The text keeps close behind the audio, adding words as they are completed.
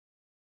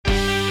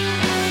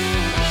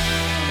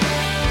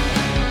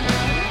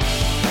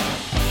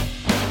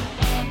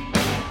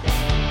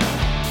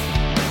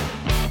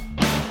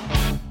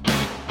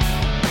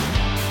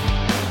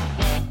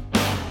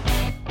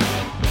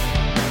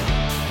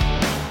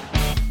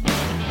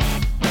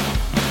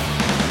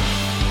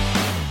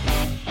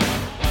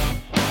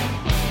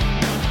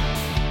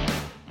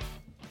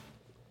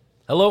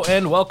Hello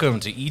and welcome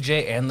to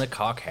EJ and the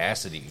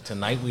Caucasity.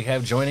 Tonight we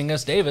have joining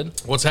us David.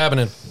 What's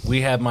happening?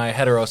 We have my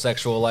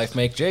heterosexual life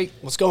mate Jake.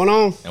 What's going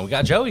on? And we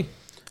got Joey.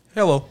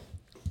 Hello.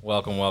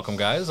 Welcome,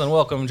 guys, and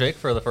welcome, Jake,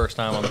 for the first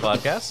time on the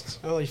podcast.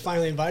 Oh, you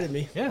finally invited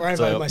me. Yeah, or I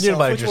invited myself. You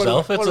invited Which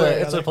yourself. one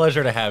It's a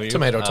pleasure to have you.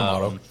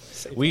 Tomato.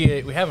 We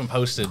haven't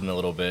posted in a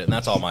little bit, and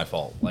that's all my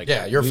fault.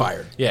 Yeah, you're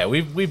fired. Yeah,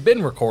 we've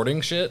been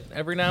recording shit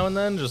every now and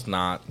then,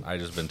 I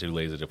just been too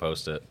lazy to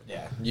post it.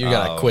 Yeah, you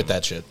gotta quit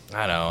that shit.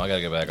 I know, I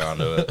gotta get back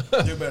onto it.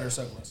 Do better,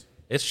 suck less.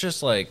 It's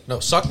just like, No,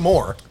 suck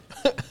more.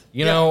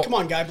 you know, Come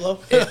on, guy blow.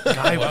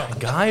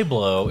 Guy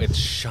blow, it's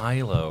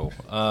Shiloh.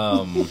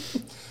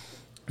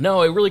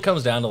 No, it really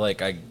comes down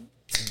to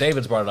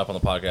David's brought it up on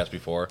the podcast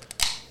before.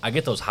 I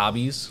get those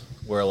hobbies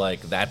where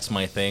that's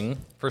my thing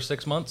for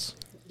 6 months.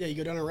 Yeah, you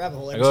go down a rabbit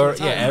hole every single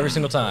time. Yeah, every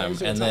single time.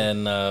 And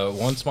then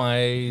once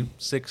my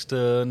 6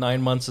 to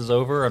 9 months is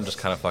over, I'm just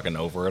kind of fucking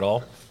over it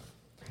all.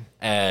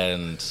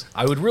 And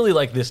I would really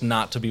like this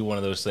not to be one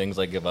of those things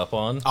I give up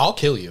on. I'll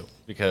kill you.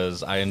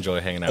 Because I enjoy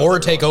hanging out Or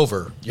with take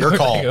over. Your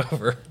call. Take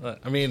over.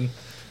 I mean,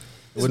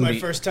 This is my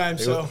first time,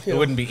 so... It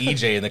wouldn't be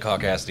EJ in the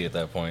Caucasity at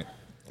that point.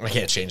 I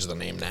can't change the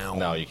name now.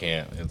 No, you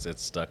can't.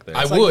 It's stuck there.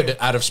 I would,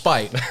 out of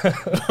spite.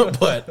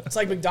 But It's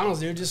like McDonald's,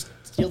 dude. Just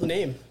steal the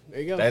name.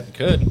 There you go. That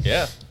could,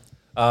 yeah.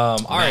 All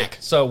right,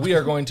 so we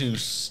are going to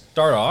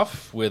start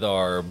off with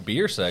our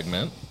beer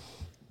segment.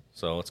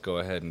 So let's go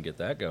ahead and get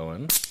that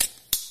going.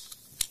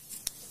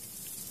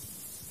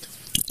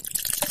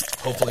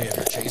 hopefully your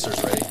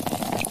chaser's ready.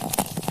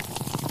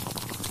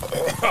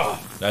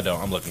 I don't.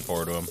 I'm looking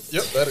forward to them.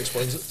 Yep, that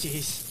explains it.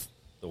 Jeez.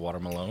 The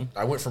watermelon.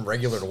 I went from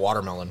regular to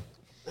watermelon.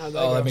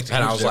 Oh, that makes a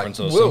And I huge was like,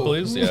 difference. So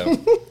whoa.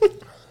 simple, yeah.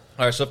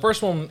 All right, so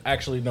first one,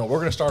 actually, no, we're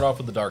going to start off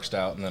with the dark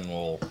stout, and then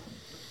we'll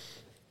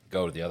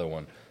go to the other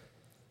one.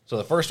 So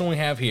the first one we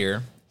have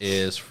here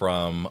is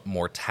from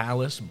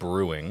Mortalis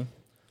Brewing.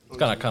 It's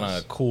got a kind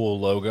of cool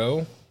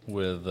logo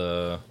with...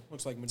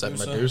 Looks like Is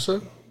Medusa. that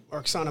Medusa?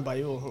 Or Xana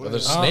Bayul. Are there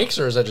snakes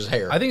or is that just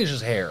hair? I think it's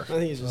just hair. I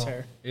think it's just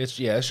hair. It's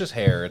just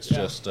hair. It's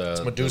just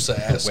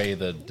Medusa-esque. the way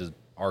the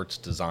art's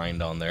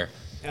designed on there.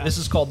 Yeah. This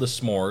is called the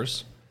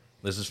S'mores.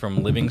 This is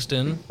from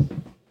Livingston.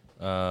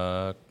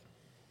 I'm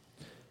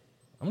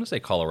going to say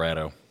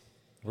Colorado.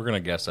 We're going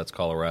to guess that's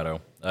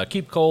Colorado.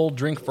 Keep cold,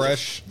 drink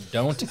fresh,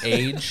 don't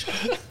age.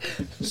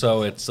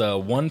 So it's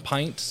 1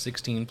 pint,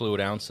 16 fluid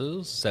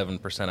ounces,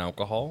 7%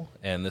 alcohol.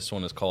 And this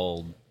one is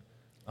called,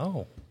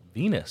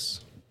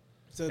 Venus.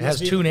 So It has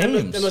two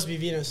names. That must be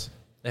Venus.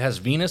 It has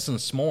Venus and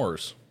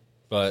S'mores.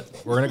 But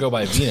we're going to go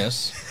by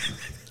Venus.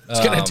 It's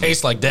going to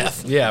taste like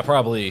death. Yeah,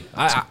 probably.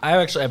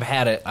 I've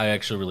had it. I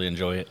actually really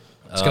enjoy it.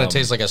 It's going to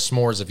taste like a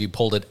s'mores if you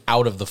pulled it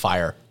out of the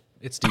fire.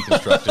 It's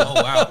deconstructed. Oh,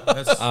 wow.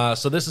 That's,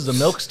 So this is a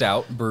milk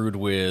stout brewed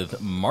with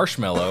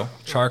marshmallow,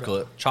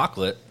 chocolate, and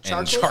Chocolate?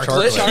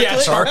 Yeah,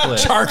 chocolate,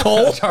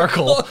 charcoal.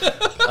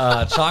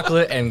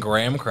 chocolate, and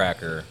graham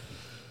cracker.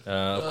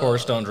 Of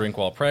course, don't drink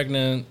while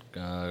pregnant.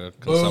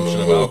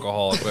 Consumption of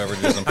alcoholic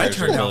beverages impairs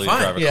your turned out ability to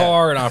fine. drive a Yeah.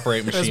 car and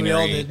operate As we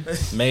all machinery.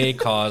 did. May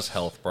cause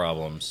health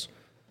problems.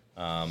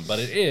 But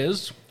it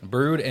is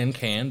brewed and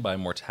canned by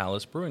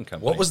Mortalis Brewing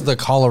Company. What was the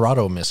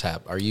Colorado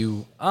mishap? Are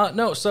you...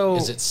 No, so...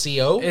 Is it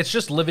CO? It's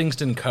just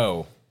Livingston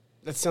Co.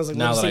 That sounds like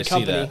Now that I Livingston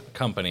see Company. that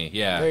company,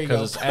 yeah, There you go.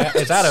 because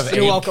it's out of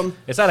You're welcome.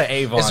 It's out of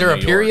Avon. Is there a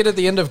New York. period at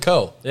the end of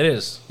Co? It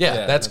is.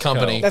 Yeah, that's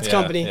company. Co. That's Yeah,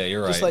 company. Yeah,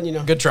 you're right. Just letting you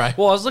know. Good try.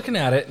 Well, I was looking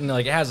at it and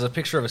it has a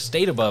picture of a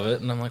state above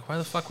it, and I'm like, why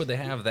the fuck would they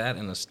have that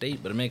in a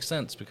state? But it makes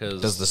sense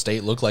because Does the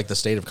state look like the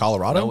state of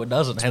Colorado? no, it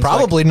doesn't. It's Hence,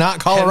 probably not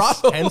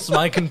Colorado. Hence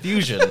my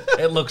confusion.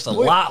 It looks a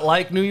lot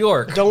like New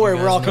York. Don't worry,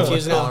 we're all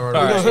confused now. All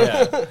right,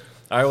 yeah.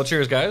 All right, well,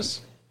 cheers,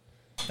 guys.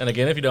 And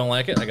again, if you don't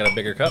like it, I got a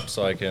bigger cup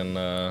so I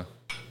can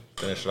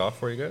finish it off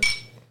for you guys.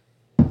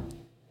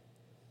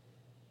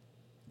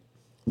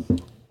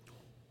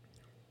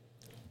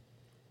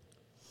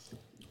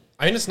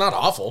 I mean, it's not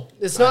awful.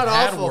 It's not I've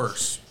had awful.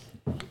 worse.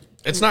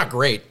 It's not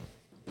great.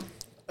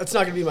 That's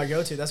not going to be my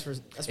go-to. That's for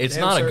It's damn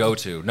not a certain.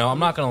 go-to. No, I'm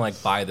not going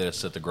to buy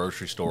this at the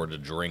grocery store to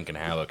drink and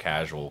have a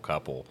casual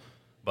couple.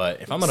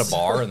 But if I'm at a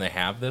bar and they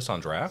have this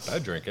on draft,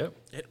 I'd drink it.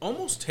 It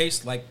almost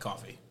tastes like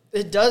coffee.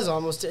 It does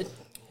almost.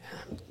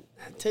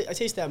 I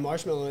taste that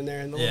marshmallow in there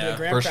and a little bit Yeah, of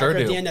graham for cracker sure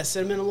at do. the end, that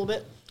cinnamon a little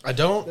bit. I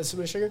don't. That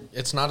cinnamon sugar.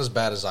 It's not as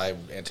bad as I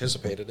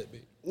anticipated it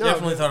be. No,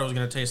 Definitely thought it was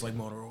going to taste like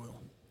motor oil.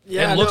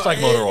 yeah, It looks like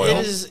motor oil.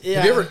 It is,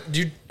 yeah. Have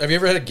you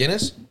ever had a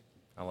Guinness?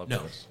 I love No.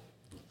 this.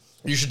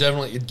 You should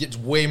definitely. It gets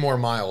way more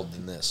mild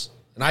than this.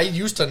 And I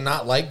used to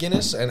not like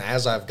Guinness, and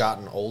as I've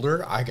gotten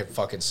older, I could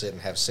fucking sit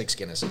and have 6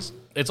 Guinnesses.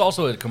 It's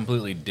also a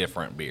completely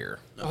different beer.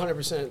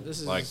 100%. This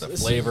is Like the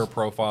this flavor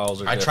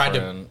profiles are I tried to-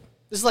 different.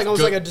 This is like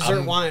almost like a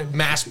dessert wine.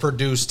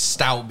 Mass-produced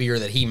stout beer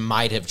that he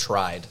might have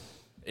tried.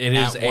 It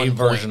is at a one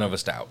version point. of a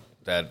stout.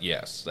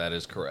 Yes, that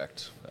is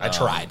correct. I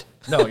tried.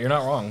 No, you're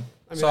not wrong.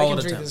 I mean, I Solid can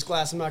drink attempt. this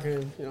glass. I'm not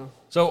going to,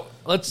 So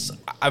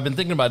I've been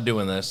thinking about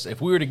doing this.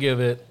 If we were to give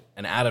it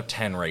an out of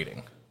 10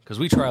 rating, because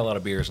we try a lot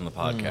of beers in the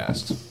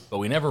podcast, but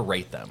we never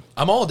rate them.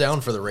 I'm all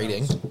down for the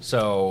rating.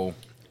 So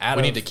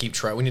We need to keep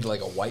track. We need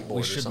like a whiteboard.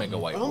 We or should something. make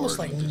a whiteboard. almost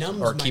like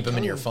numbs or my keep them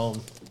in your tongue.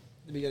 phone.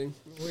 the beginning.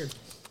 Weird.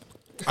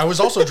 I was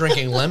also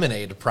drinking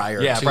lemonade prior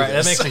to that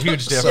this. makes a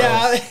huge difference.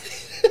 Yeah.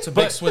 It's a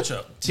big switch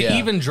up. To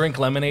even drink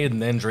lemonade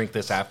and then drink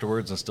this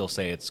afterwards and still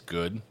say it's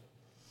good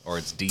or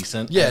it's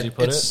decent, Yeah, as you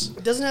put it's- it.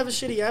 It doesn't have a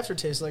shitty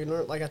aftertaste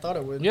like I thought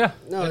it would. Yeah,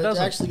 No, it it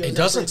doesn't. actually goes It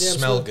down doesn't pretty damn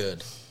smell smooth.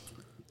 good.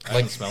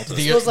 Like smell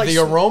The, smells like the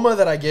sm- aroma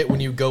that I get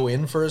when you go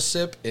in for a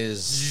sip Did you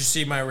is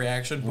see my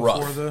reaction before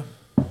Rough. the?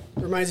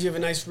 Reminds you of a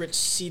nice rich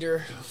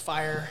cedar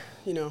fire,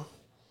 and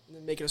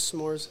then make it a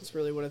s'mores. That's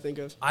really what I think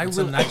of. I It's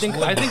a nice think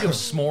wood. I think of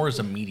s'mores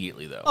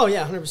immediately though. Oh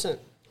yeah, 100%.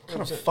 what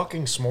kind of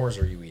fucking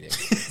s'mores are you eating?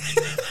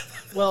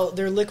 Well,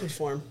 they're liquid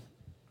form.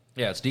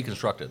 Yeah, it's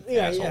deconstructed.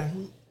 Yeah, asshole. yeah.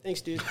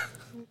 Thanks, dude.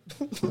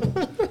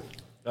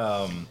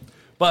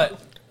 But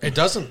It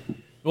doesn't.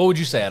 what would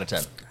you say out of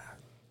 10?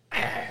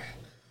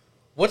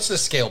 What's the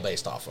scale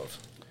based off of?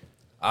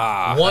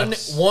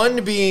 That's-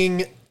 One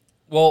being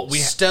Well, we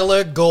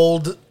Stella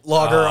Gold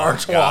Lager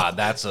Artois. God,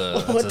 that's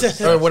a What that's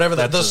the- Or whatever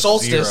the that's a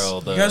solstice.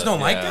 zero. You guys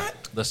don't like that?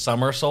 The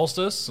summer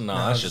solstice? No,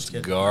 that just shit's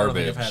kidding. I don't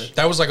think garbage. I've had it.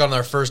 That was like on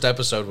our first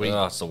episode. We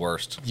Oh, it's the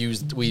worst.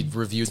 we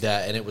reviewed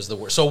that and it was the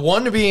worst. So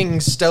one being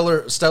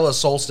Stella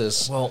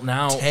Solstice. Well,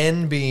 now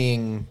 10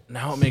 being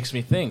it makes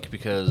me think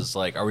because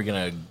like, are we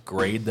gonna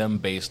grade them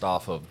based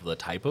off of the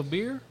type of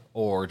beer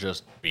or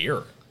just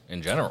beer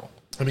in general?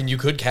 I mean, you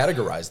could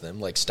categorize them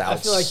like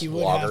stouts, I feel like you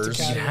would have to lagers.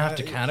 categorize. You have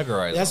to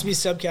categorize It has to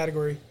them. be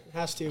subcategory. It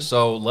has to.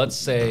 So let's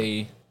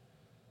say,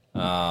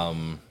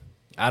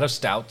 out of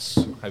stouts,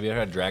 have you ever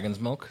had Dragon's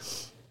Milk?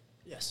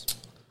 Yes.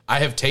 I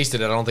have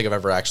tasted it. I don't think I've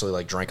ever actually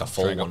like drank a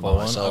full Drink a one full by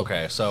one? myself.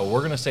 Okay, so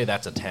we're gonna say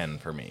that's a 10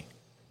 for me.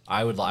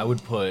 I would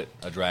put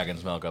a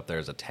Dragon's Milk up there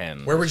as a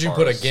 10. Where would as you far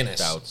put a as Guinness?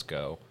 Stouts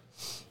go.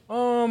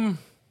 Probably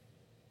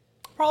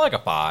like a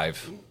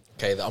 5.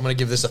 Okay, I'm gonna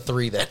give this a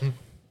 3 then.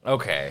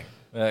 Okay.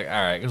 All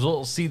right. Because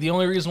we'll see. The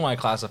only reason why I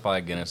classify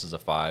Guinness as a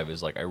 5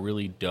 is like I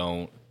really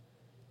don't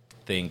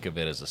think of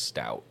it as a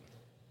stout.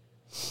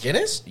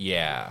 Guinness?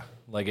 Yeah,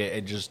 like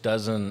it just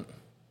doesn't.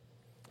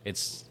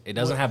 It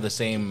doesn't have the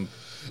same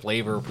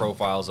flavor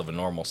profiles of a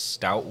normal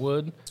stout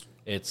would.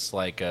 It's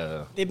like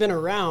a They've been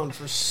around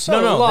for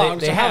so long.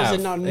 They so have. how is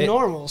it not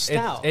normal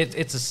stout?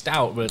 It's a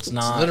stout, but it's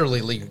not.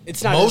 Literally,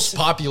 It's not most a-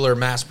 popular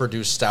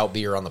mass-produced stout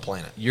beer on the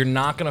planet. You're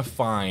not gonna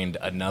find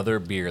another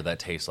beer that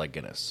tastes like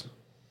Guinness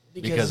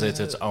because it's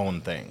its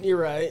own thing. You're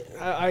right.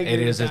 I agree It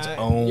with is its that.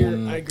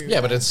 own- I agree. Yeah,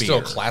 with but that. it's still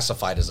Beer.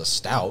 classified as a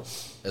stout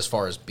as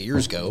far as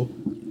beers go.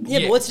 Yeah,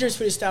 Yeah. but what's the difference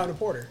between a stout and a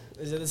porter?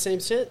 Is it the same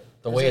shit?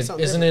 The Or way is it, that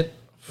something isn't different?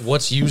 it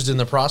what's used in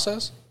the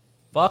process?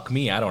 Fuck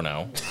me, I don't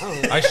know.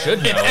 I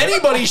should know.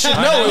 Anybody should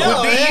know. know. It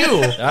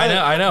would be you.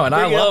 I know, and I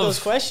Bringing up those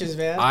love. questions,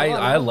 man. I Come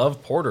on, I man.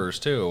 love porters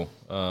too.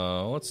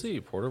 Let's see,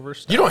 porter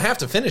versus. You don't have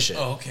to finish it.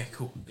 Oh, okay,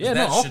 cool. Yeah,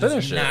 That no, I'll shit is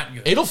finish it. Not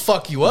good. It'll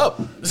fuck you up.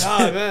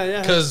 Oh, man,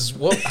 yeah. Because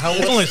what? How?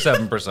 It's only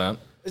 7%.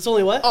 It's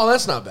only what? Oh,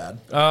 that's not bad.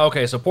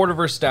 Okay, so porter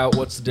versus stout.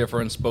 What's the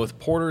difference? Both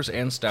porters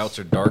and stouts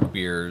are dark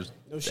beers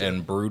shit.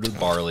 and brewed with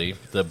barley.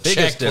 The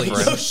biggest please.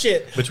 difference No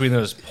shit. between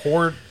those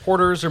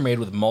porters are made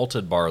with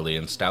malted barley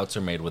and stouts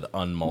are made with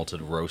unmalted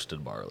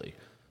roasted barley.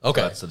 Okay,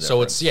 That's the so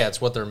difference.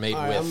 it's what they're made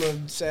All right, I'm with.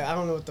 gonna say I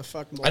don't know what the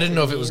fuck. I didn't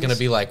know if it was going to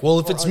be like, well,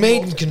 if Or it's made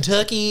in unmalted.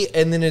 Kentucky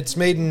and then it's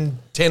made in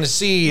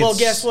Tennessee. Well, it's-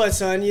 guess what,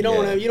 son? You don't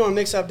Yeah. want to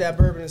mix up that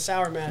bourbon and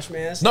sour mash,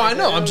 man. It's No, like I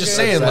know. that, I'm just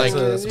okay? saying, That's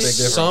like, a big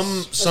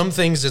difference. some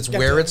things it's Got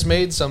where the- it's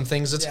made, some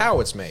things it's Yeah. how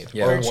it's made,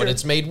 Yeah. or Very what true.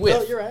 it's made No,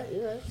 with. you're right.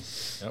 You're right.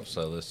 Yep,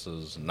 so this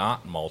is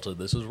not malted.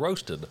 This is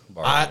roasted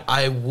barley.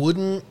 I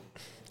wouldn't.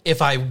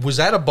 If I was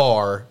at a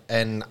bar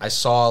and I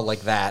saw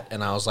like that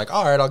and I was like,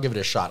 all right, I'll give it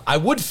a shot, I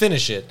would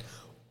finish it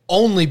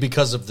only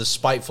because of the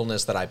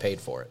spitefulness that I paid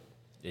for it.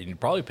 And you'd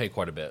probably pay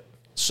quite a bit.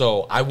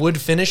 So I would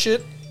finish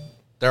it.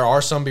 There are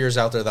some beers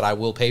out there that I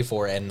will pay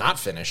for and not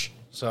finish.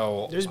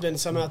 So There's been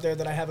some out there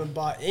that I haven't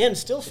bought and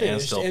still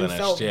finished and, finished,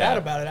 felt yeah. bad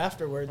about it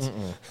afterwards.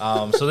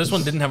 so this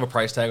one didn't have a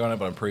price tag on it,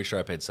 but I'm pretty sure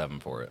I paid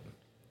 7 for it.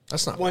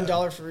 That's not $1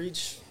 bad. for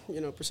each,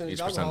 percentage Each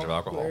of alcohol. percentage of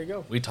alcohol. There you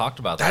go. We talked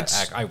about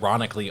That's- that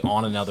ironically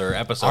on another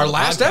episode. Our of the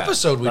last podcast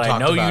episode we that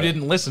talked I know about you it.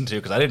 didn't listen to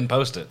because I didn't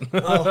post it.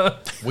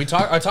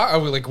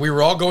 We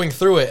were all going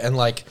through it and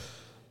like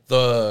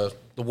the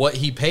what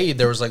he paid,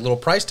 there was like little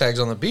price tags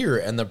on the beer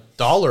and the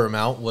dollar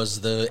amount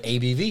was the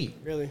ABV.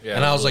 Really? Yeah.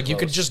 And I was really like, you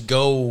could close. just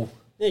go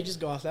Yeah, you just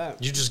go off that.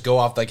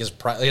 off like his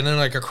price, and then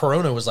like a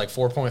Corona was like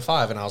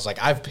 4.5, and I was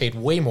like, I've paid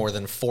way more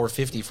than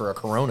 $4.50 for a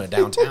Corona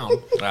downtown.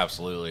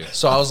 Absolutely.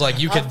 So I was like,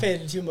 you I've could,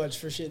 paid too much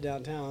for shit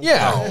downtown.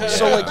 yeah.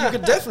 So like, you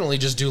could definitely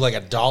just do like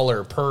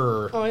 $1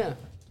 per Oh yeah.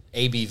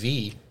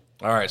 ABV.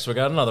 All right, so we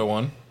got another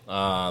one.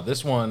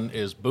 This one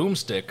is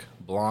Boomstick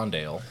Blonde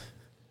Ale.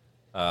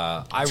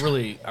 I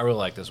really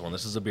like this one.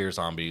 This is a Beer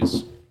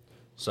Zombies.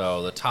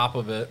 So the top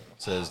of it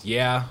says,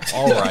 "Yeah,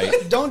 all right."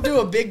 Don't do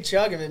a big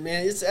chug of it,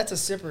 man. That's a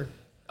sipper.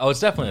 Oh, it's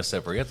definitely a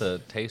sipper. You have to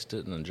taste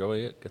it and enjoy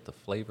it, get the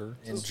flavor.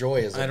 Enjoy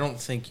is I don't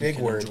think you Big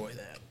can word. enjoy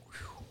that.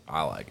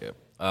 I like it.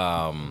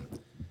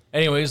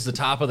 Anyways, the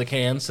top of the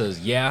can says,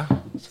 "Yeah,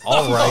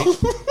 all right."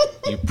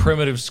 You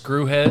primitive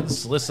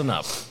screwheads, listen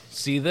up.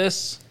 See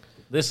this?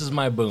 This is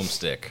my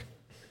boomstick.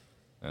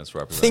 That's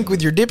representing Think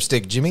with your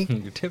dipstick, Jimmy.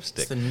 your tipstick.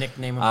 It's the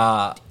nickname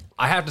of I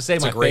I have to say,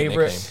 my a great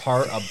favorite nickname.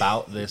 part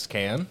about this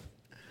can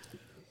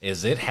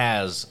is it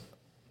has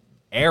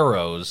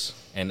arrows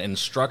and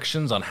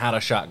instructions on how to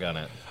shotgun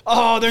it.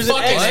 Oh, there's an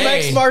Fucking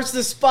X A. marks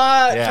the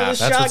spot Yeah, for the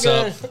that's what's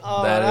shotgun. up.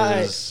 All That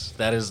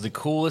right. is the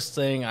coolest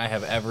thing I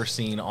have ever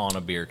seen on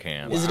a beer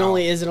can. Is it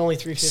only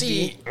 350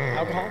 See,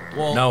 alcohol?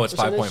 Well, No, it's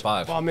percentage?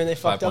 5.5. Well, I mean, they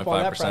fucked up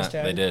on that price 5.5%.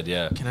 tag. They did,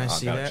 yeah. Can I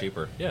see got it that?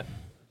 cheaper? Yeah.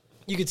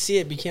 You could see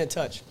it, but you can't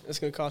touch. It's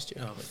going to cost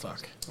you. Oh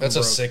fuck. That's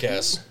a sick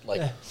ass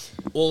like.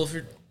 Well, if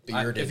you're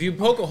Bearded. if you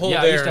poke a hole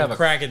Yeah, I used there to have and a-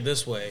 crack it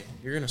this way,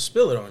 you're gonna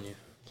spill it on you.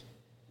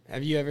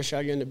 Have you ever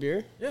shotgunned a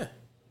beer? Yeah.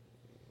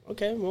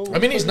 Okay, well. I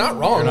mean, he's not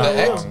wrong. You're not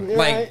The X- wrong. You're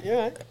Like- right, you're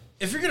right.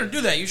 If you're gonna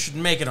do that, you should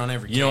make it on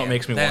every. You know what can.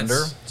 makes me That's-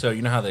 wonder? So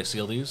you know how they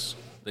seal these?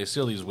 They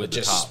seal these with the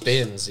just tops.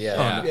 spins.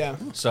 Yeah. Yeah.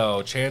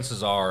 So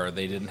chances are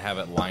they didn't have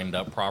it lined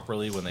up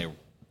properly when they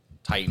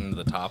tightened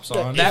the tops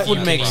on. That would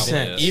That's make probably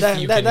sense. it. If That,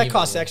 you that, can that even-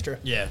 costs extra.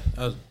 Yeah.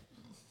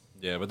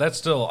 Yeah, but that's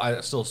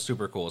still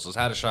super cool. It says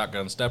how to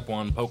shotgun. Step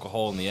 1, poke a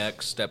hole in the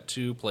X. Step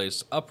 2,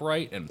 place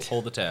upright and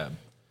pull the tab.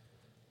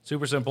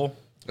 Super simple.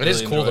 It is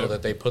Really cool enjoy though it.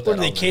 that they put that. What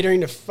are they on there.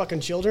 catering to fucking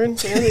children?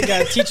 Man, they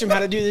got to teach them how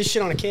to do this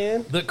shit on a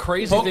can. The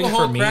crazy Poke thing a for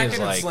hole, me crack is it,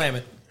 and like slam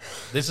it.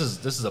 this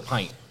is a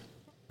pint.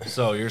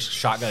 So you're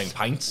shotgunning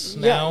pints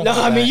Yeah. now. No,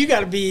 I mean you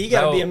got to be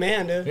So- a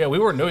man, dude. Yeah, we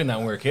weren't doing that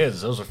when we were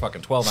kids. Those were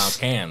fucking 12-ounce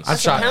cans.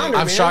 I've a pounder,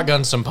 I've man.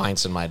 shotgunned some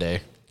pints in my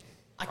day.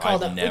 I call I've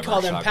them. We never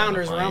call them shotgunned a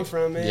pounders where I'm pint.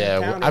 from, man. Yeah,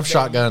 Pounders, I've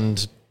baby.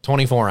 shotgunned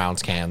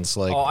 24-ounce cans.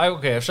 Like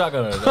okay, I've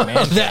shotgunned a man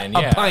that, can.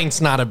 Yeah, a pint's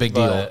not a big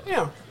deal. but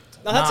Yeah.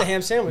 No, that's Not- a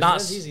ham sandwich. not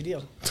That's an s- easy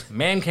deal.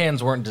 man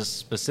cans weren't just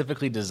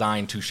specifically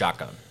designed to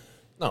shotgun.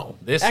 No,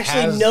 This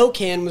Actually, has, no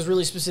can was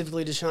really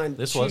specifically designed.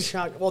 This to was.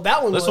 shot. Well,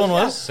 that one. This one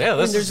was. Yeah, I mean,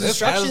 this there's this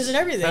instructions has, and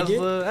everything, has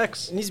dude. the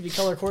X. It needs to be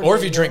color coordinated. or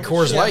if you drink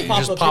Coors Light, you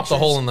just pop-up pop the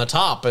hole pictures. in the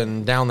top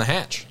and down the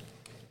hatch.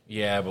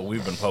 Yeah, but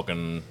we've been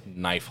poking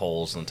knife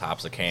holes in the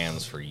tops of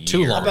cans for years.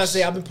 Too I'm long. about to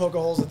say I've been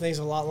poking holes in things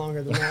a lot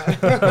longer than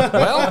that.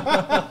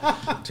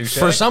 Well, Touche.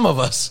 for some of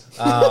us,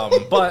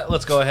 But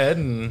let's go ahead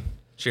and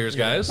cheers,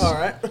 guys. All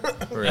right,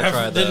 We're gonna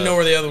try I didn't know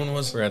where the other one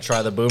was. We're gonna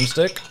try the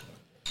boomstick.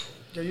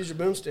 go use your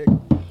boomstick.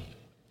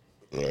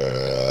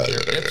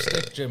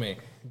 Dipstick, Jimmy.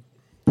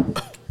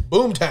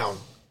 Boomtown.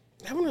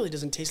 That one really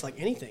doesn't taste like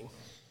anything.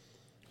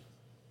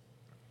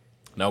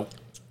 Nope.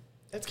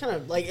 That's kind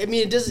of like, I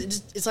mean, it does.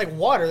 It's like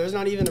water. There's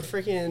not even a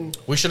freaking.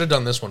 We should have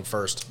done this one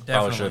first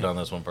Probably should have done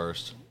this one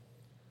first.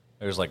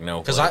 There's like no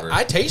because flavor.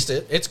 I taste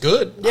it. It's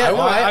good. Yeah, I-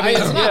 well, I mean,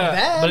 it's not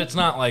bad. but it's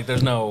not like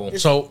there's no.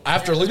 So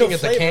after There's looking no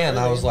at the flavor, can,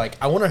 I really. was like,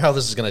 I wonder how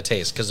this is going to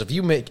taste. Because if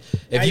you Now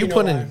you know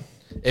put why. in,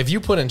 if you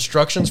put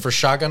instructions for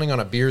shotgunning on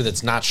a beer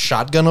that's not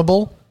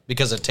shotgunnable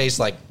because it tastes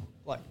like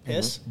Like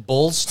piss.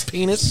 bull's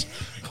penis,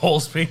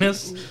 Bull's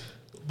penis.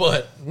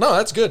 but no,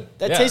 that's good.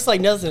 That Yeah. tastes like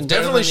nothing.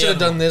 Definitely the should have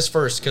other done this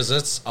first because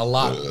it's a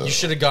lot. You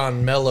should have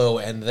gone mellow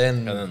and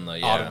then. And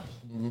then autumn.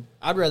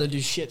 I'd rather do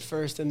shit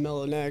first than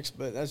mellow next,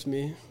 but that's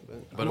me. But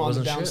I'm it on the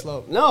wasn't down shit.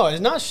 slope. No, it's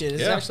not shit.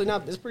 It's Yeah. actually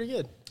not. It's pretty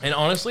good. And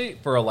honestly,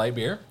 for a light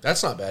beer,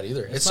 That's not bad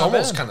either. It's not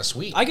almost bad. kind of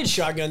sweet. I could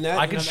shotgun that.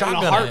 I could in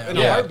shotgun a heart, it. in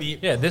yeah. a heartbeat.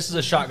 Yeah, this is a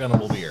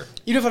shotgunnable beer.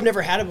 Even if I've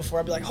never had it before,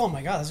 I'd be like, oh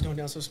my god, this is going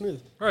down so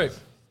smooth. Right.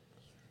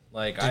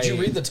 Like Did you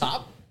read the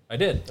top? I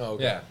did. Oh,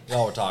 okay. Yeah,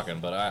 while we're talking,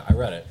 but I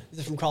read it. Is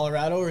it from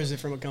Colorado or is it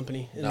from a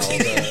company? No,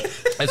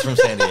 the, It's from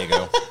San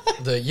Diego.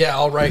 yeah,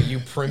 all right, you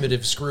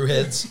primitive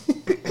screwheads.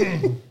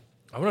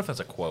 I wonder if that's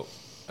a quote.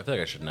 I feel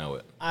like I should know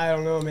it. I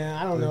don't know, man.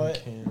 I don't know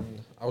it.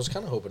 I was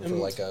kind of hoping for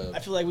like I a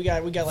feel like we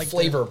got like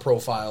flavor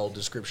profile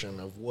description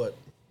of what.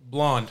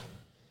 Blonde.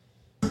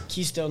 the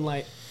Keystone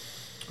Light.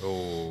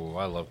 Oh,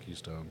 I love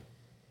Keystone.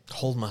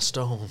 Hold my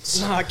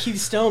stones. Nah,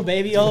 Keystone,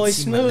 baby, always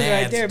see my smooth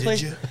right nads, there. did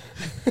Place you?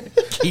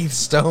 Keith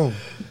Stone,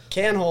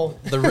 can hole.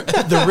 the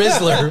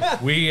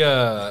Rizzler. We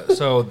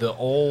so the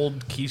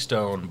old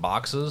Keystone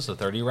boxes, the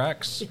 30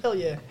 racks, Hell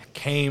yeah.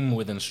 came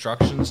with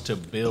instructions to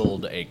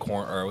build a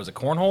was it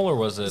cornhole or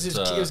was it? It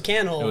was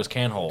can hole. It was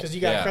can hole. Because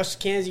you got yeah.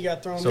 crushed cans, you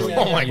got thrown So in you, there.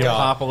 Oh my you God.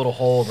 pop a little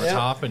hole in the Yeah.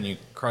 top and you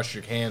crush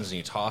your cans and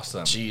you toss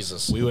them.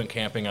 Jesus. We went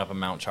camping up in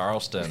Mount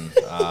Charleston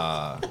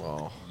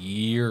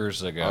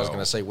years ago. I was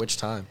gonna say which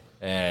time.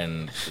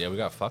 And yeah, we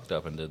got fucked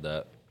up and did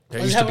that.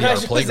 That Was used to be our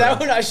was that playground.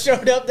 when I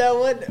showed up that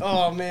one?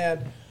 Oh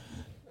man.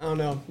 I don't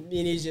know. Me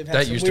and Egypt had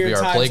That some used to be weird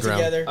our times playground.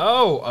 together.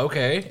 Oh,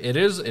 okay. It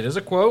is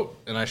a quote,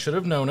 and I should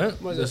have known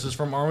it. What is This it? is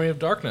from Army of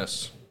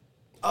Darkness.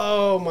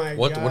 Oh my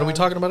What god. are we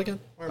talking about again?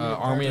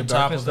 Army of The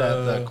top Darkness.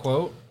 of That the-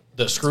 quote.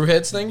 The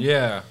screwheads thing.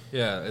 Yeah.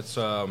 It's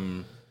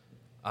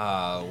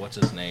what's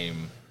his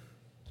name?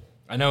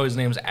 I know his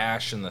name's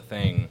Ash in the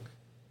thing.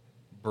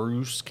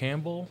 Bruce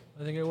Campbell,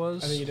 I think it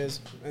was. I think it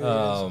is.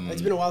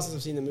 It's been a while since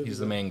I've seen the movie. He's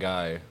the main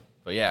guy.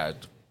 But yeah,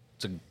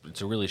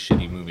 it's a really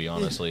shitty movie,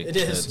 honestly. It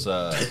is. It's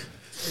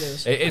It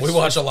is. it's, We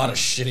watch a lot of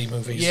shitty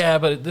movies. Yeah,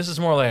 but this is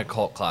more like a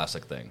cult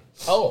classic thing.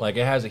 Oh. Like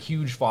it has a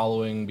huge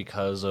following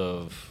because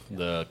of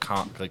the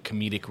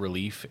comedic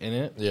relief in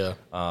it. Yeah.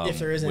 If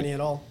there is any at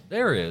all.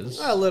 There is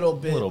A little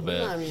bit. a little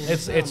bit. I mean,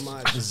 it's not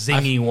much.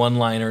 zingy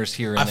one-liners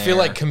here and I there. feel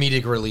like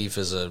comedic relief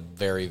is a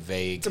very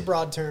vague. It's a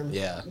broad term.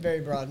 Yeah. Very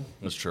broad.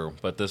 It's true,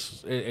 but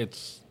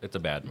it's a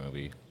bad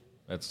movie.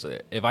 It's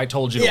if I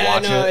told you to Yeah,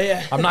 watch no, it,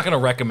 yeah. I'm not going to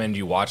recommend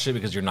you watch it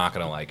because you're not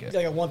going to like it.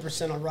 Like a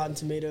 1% on Rotten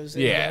Tomatoes.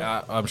 There you go.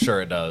 Yeah, I'm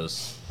sure it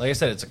does. Like I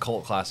said, it's a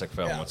cult classic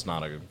film. Yeah. It's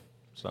not a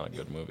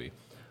good movie.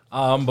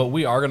 But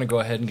we are going to go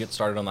ahead and get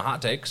started on the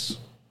hot takes.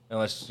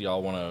 Unless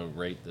y'all want to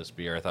rate this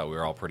beer, I thought we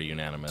were all pretty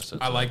unanimous.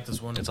 I like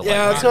this one. It's a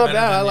Yeah, light it's beer. not Better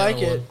bad. than I the like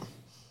other it. one.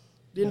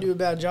 Didn't do a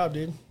bad job,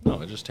 dude.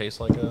 No, it just tastes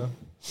like a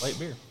light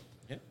beer.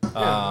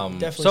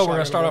 Definitely. So we're going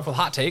to start off with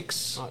hot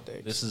takes. Hot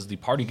takes. This is the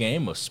party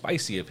game of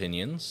spicy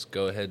opinions.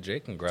 Go ahead,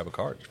 Jake, and grab a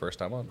card. It's your first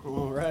time on.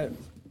 All right.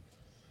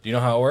 Do you know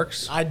how it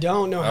works? I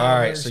don't know how. All it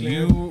right, works, so man.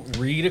 you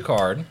read a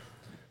card,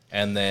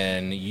 and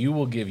then you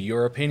will give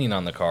your opinion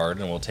on the card,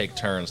 and we'll take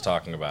turns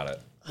talking about it.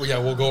 Well, yeah,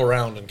 we'll go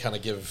around and kind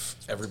of give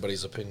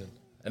everybody's opinion.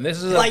 And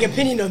this is Like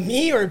opinion of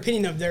me or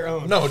opinion of their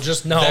own? No,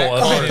 just no that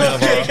card.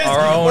 opinion of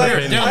our own Like,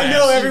 opinion. I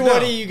know every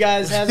one of you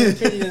guys has an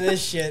opinion of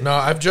this shit. No,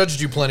 I've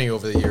judged you plenty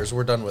over the years.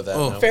 We're done with that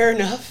now. Fair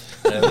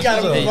enough. Yeah, We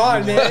gotta move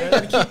on, man.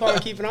 Gotta keep on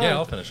keeping on. Yeah,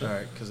 I'll finish it. All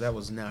right, because that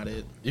was not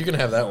it. You can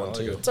have that one,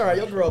 too. It's all right.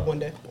 You'll grow up one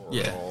day.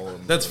 Yeah,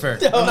 that's fair.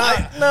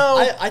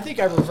 I think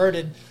I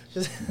reverted.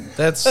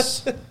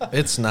 That's...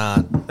 It's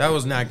not. That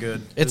was not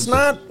good. It's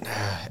not...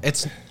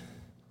 It's...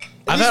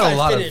 At I've least had a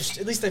lot finished.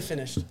 At least I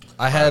finished.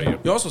 I had...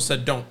 You also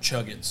said don't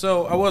chug it,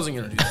 so I wasn't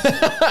gonna do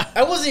that.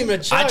 I wasn't even a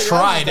I child.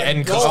 tried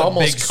and Just a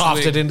almost big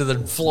coughed swig. it into the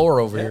floor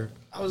over here.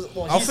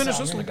 I'll finish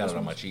this I one. got it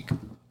on my cheek.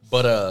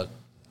 But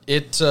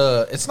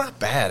it's not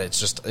bad.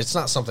 It's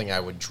not something I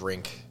would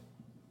drink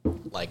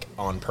like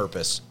on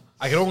purpose.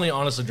 I can only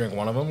honestly drink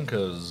one of them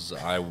because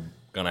I'm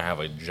gonna have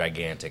a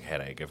gigantic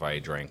headache if I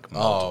drink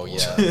multiple. Oh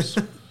yeah, that's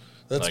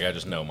Like I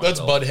just know myself. that's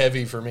Bud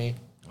heavy for me.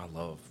 I don't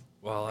love.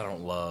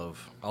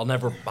 I'll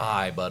never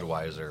buy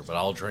Budweiser, but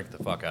I'll drink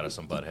the fuck out of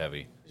some Bud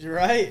Heavy. You're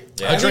right.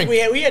 Yeah. I think we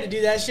had to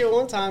do that shit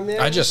one time,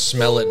 man. I just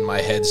smell it and my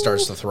head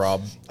starts to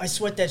throb. I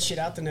sweat that shit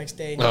out the next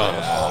day.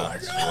 Oh,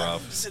 it's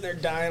rough. Sitting there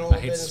dying a I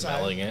little hate bit inside.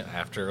 smelling it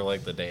after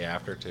like the day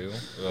after too.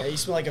 Yeah, Ugh. you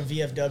smell like a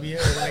VFW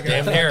or like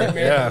Damn a near, American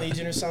yeah.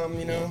 Legion or something,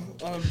 you know,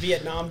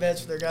 Vietnam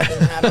vets with their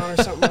goddamn hat on or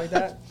something like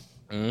that.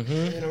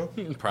 Mm-hmm.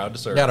 You know, Proud to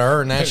serve. Gotta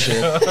earn that shit.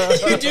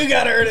 you do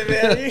gotta earn it,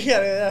 man. You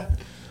gotta. Yeah.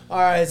 All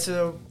right,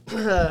 so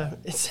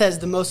it says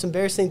the most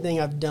embarrassing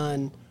thing I've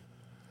done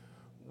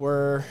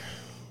were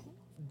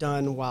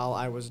done while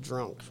I was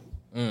drunk.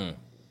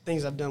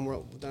 Things I've done were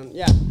done.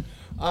 Yeah.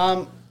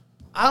 I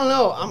don't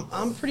know.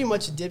 I'm pretty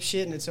much a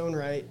dipshit in its own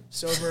right,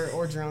 sober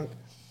or drunk.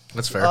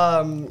 That's fair.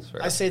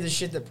 fair. I say the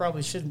shit that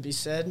probably shouldn't be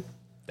said.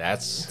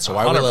 That's So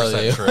why would I love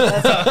you?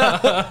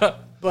 100% true.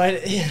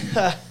 But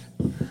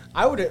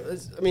I would.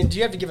 I mean, do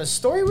you have to give a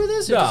story with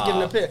this, or just give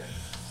an Nah. opinion?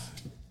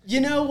 You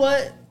know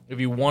what? If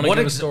you want to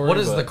give a story, what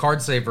does but- the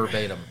card say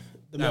verbatim?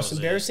 The That most was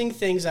it. embarrassing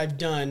things I've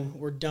done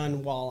were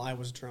done while I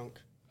was drunk.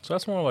 So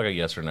that's more like a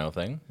yes or no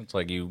thing. It's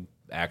like you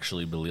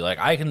actually believe. Like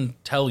I can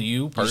tell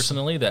you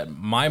personally that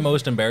my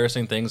most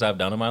embarrassing things I've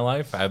done in my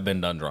life have been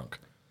done drunk.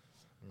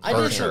 I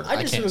For did sure. some, I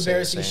I did some can't say the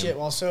embarrassing same. shit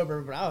while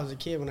sober, but I was a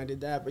kid when I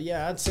did that. But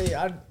yeah, I'd say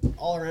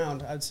all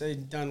around, I'd say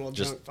done while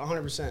Just- drunk,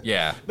 100%.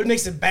 Yeah. But it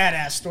makes a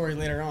badass story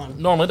later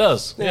on. Normally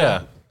does.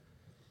 Yeah.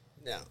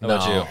 Yeah. How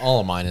about No, you? all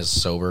of mine is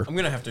sober. I'm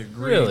gonna have to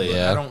agree. Really? but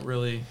Yeah. I don't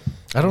really.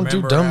 I don't do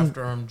remember dumb-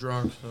 after I'm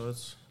drunk, so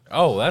it's.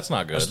 Oh, that's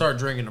not good. I start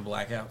drinking to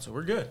black out, so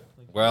we're good.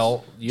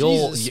 Well,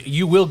 Jesus.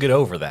 you will get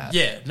over that.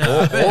 Yeah, no,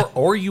 I bet.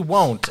 Or you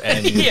won't,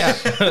 and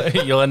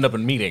you'll end up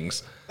in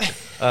meetings. They're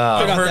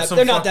I've not heard that, some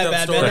they're not fucked that up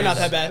bad, man. They're not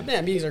stories. that bad.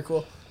 Man, meetings are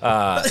cool.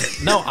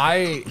 No,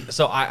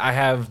 I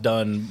have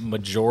done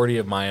majority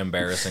of my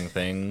embarrassing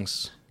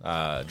things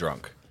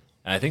drunk.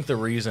 And I think the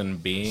reason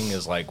being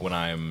is like when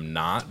I'm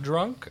not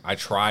drunk, I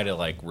try to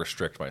like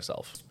restrict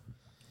myself.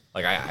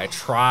 Like I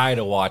try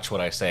to watch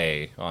what I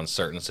say on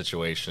certain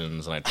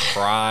situations, and I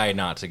try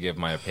not to give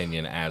my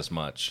opinion as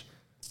much.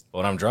 But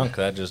when I'm drunk,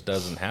 that just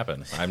doesn't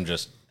happen.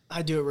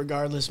 I do it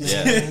regardless,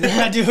 man.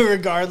 I do it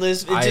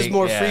regardless. It's just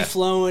more yeah. free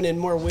flowing and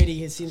more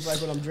witty. It seems like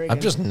what I'm drinking. I've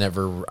just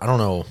never. I don't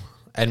know.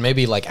 And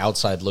maybe like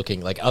outside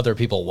looking, like other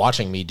people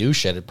watching me do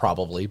shit, it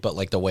probably. But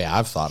like the way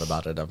I've thought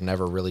about it, I've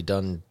never really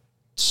done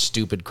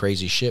stupid,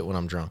 crazy shit when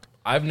I'm drunk.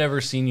 I've never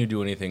seen you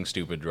do anything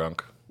stupid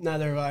drunk.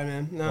 Neither have I,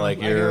 man. No, Like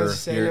I can you're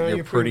honestly say, no,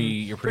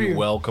 you're pretty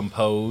well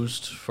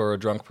composed for a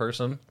drunk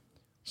person.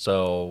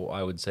 So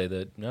I would say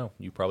that no,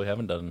 you probably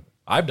haven't done.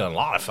 I've done a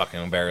lot of fucking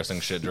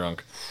embarrassing shit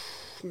drunk.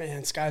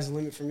 Man, sky's the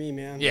limit for me,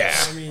 man. Yeah.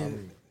 I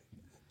mean,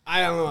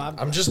 I don't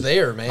know. I'm just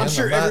there, man. I'm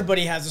sure not-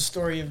 everybody has a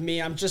story of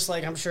me. I'm just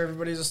like, I'm sure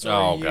everybody has a story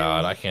Oh of you.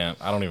 God, I can't.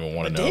 I don't even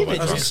want to know David, about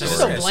you're drunk so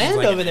stories. bland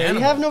like over an there. You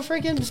animal. have no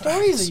freaking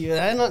stories of you.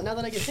 Now that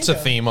I can think It's a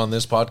of. theme on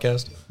this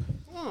podcast.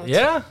 Oh, it's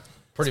Yeah,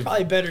 Pretty,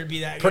 probably better to be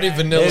that pretty guy.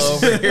 vanilla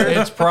over here.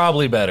 it's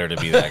probably better to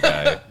be that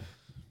guy.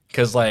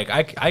 Because like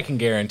I can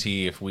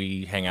guarantee if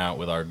we hang out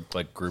with our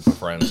like group of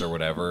friends or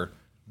whatever,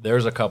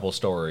 there's a couple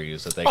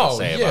stories that they can Oh,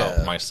 say yeah.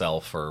 about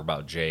myself or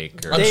about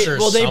Jake, or, I'm They, sure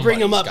well, they bring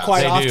them up somebody's got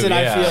quite some. They do, often,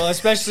 I yeah. feel,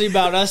 especially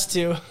about us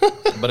two.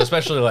 but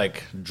especially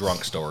like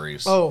drunk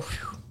stories. Oh,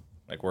 phew.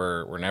 Like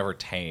we're never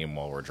tame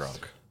while we're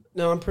drunk.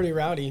 No, I'm pretty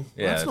rowdy.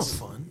 Yeah, That's no it's,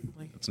 fun.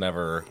 Like, it's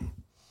never. Yeah,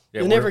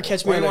 You'll we're- never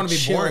catch me why on you a want to be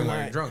chill boring when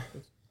night. you're drunk?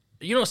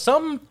 You know,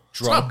 some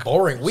drunk. not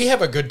boring. We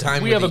have a good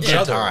time. We have a each good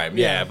other. time,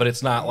 yeah, but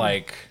it's not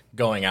like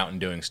going out and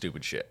doing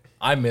stupid shit.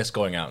 I miss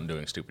going out and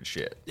doing stupid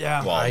shit.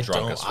 Yeah. while I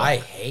drunk don't. as fuck. I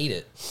hate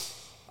it.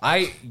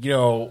 I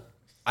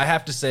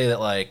have to say that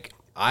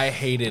I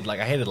hated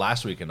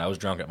last weekend. I was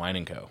drunk at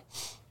Mining Co.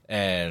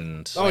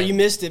 And You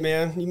missed it,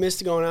 man. You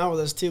missed going out with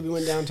us too. We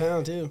went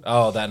downtown too.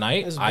 that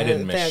night was I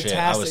didn't miss shit. I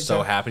fantastic was so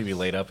time. happy to be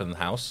laid up in the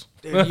house.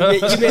 Dude,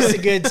 you missed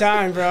a good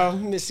time, bro.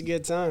 You missed a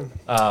good time.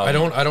 I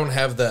don't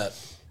have that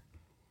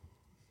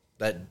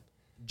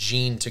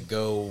gene to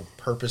go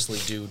purposely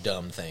do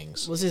dumb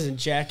things. Well, this isn't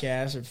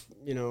Jackass, or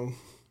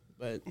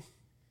but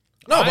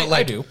No, I but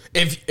like, do.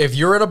 if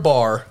you're at a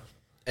bar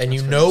and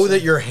you know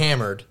that you're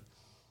hammered,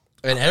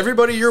 and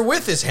everybody you're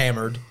with is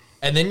hammered,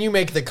 and then you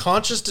make the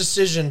conscious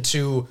decision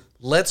to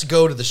let's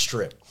go to the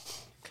strip.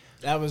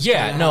 that was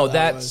Yeah, kinda no, how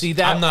that was. see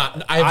that I'm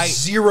not. I have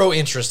zero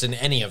interest in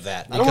any of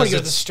that. I don't want to because go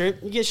to the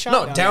strip. You get shot.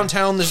 No, down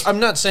downtown. I'm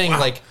not saying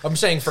like. I'm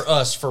saying for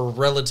us, for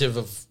relative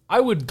of I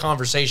would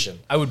conversation.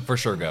 for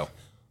sure go.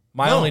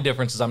 My No. only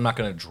difference is I'm not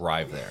going to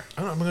drive there.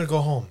 I'm going to go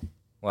home.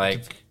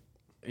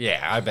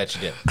 Yeah, I bet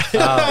you did.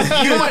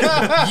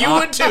 You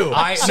would too.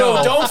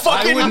 Don't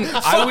fucking.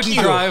 I wouldn't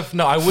drive.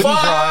 No, I wouldn't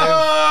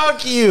drive.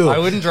 Fuck you. I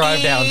wouldn't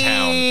drive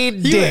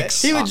downtown.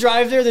 Dicks. He would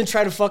drive there, then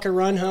try to fucking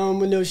run home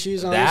with no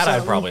shoes on. or That I'd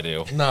something. probably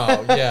do.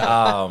 No,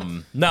 yeah.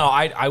 No,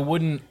 I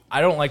wouldn't.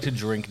 I don't like to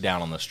drink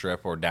down on the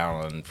strip or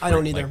down on. I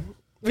don't either.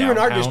 We were in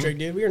our downtown. district,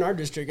 dude. We were in our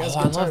district. That's Oh,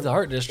 a I good love time. the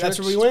art district. That's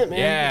where we went, man.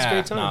 Yeah, It's a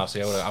great time. No,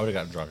 see, I would have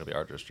gotten drunk at the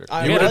art district.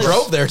 I You would have was.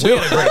 drove there We too.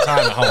 had a great time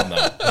at home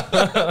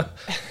though.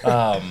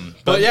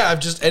 But yeah, I've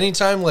just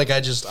anytime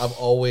I've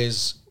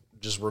always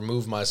just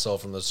removed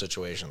myself from those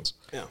situations.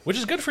 Which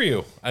is good for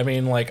you. I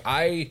mean,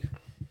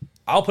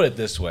 I'll put it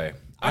this way.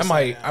 I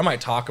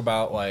might talk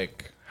about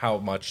like how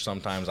much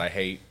sometimes I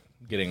hate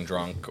getting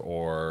drunk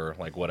or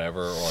like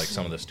whatever or like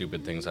some of the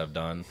stupid things I've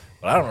done,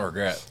 but I don't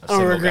regret I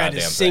don't regret a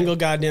goddamn single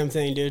goddamn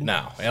thing, dude. thing.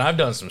 No, and I've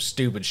done some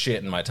stupid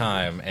shit in my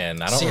time,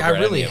 and I don't. See, I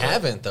regret really any of it.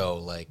 haven't though.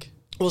 Like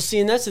Well, see,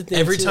 and that's the thing.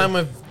 every too. time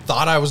I've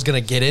thought I was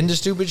gonna get into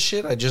stupid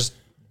shit, I just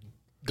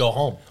go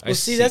home. Well,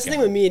 see, that's the thing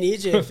with me and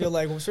EJ. I feel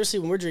like, especially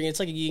when we're drinking, it's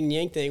like a yin and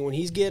yang thing. When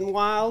he's getting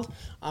wild,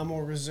 I'm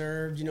more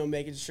reserved,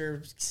 making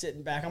sure,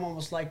 sitting back. I'm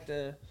almost like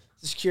the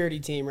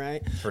security team,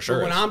 right? For sure.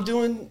 But when I'm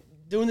doing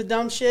the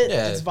dumb shit,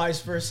 Yeah. it's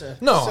vice versa.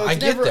 No, it's I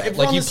get that. if Like,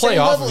 we're on you the play same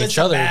off level, of it's each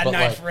a other, bad but,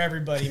 night like- for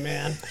everybody,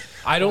 man.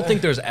 I don't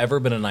think there's ever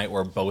been a night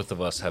where both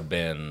of us have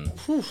been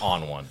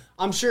on one.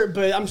 I'm sure,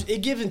 but it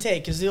give and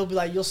take because they'll be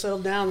like, "You'll settle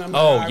down." And I'm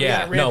like, Oh "All right, we yeah,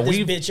 gotta ramp no, this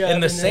we've bitch up," in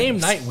the and then- same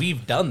night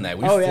we've done that.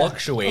 We've Oh, yeah.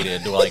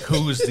 fluctuated to like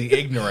who's the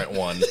ignorant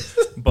one,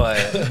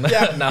 but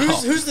Yeah, no,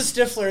 who's the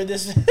stifler?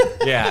 This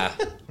yeah,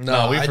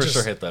 No, we I for just-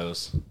 sure hit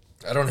those.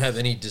 I don't have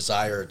any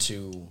desire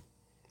to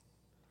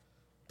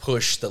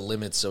push the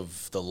limits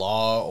of the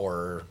law,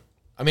 or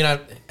I mean,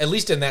 at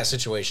least in that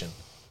situation.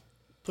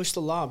 push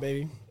the law,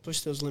 baby.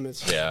 Push those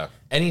limits. Yeah,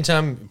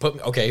 Anytime, put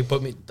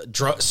me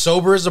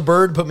sober as a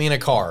bird. Put me in a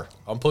car.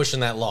 I'm pushing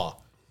that law.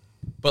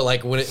 But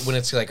like when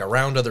it's like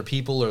around other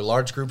people or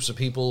large groups of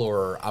people,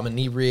 or I'm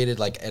inebriated,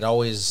 like it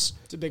always.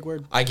 It's a big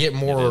word. I get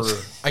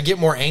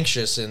more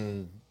anxious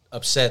and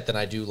upset than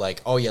I do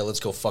like, oh yeah, let's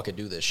go fucking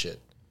do this shit.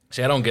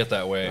 see, I don't get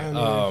that way.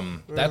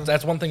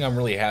 That's one thing I'm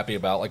really happy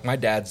about. Like my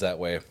dad's that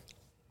way.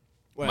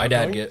 What, My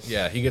dad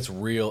outgoing? he gets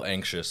real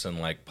anxious in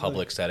like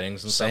public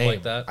settings and stuff Same.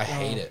 like that. I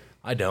hate it,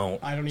 I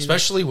don't. I don't even.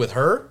 especially with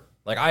her.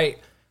 Like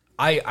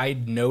I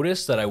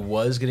noticed that I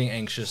was getting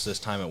anxious this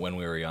time at when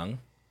we were young.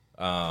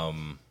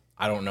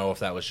 I don't know if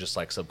that was just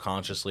like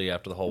subconsciously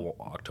after the whole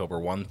October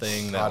 1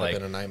 thing. That That'd like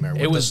have been a nightmare. It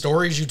With the was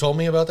stories you told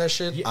me about that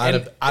shit, I'd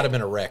have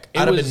been a wreck.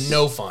 I'd have been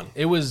no fun.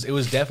 It was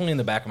definitely in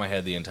the back of my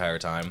head the entire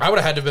time. I would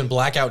have had to have been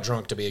blackout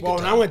drunk to be a Well,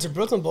 good when time. I went to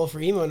Brooklyn Bowl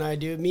for emo night,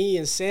 dude, me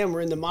and Sam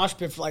were in the mosh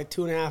pit for like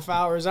 2.5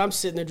 hours. I'm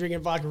sitting there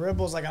drinking vodka Red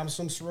Bulls like I'm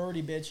some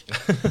sorority bitch.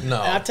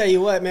 No, And I tell you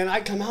what, man,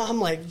 I come out,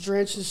 I'm like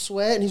drenched in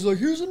sweat, and he's like,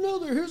 here's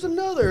another.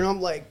 And I'm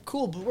like,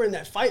 cool, but we're in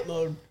that fight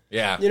mode.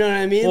 Yeah, You know what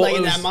I mean? Well, like it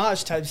in was- that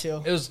mosh type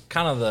deal. It was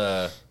kind of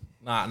the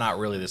not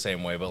really the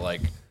same way, but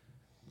like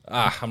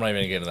I'm not even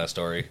gonna get into that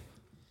story.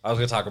 I was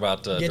gonna talk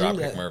about into Dropkick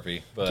that.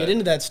 Murphy, but Get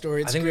into that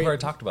story. I It's think great. we've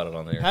already talked about it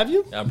on there. Have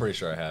you? Yeah, I'm pretty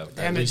sure I have.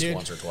 Damn at it, least dude.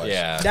 once or twice.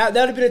 Yeah. That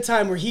would have been a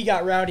time where he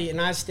got rowdy and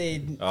I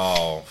stayed.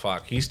 Oh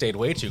fuck! He stayed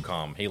way too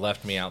calm. He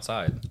left me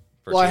outside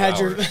for Well, 2 I had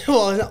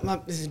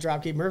hours. this is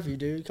Dropkick Murphy,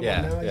 dude. Come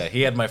on now. Yeah.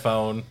 He had my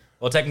phone.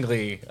 Well,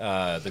 technically,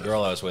 the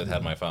girl I was with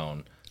had my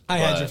phone. I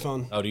had but- your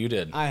phone. Oh, you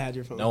did? I had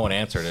your phone. No one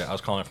answered it. I was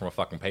calling it from a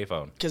fucking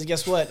payphone. Because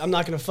guess what? I'm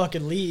not going to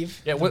fucking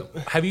leave. Yeah. What?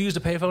 Have you used a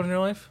payphone in your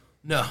life?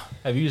 No.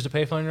 Have you used a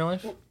payphone in your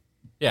life?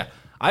 Yeah.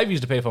 I've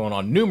used a payphone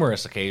on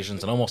numerous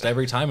occasions, and almost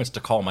every time it's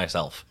to call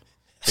myself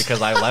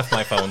because I left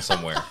my phone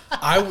somewhere.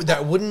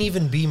 that wouldn't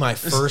even be my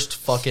first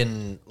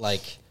fucking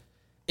like.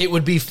 It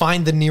would be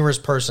find the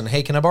nearest person.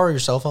 Hey, can I borrow your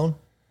cell phone?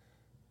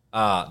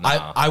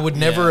 Nah. I would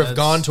never have that's-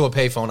 gone to a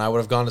payphone. I would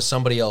have gone to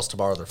somebody else to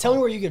borrow their Tell phone.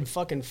 me where you can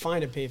fucking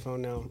find a payphone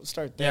now. Let's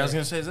start there. Yeah, I was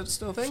gonna say, is that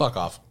still a thing? Fuck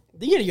off.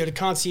 You got to go to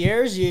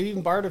concierge. You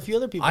even borrowed a few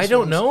other people's I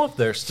don't phones. know if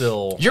they're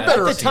still. You're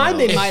better At the time,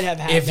 they might have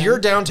had If them. you're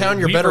downtown,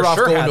 you're We better for off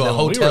sure going had to a them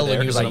when we hotel were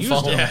there and 'cause using I a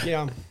used phone. them.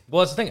 Yeah. Well,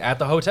 that's the thing. At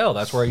the hotel,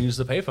 that's where I used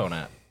the payphone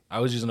at. I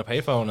was using a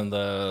payphone in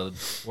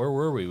where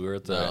were we? We were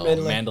at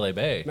the Mandalay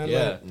Bay. Mandalay.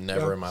 Yeah.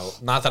 Never in my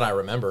not that I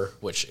remember,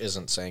 which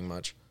isn't saying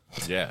much.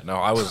 Yeah. No,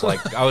 I was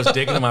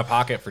digging in my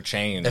pocket for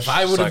change. If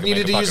I would have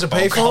needed to use a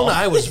fucking phone payphone, call.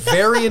 I was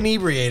very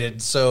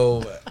inebriated,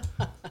 so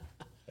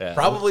Yeah.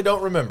 probably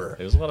don't remember.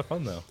 It was a lot of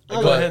fun though.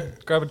 Oh, Go no.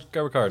 ahead, grab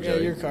a card, Yeah,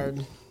 Joey. your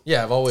card.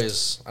 Yeah, I've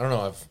always I don't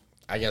know,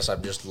 I guess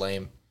I'm just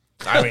lame.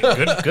 I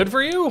mean, good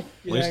for you. At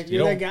least you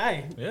You're that don't-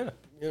 guy. Yeah.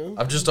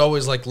 I've just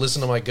always like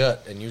listened to my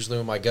gut, and usually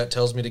when my gut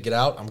tells me to get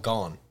out, I'm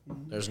gone.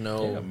 There's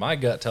no Yeah, my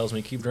gut tells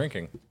me keep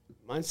drinking.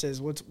 Mine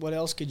says, what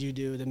else could you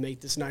do to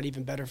make this night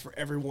even better for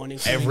everyone,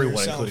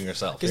 Including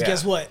yourself. Because yeah.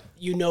 guess what?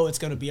 You know it's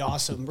going to be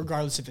awesome,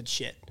 regardless if it's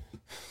shit.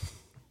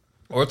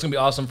 Or it's gonna be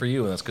awesome for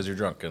you, and that's because you're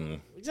drunk. And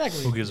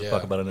Exactly. who gives a Yeah.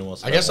 fuck about anyone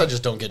else? I guess I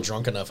just don't get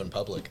drunk enough in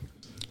public.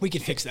 We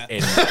could fix that.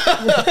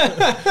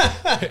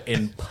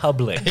 in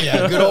public.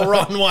 Yeah, good old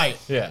Ron White.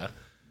 Yeah.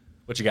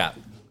 What you got?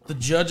 The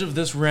judge of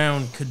this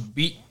round could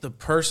beat the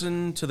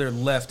person to their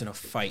left in a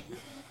fight.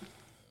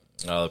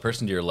 The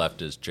person to your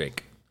left is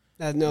Jake.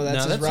 That's No,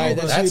 his that's right. you.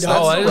 That's That's- you,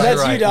 dog. that is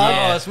That's right. you, dog.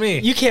 Yeah, that's me.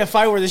 You can't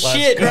fight with the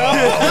shit, bro.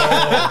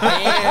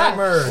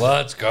 Hammered.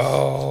 Let's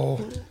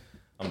go.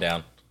 I'm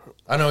down.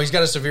 I know he's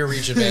got a severe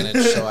reach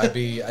advantage, so I'd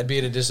be at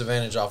a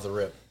disadvantage off the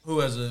rip. Who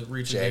has a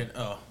reach Jake. advantage?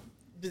 Oh.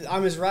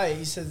 I'm his right.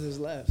 He says his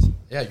left.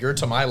 Yeah, you're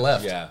to my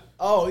left. Yeah.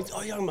 Oh, you're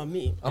talking about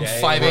me. I'm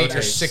Yeah, 5'8" or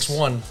rotates.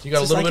 6'1". You got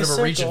a Just little like bit a of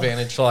a reach circle.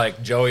 advantage. So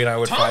like Joey and I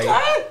would fight.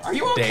 Are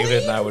you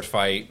David and I would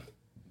fight.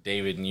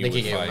 David and you Nikki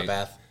would gave fight. him a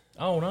bath.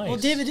 Oh, nice. Well,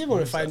 David did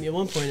want to fight me at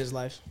one point in his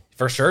life.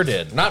 For sure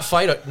did. Not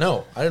fight.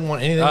 No, I didn't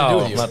want anything to do Oh,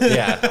 with you. but-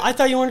 yeah. I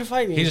thought you wanted to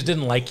fight me. He just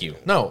didn't like you.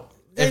 No.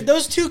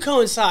 Those two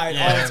coincide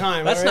all the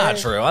time. That's all not right?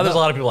 true. There's a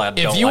lot of people that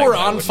don't If you like were that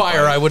on wouldn't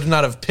fire, fight. I would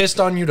not have pissed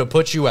on you to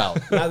put you out.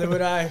 Neither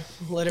would I.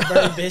 Let it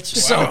burn, bitch.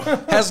 So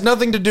has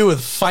nothing to do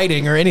with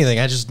fighting or anything.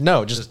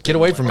 Just get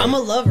away from me. I'm a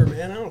lover,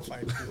 man. I don't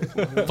fight.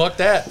 Fuck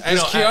that. As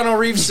Keanu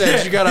Reeves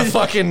says, you gotta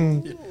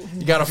fucking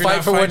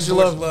fight for what you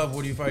love.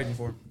 What are you fighting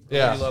for?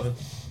 Yeah. What are you loving?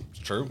 It's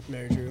true.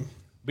 Very true.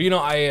 But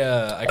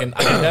I can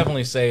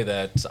definitely say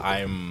that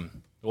I'm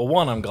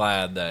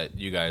glad that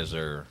you guys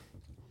are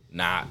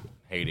not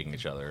hating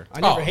each other. I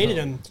never Oh, hated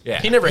him.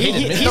 Yeah. He never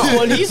hated me. He's No. the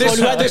one. He's the one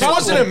who had the This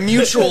problem. wasn't a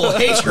mutual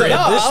hatred.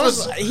 No, This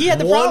was he had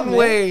the one problem.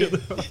 way.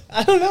 Man.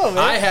 I don't know, man.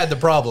 I had the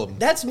problem.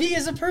 That's me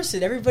as a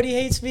person. Everybody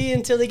hates me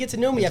until they get to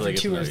know me Until after they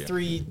get to 2 know or you.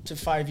 3 to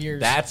 5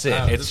 years. That's it.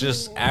 It's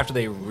just after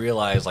they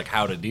realize like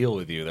how to deal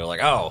with you, they're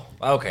like, oh,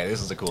 okay,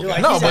 this is a cool You're guy.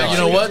 like, No, he's but you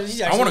know actually- what?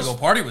 he's I actually- want to go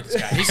party with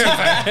this guy. He seems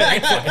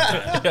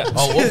like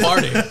Oh, we'll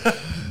party.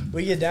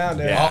 We get down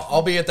there. Yeah.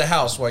 I'll be at the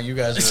house while you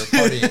guys are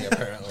partying.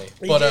 Apparently,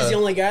 He's but the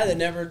only guy that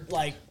never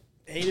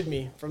hated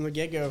me from the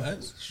get go.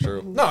 It's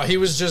true. no, he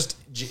was just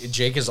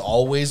Jake has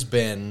always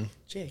been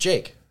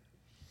Jake.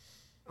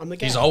 I'm the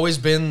guy. He's always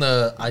been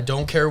the I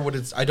don't care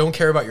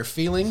about your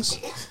feelings.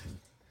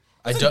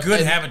 That's a good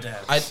habit to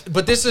have.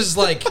 But this is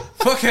like,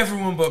 Fuck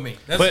everyone but me.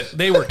 That's, But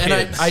they were and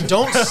kids. I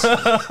don't.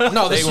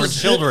 No, they this were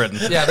was children.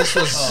 Yeah, this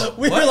was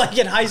we were like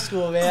in high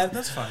school, man.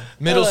 that's fine.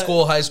 middle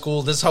school, high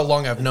school. This is how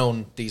long I've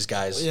known these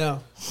guys. Yeah.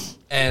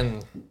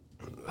 And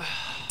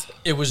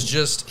it was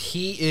just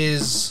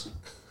he's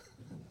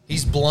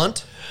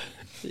blunt.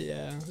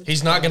 Yeah.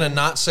 He's not going to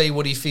not say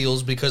what he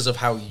feels because of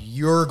how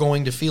you're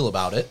going to feel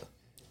about it.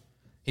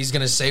 He's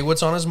going to say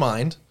what's on his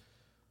mind,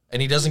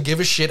 and he doesn't give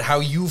a shit how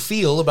you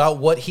feel about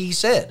what he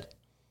said.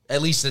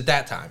 At least at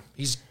that time.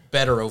 He's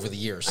better over the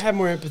years. I have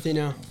more empathy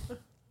now.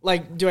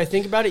 Like, do I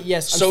think about it?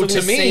 Yes. I'm So still to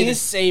gonna me- say the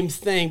same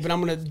thing, but I'm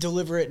gonna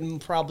deliver it in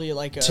probably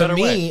like a To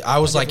me, I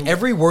was like,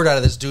 every word out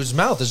of this dude's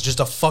mouth is just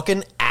a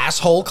fucking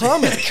asshole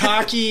comment.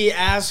 cocky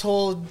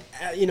asshole,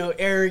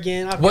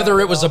 arrogant. I've Whether got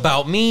it was all.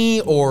 about me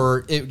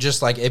or it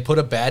just like it put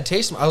a bad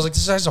taste in my, I was like,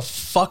 this guy's a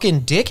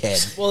fucking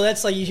dickhead. Well,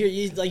 that's like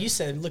like you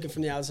said, looking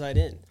from the outside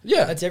in.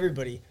 Yeah. That's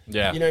everybody.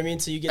 Yeah. You know what I mean?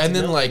 So you get And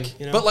to then know like, them,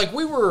 you know? but like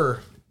we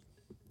were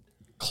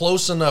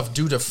close enough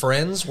due to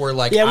friends where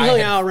like yeah, we I hung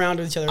had- out around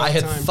with each other all I the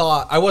had time.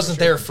 thought I wasn't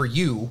there for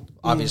you,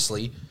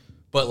 obviously,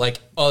 but like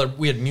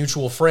we had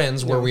mutual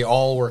friends where we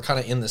all were kind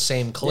of in the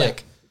same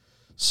clique.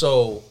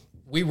 So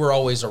we were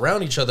always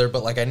around each other,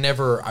 but like I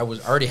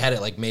already had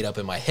it like made up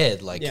in my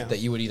head, like Yeah. that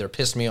you would either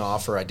piss me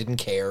off or I didn't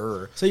care.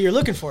 Or, So you're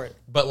looking for it.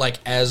 but like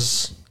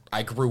as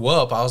I grew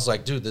up, I was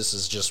like, dude, this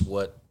is just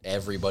what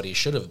everybody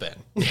should have been.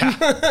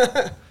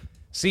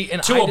 See,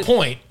 and To a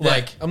point.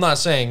 Like I'm not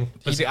saying,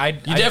 But you, see, I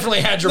you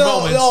definitely had your No,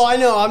 moments. no, I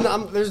know.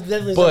 I'm there's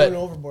definitely But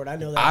someone overboard. I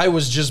know that. I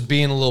was just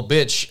being a little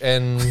bitch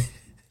and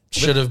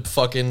should have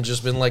fucking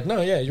just been like,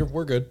 no, yeah,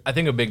 we're good. I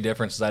think a big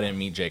difference is I didn't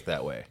meet Jake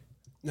that way.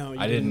 no, you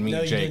I didn't meet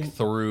no, you Jake didn't.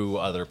 through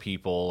other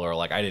people, or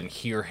like I didn't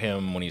hear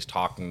him when he's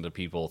talking to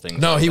people. Things.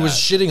 No, like he that. was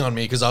shitting on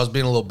me because I was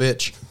being a little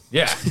bitch.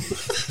 Yeah,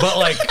 but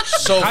like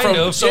So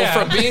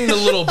from being the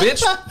little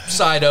bitch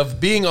side of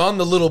being on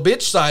the little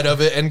bitch side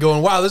of it and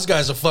going, wow, this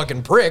guy's a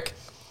fucking prick.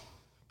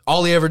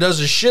 All he ever does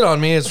is shit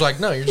on me. It's like,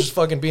 no, you're just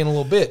fucking being a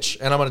little bitch,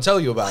 and I'm gonna tell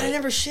you about I it.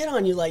 never shit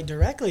on you like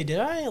directly, did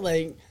I?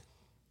 Like,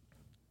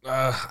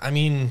 I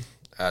mean,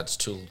 it's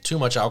too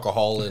much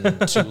alcohol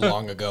and too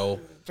long ago.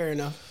 fair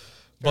enough.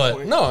 But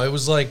point. no, it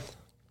was like,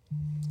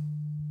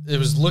 it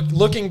was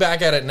looking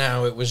back at it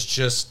now, it was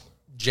just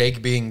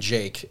Jake being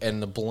Jake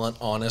and the blunt,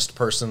 honest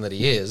person that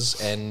he is,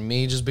 and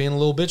me just being a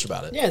little bitch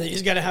about it. Yeah, you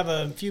just got to have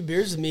a few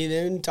beers with me,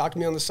 then talk to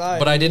me on the side.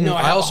 But I didn't. No,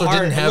 I also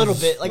didn't have a little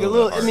bit, like a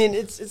little. I mean,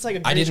 it's like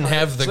a. I didn't heart.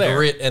 have the Fair.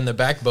 grit and the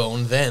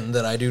backbone then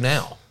that I do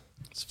now.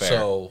 It's fair.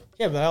 So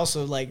Yeah, but I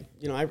also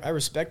I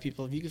respect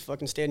people. If you can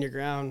fucking stand your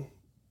ground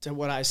to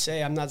what I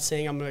say, I'm not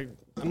saying I'm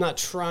not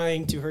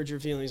trying to hurt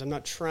your feelings. I'm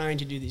not trying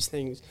to do these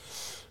things.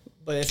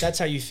 But if that's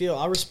how you feel,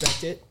 I'll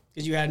respect it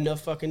because you had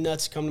enough fucking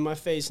nuts come to my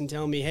face and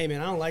tell me, hey man,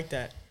 I don't like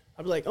that.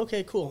 I'd be like,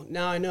 okay, cool.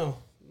 Now I know.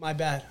 My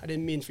bad. I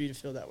didn't mean for you to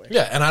feel that way.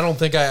 yeah, and I don't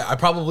think I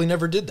probably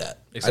never did that.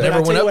 Except- I But never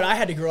I'll tell went you up. what, I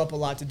had to grow up a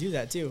lot to do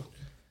that too.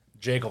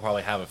 Jake will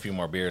probably have a few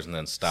more beers and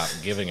then stop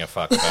giving a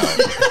fuck about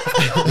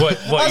what I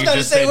was you about to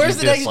just say, said where's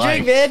you the next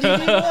dislike. drink, man?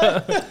 You do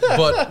what?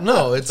 But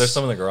no, it's There's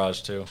some in the garage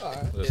too.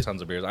 There's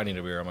tons of beers. I need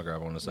a beer. I'm gonna grab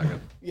one in a second.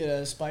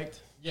 Yeah, spiked.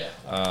 yeah.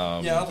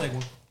 Yeah, I'll take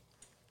one.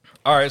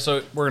 All right,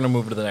 so we're gonna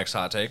move to the next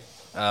hot take.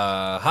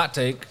 Hot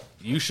take: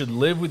 you should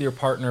live with your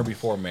partner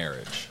before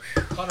marriage.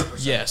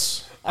 100%.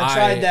 Yes. I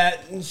tried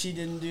that, and she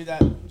didn't do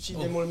that. She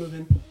didn't want to move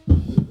in.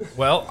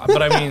 Well,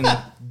 but I mean,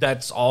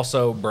 that's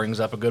also brings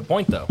up a good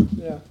point though.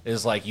 Yeah.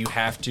 Is like you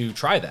have to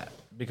try that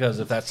because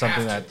if that's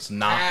something that's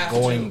not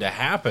going to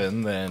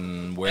happen,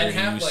 then where And do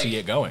have, you see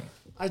it going?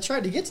 I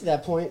tried to get to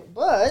that point,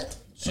 but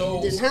So-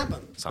 it didn't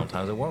happen.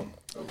 Sometimes it won't.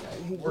 Okay,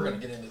 we're gonna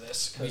get into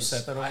this because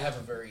set that up? I have a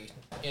very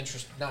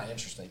not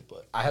interesting,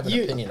 but I have an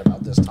You- opinion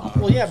about this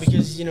topic. Well, yeah,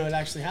 because it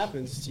actually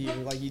happens to you.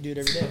 Like you do it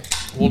every day.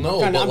 Well, no,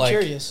 Kinda, but I'm like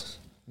curious.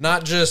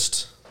 not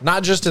just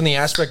in the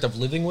aspect of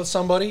living with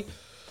somebody,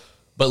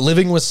 but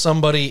living with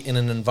somebody in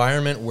an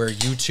environment where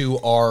you two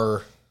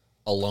are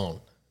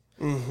alone.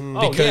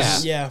 Oh,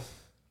 Because- yeah. Yeah.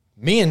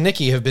 Me and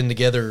Nikki have been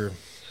together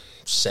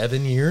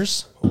 7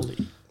 years.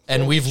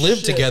 And we've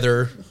lived shit.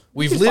 together.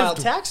 We've You can file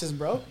lived taxes,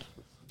 bro.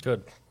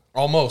 Good.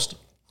 almost.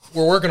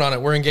 We're working on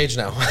it. We're engaged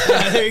now.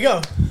 There you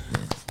go.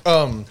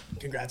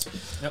 Congrats.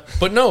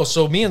 But no,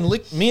 so me and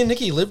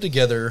Nikki lived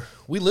together.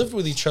 We lived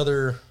with each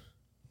other,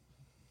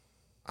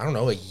 I don't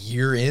know, a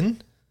year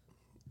in.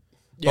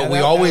 Yeah, But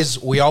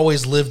we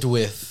always lived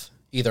with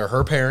either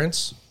her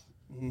parents,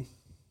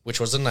 which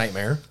was a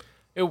nightmare.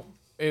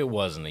 It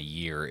wasn't a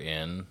year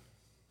in.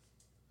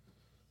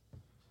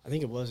 I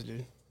think it was,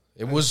 dude.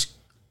 It was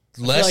I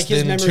feel less like his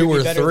than memory 2 would be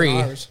or better than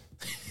 3. ours.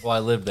 Well, I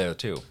lived there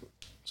too,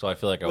 so I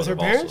feel like I With was her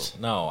parents?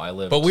 No, I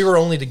lived. But we were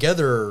only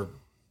together.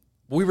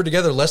 We were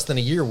together less than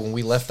a year when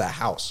we left that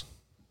house.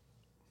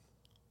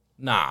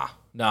 Nah,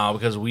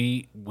 because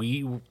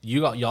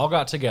y'all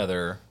got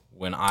together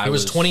when I It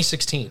was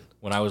 2016.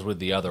 when I was with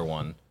the other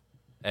one,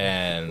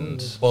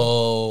 and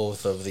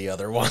Both of the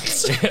other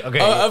ones. okay,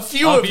 A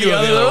few of the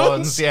other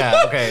ones.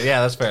 Yeah, okay,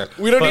 yeah, that's fair.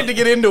 We don't need to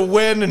get into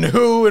when and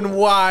who and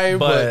why, but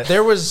But-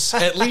 there was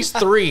at least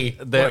 3.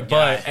 But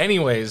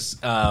anyways,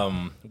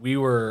 we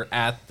were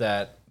at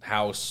that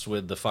house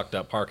with the fucked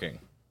up parking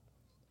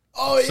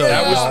Oh, yeah. So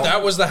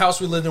that was the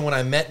house we lived in when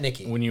I met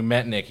Nikki. when you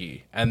met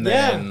Nikki, and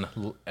Yeah. then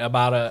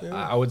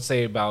I would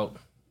say about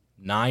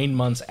 9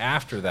 months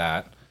after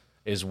that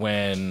is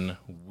when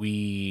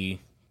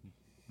we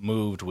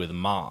moved with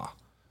Ma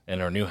in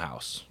her new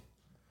house.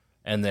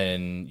 And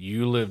then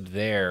you lived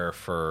there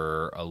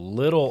for a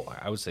little,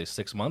 I would say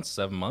 6 months,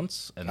 7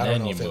 months, and I don't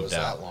then know you if it moved was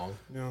out. that long.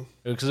 No.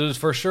 Because it was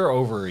for sure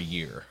over a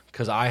year.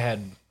 Because I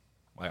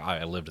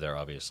lived there,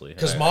 obviously.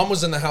 Because Mom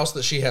was in the house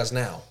that she has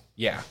now.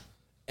 Yeah.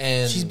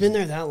 And She's been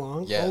there that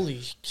long? Yeah. Holy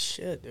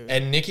shit, dude.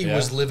 And Nikki Yeah.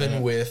 was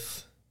living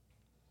with,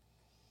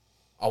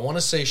 I want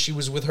to say she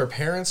was with her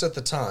parents at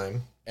the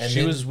time. And She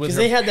then- was with 'Cause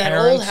her they had that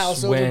old parents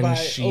house over when by-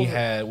 she over-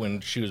 had when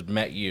she was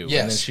met you,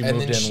 Yes, and then she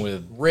moved in she-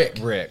 with Rick.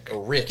 Rick.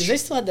 Or Rich. Because they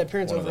still had their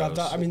parents One of over at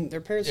those. I mean,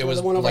 their parents It were was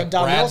the one over like at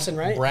Don Brad- Nelson,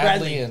 right?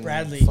 Bradley and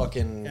Bradley.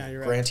 fucking Yeah,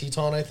 you're right. Grant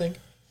Teton, I think.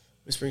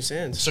 Whispering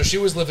Sands. So she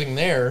was living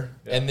there,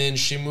 and then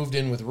she moved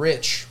in with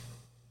Rich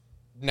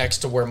next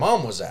to where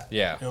Mom was at.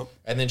 Yeah. Yep.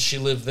 And then she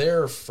lived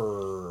there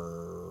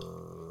for,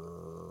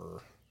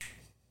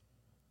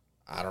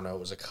 I don't know, it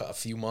was a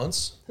few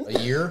months, a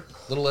year,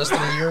 a little less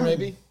than a year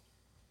maybe.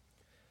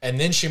 And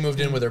then she moved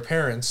in with her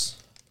parents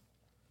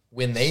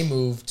when they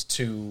moved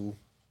to,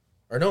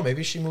 or no,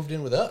 maybe she moved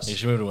in with us.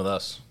 She moved in with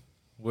us.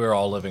 We were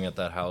all living at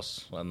that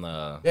house, and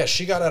Yeah,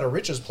 she got out of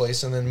Rich's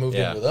place and then moved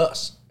Yeah. in with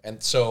us.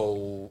 And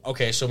so,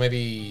 okay, so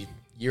maybe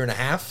year and a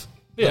half,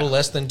 a Yeah. little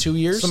less than 2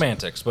 years.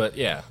 semantics, but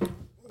yeah.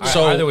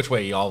 So- Either which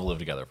way, y'all lived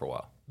together for a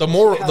while. The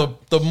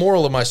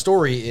moral of my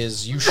story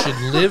is you should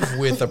live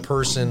with a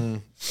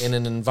person in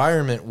an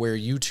environment where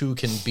you two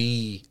can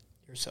be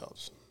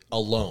Yourselves.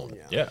 alone.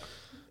 Yeah.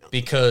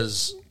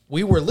 Because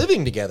we were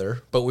living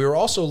together, but we were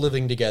also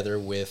living together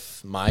with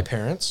my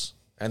parents,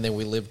 and then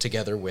we lived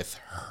together with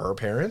her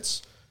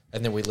parents,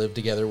 and then we lived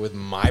together with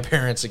my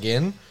parents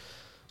again.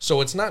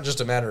 So it's not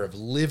just a matter of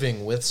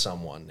living with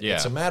someone. Yeah.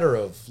 It's a matter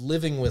of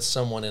living with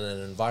someone in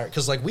an environment.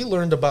 Because like we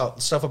learned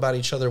about stuff about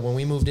each other when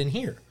we moved in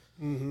here.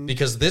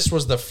 Because this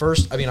was the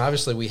first. I mean,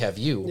 obviously we have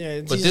you,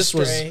 Yeah, but this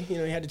was you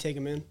know, you had to take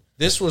him in.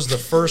 this was the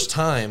first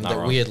time that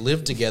wrong. we had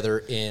lived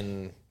together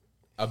in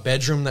a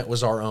bedroom that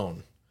was our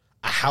own,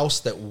 a house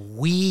that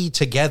we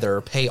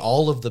together pay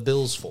all of the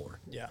bills for.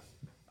 Yeah.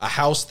 A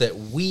house that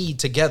we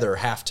together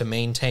have to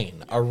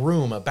maintain, a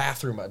room, a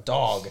bathroom, a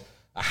dog,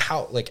 a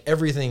house, like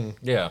everything.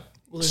 Yeah.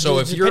 Well, there's So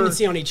if you're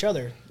dependency on each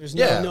other, there's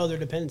no other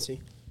dependency.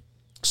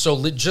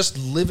 so just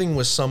living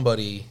with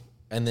somebody,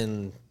 and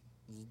then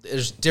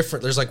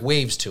there's like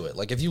waves to it.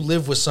 Like if you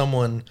live with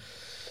someone,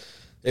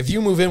 if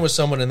you move in with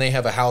someone and they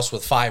have a house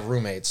with 5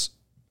 roommates,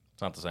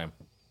 It's not the same.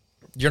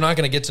 you're not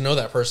going to get to know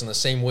that person the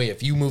same way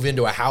if you move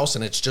into a house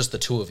and it's just the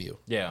 2 of you.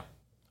 Yeah.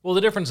 Well,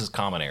 the difference is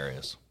common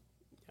areas.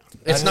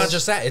 It's not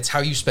just that. It's how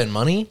you spend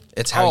money.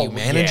 It's how you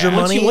manage yeah. your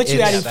money. Once you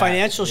It's- add in that-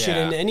 financial shit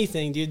yeah. into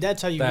anything, dude,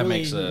 that's how you That really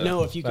makes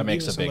know if you that can be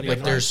makes with a big somebody. Like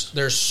or not.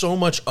 there's so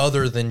much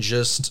other than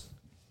just,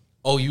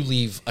 oh, you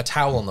leave a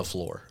towel on the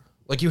floor.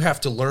 Like you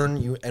have to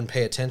learn and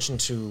pay attention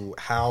to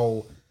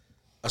how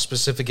a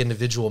specific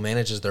individual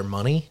manages their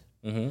money.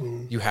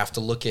 Mm-hmm. You have to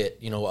look at,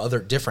 other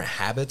different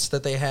habits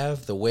that they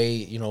have, the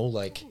way,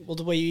 like. Well,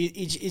 the way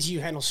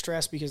you handle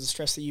stress, because the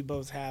stress that you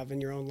both have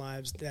in your own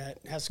lives that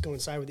has to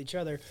coincide with each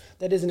other,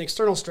 that is an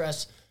external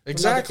stress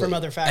from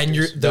other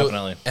factors. And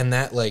Definitely. And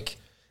that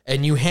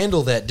and you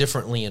handle that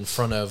differently in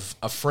front of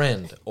a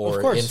friend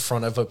or course. in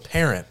front of a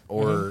parent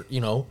or,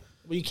 Well,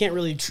 you can't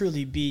really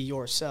truly be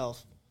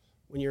yourself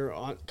when you're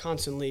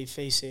constantly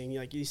facing,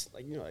 like you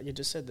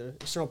just said, the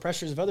external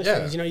pressures of other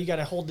things. You got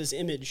to hold this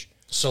image.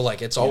 So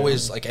it's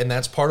always and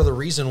that's part of the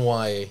reason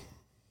why,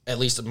 at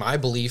least my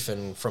belief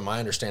and from my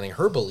understanding,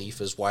 her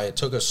belief is why it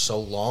took us so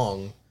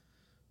long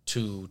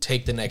to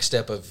take the next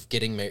step of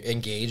getting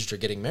engaged or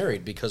getting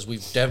married, because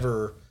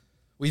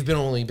we've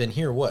only been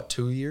here,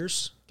 2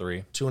 years?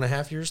 3.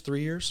 2.5 years,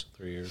 3 years?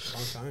 3 years.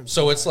 Long time.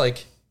 So it's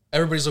like,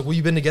 everybody's like, well,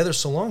 you've been together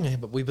so long,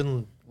 but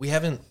we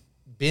haven't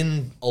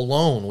been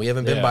alone. We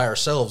haven't been Yeah. by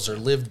ourselves or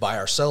lived by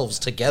ourselves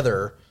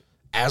together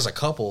as a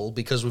couple,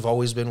 because we've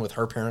always been with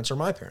her parents or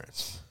my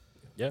parents.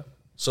 Yeah.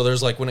 So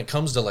there's when it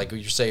comes to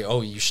you say,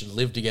 oh, you should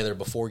live together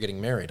before getting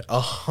married.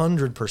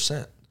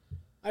 100%.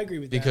 I agree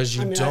with Because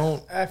that. you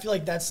don't. I feel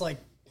like that's like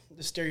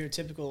the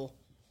stereotypical,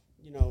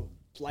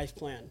 life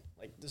plan.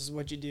 Like, this is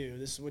what you do.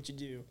 This is what you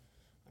do.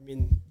 I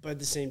mean, but at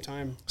the same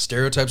time,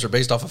 Stereotypes are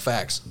based off of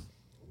facts.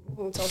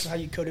 well, it's also how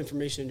you code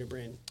information in your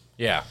brain.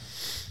 Yeah.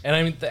 And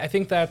I mean, I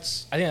think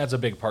that's a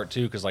big part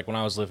too, because when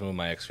I was living with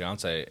my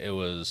ex-fiance, it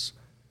was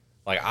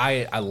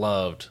I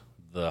loved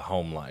the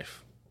home life.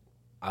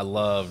 I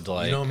loved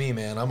You know me,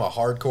 man. I'm a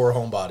hardcore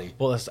homebody.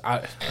 Well,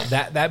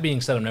 that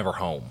being said, I'm never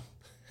home.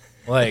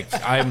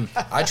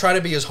 I try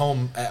to be at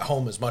home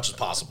as much as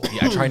possible.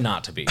 Yeah, I try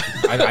not to be.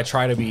 I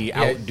try to be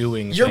out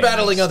doing. You're things.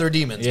 battling other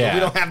demons, Yeah. but we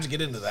don't have to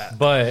get into that.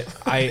 But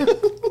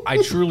I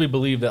truly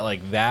believe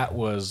that that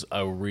was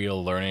a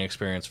real learning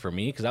experience for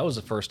me, because that was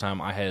the first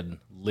time I had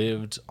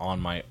lived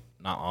not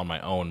on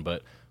my own,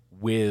 but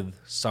with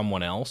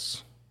someone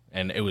else,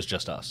 and it was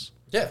just us.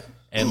 Yeah.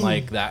 And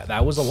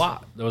that was a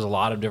lot. There was a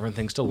lot of different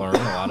things to learn, a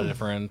lot of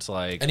different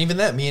And even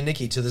that, me and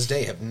Nikki to this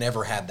day have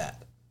never had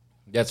that.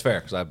 That's fair,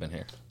 because I've been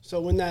here. So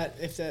whatever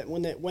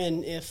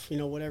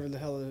the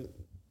hell,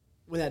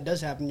 when that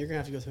does happen, you're gonna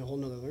have to go through a whole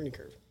nother learning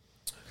curve.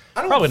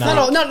 Probably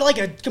not. Not like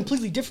a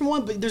completely different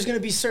one, but there's gonna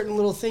be certain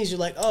little things you're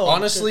like, oh.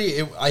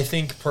 Honestly, I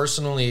think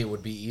personally it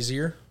would be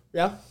easier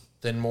Yeah.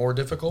 than more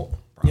difficult.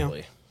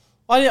 Probably.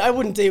 Well, I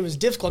wouldn't say it was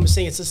difficult. I'm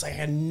saying it's just like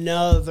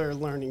another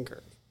learning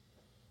curve,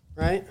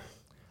 right?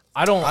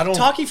 I don't.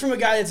 Talking from a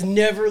guy that's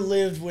never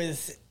lived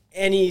with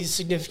any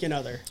significant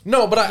other.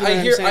 No, but I You know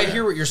what I'm I saying?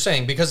 hear what you're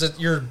saying, because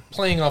you're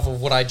playing off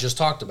of what I just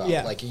talked about.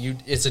 Yeah.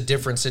 It's a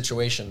different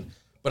situation.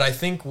 But I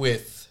think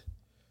with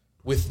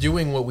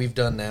doing what we've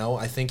done now,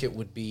 I think it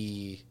would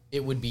be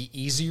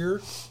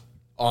easier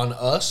on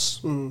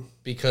us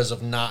because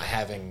of not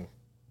having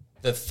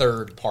the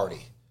third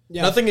party.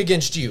 Yeah. Nothing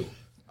against you.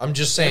 I'm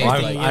just saying,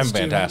 I'm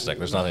fantastic.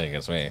 There's nothing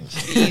against me.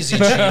 easy,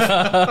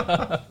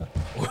 Chief.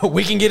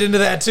 We can get into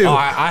that too. Oh,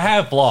 I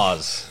have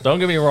flaws. Don't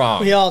get me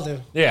wrong. We all do.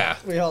 Yeah.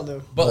 We all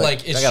do.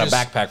 But it's I got just, a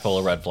backpack full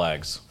of red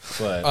flags.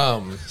 But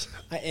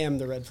I am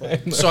the red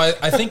flag. So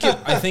I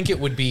think it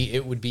would be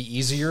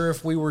easier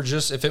if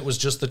it was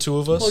just the two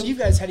of us. Well, you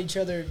guys had each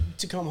other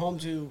to come home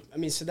to. I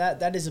mean, so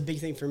that is a big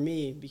thing for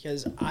me,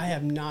 because I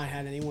have not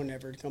had anyone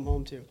ever to come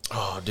home to.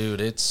 Oh, dude,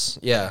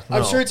 no.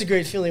 I'm sure it's a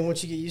great feeling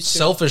once you get used to it.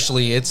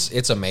 Selfishly,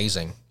 it's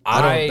amazing.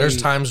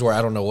 There's times where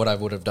I don't know what I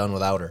would have done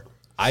without her.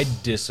 I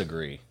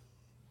disagree.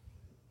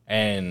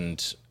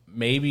 And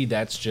maybe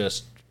that's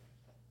just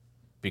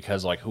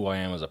because who I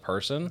am as a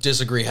person.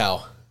 Disagree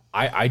how?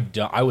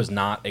 I was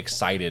not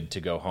excited to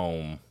go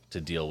home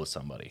to deal with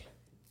somebody.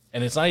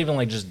 And it's not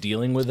even just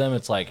dealing with them.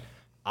 It's I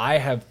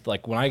have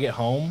when I get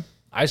home,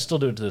 I still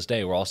do it to this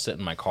day, where I'll sit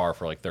in my car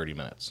for 30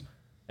 minutes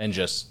and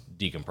just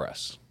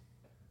decompress.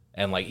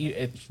 And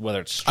it's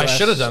whether it's I stress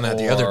should have done that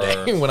the other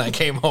or- day when I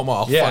came home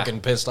all Yeah. fucking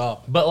pissed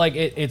off. But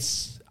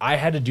I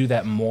had to do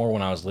that more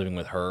when I was living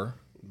with her,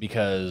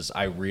 because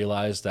I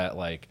realized that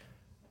I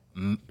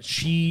don't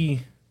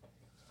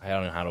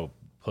know how to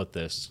put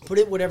this. Put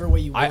it whatever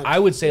way you want. I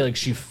would say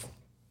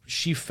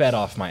she fed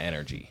off my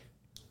energy,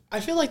 I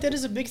feel like that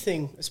is a big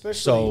thing, especially.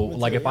 So, with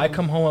like, the- if I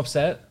come home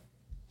upset,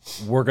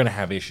 we're going to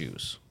have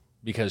issues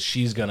because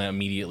she's going to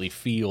immediately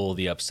feel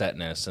the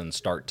upsetness and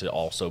start to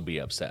also be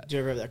upset. Did you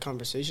ever have that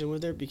conversation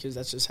with her? Because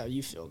that's just how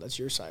you feel. That's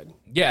your side.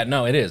 Yeah,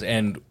 no, it is.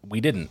 And we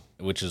didn't,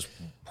 which is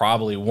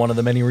probably one of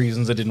the many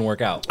reasons it didn't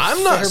work out.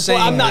 I'm not saying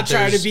I'm not that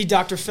trying to there's- be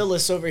Dr.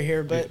 Phyllis over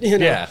here, but, you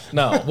know. Yeah,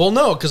 no. Well,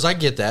 no, because I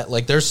get that.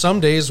 Like, there's some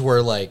days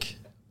where, like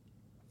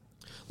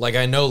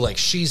I know, like,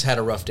 she's had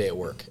a rough day at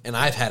work, and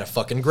I've had a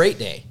fucking great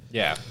day.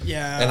 Yeah.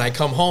 Yeah. And I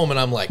come home, and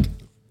I'm like,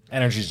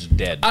 Energy's just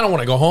dead. I don't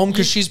want to go home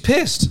because she's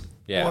pissed.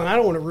 Yeah. Well, and I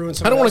don't want to ruin.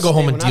 I don't wanna go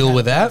home and deal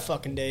with that.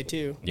 Fucking day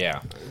too. Yeah.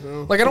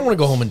 Like, I don't want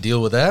to go home and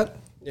deal with that.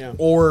 Yeah.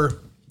 Or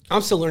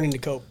I'm still learning to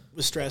cope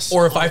with stress.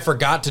 if I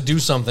forgot to do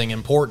something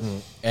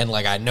important, and,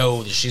 like, I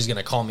know that she's going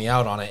to call me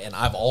out on it, and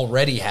I've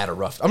already had a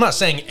rough... I'm not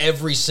saying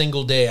every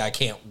single day I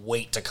can't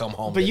wait to come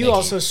home. But to you Nikki.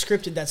 also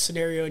scripted that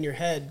scenario in your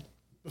head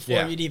before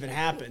Yeah. it even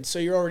happened, so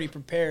you're already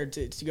prepared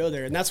to go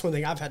there, and that's one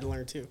thing I've had to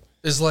learn too.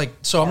 Is like,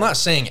 so I'm not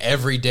saying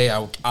every day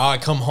I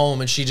come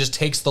home and she just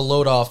takes the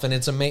load off and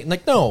it's amazing.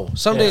 Like, no,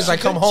 some days I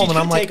come She home and could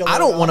I'm like, take a I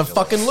load don't want to off.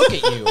 fucking look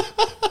at you.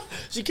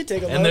 She could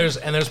take a And load.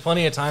 there's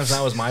plenty of times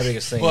that was my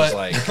biggest thing. But- Is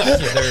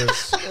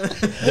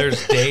like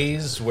there's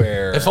days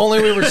where If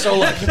only we were so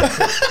lucky.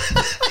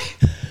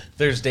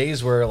 there's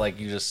days where like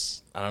you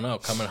just I don't know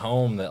coming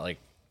home that like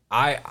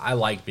I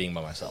like being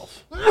by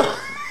myself. I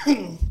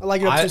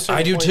like it up to a certain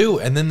I do point. too.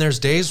 And then there's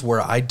days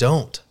where I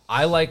don't.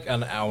 I like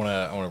and I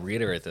want to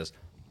reiterate this.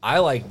 I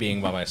like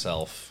being by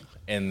myself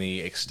in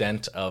the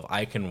extent of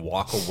I can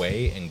walk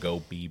away and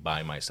go be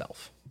by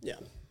myself. Yeah.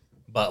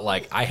 But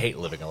like I hate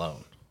living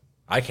alone.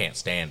 I can't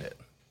stand it.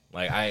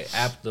 Like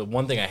the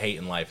one thing I hate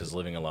in life is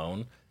living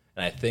alone,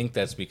 and I think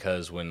that's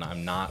because when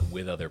I'm not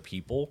with other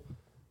people,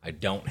 I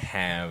don't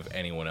have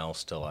anyone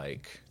else to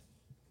like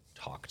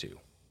talk to.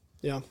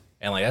 Yeah.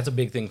 And like that's a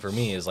big thing for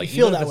me is like You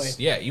feel even if that it's-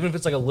 way. Yeah, even if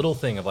it's like a little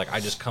thing of like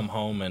I just come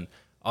home and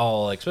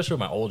like especially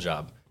with my old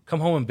job, come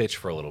home and bitch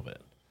for a little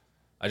bit.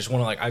 I just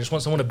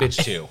want someone to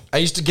bitch to. I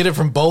used to get it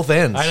from both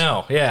ends. I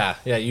know. Yeah.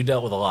 Yeah. You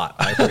dealt with a lot.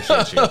 I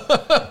appreciate you.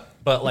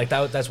 But like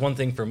that's one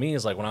thing for me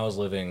is like when I was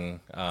living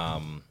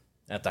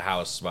at the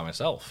house by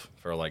myself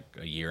for like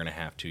a year and a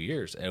half, 2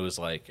 years, it was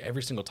like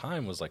every single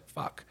time was like,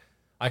 fuck.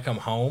 I come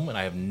home and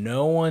I have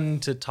no one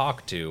to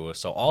talk to.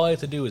 So all I have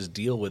to do is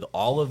deal with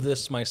all of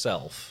this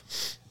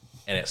myself.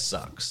 And it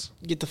sucks.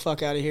 Get the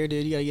fuck out of here,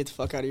 dude. You gotta get the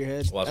fuck out of your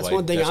head. Well, that's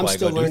one thing I'm why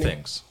still I go learning. do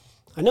things.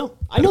 I know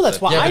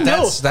that's why. Yeah, I but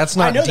know that's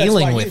I not know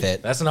dealing why with you-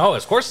 it. That's no,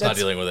 of course it's not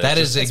dealing with it. That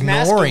It's is just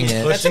ignoring masking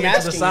it. it. That's pushing it to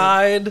the masking it.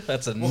 side.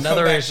 That's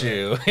another back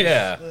to issue.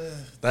 Yeah.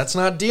 That's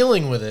not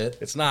dealing with it.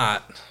 It's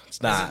not.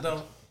 It's not.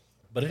 Though.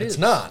 But it is. It's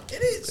not.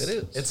 It is. It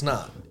is. It's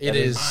not. It That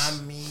is. I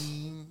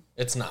mean,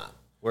 It's not.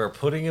 We're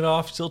putting it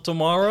off till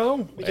tomorrow.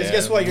 Because and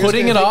guess what? You're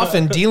Putting just it gonna off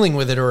and dealing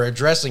with it or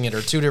addressing it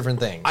are two different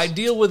things. I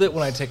deal with it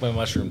when I take my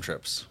mushroom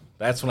trips.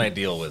 That's when I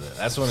deal with it.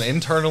 That's when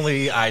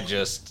internally I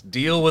just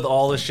deal with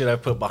all the shit I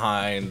put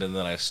behind and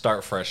then I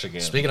start fresh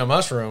again. Speaking of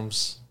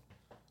mushrooms,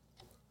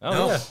 Oh,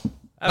 No. yeah.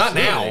 not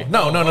now. Absolutely.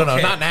 No,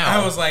 okay. not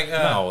now. I was like,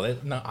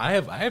 No, I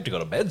have to go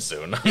to bed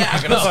soon. I'm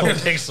not gonna fucking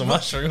take some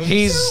mushrooms.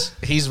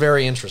 He's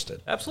very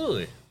interested.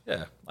 Absolutely.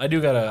 Yeah. I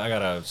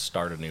gotta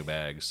start a new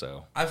bag,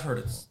 so. I've heard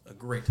it's a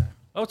great time.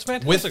 Oh, it's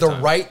fantastic. With the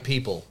time. right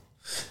people.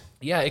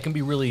 Yeah, it can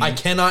be really I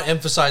cannot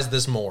emphasize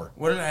this more.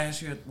 What did I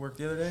ask you at work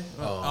the other day?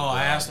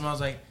 I asked him. I was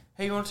like,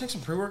 "Hey, you want to take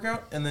some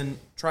pre-workout and then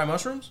try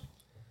mushrooms?"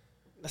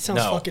 That sounds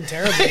No. fucking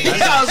terrible.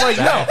 I was like,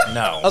 no.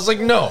 No. I was like,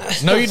 no.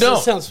 No, you don't.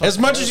 Sounds fucking As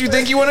much as you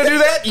think you want to do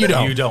that, you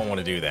don't. You don't want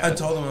to do that. I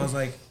told him I was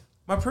like,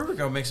 "My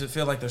pre-workout makes it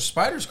feel like there's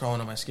spiders crawling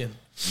on my skin."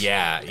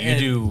 Yeah, you And-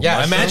 do. Yeah,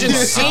 mushrooms imagine on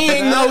top of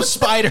seeing that. those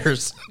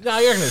spiders. No,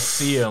 you're gonna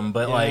see them,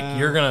 but Yeah. like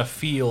you're gonna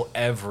feel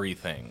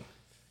everything,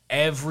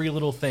 every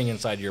little thing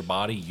inside your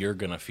body. You're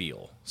gonna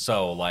feel.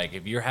 So like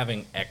if you're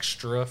having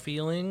extra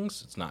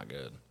feelings, it's not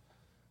good.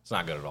 It's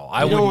not good at all.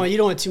 I You don't would.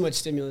 want too much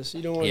stimulus.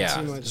 You don't want Yeah.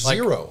 too much. Like,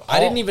 Zero.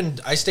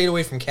 I stayed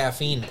away from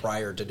caffeine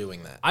prior to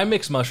doing that. I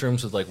mix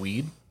mushrooms with like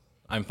weed.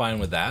 I'm fine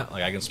with that.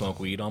 Like I can smoke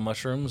weed on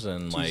mushrooms,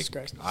 and like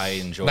Christ. I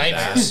enjoy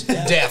Nightmares.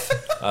 that. Death.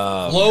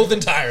 Loathe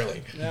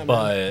entirely.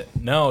 But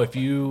no, if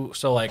you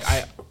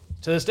I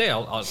to this day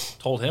I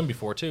told him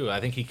before too. I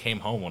think he came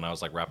home when I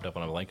was like wrapped up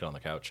on a blanket on the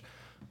couch.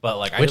 But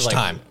like Which I did, like,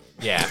 time?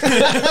 Yeah.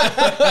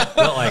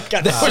 But like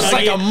Got That was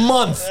like a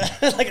month.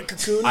 like a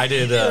cocoon. I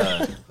did.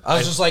 I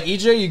was just like,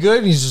 EJ, you good?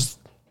 And he's just.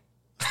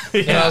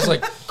 And I was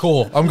like,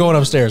 cool. I'm going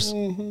upstairs.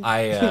 alone. I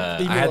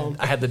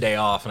had the day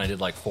off and I did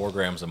like 4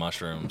 grams of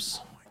mushrooms.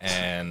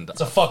 And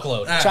It's a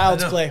fuckload.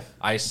 Child's I know. play.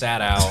 I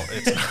sat out.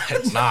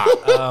 It's not.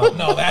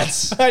 No,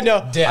 that's I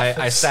know. death.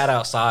 I sat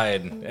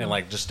outside and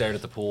like just stared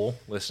at the pool,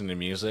 listening to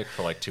music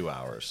for like 2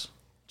 hours,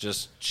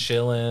 just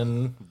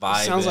chilling,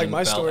 vibing. Sounds like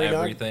my felt story, dog.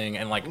 everything,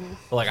 and like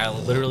I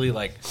literally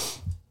like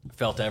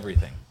felt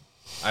everything.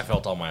 I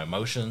felt all my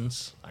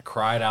emotions. I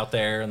cried out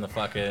there in the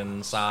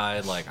fucking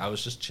side. Like I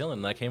was just chilling.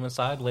 And I came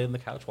inside, laid on the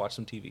couch, watched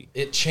some TV.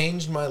 It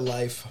changed my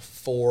life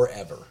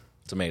forever.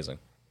 It's amazing.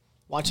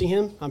 Watching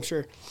him, I'm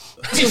sure.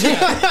 Well,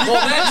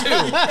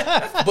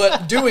 that too.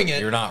 But doing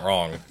it. You're not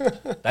wrong.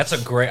 That's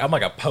a great. I'm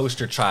like a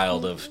poster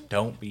child of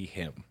don't be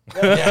him.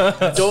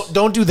 Yeah,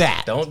 don't do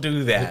that. Don't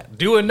do that.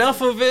 Do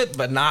enough of it,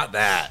 but not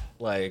that.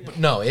 Like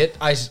No,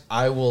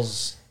 I will.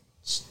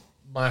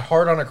 My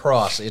heart on a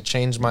cross. It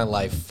changed my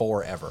life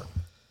forever.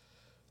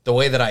 The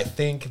way that I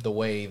think, the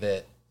way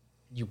that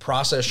you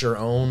process your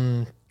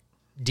own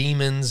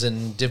demons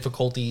and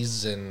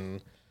difficulties, and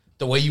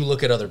the way you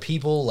look at other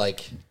people,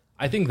 like.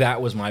 I think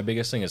that was my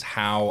biggest thing is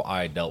how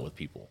I dealt with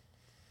people.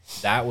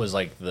 That was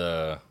like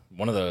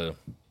one of the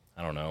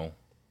I don't know.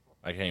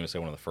 I can't even say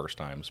one of the first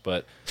times,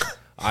 but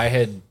I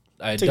had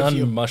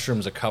done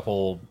mushrooms a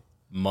couple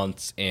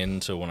months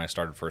into when I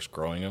started first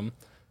growing them.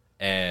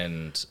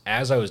 And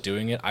as I was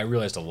doing it, I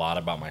realized a lot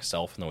about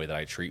myself and the way that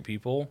I treat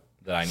people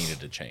that I needed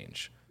to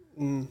change.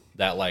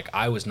 That like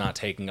I was not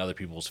taking other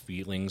people's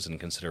feelings and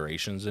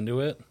considerations into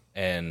it.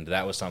 And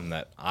that was something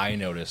that I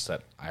noticed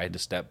that I had to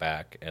step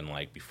back and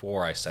like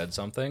before I said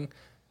something,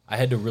 I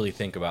had to really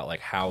think about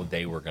like how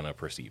they were going to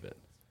perceive it.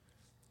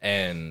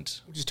 And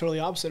which is totally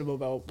opposite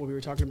about what we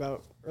were talking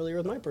about earlier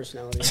with my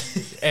personality.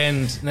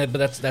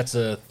 but that's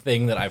a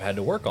thing that I've had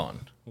to work on.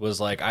 Was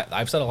like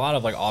I've said a lot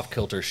of like off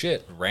kilter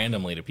shit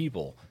randomly to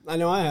people. I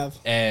know I have.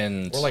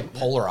 And we're like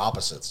polar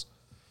opposites.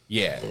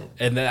 Yeah,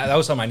 and that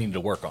was something I needed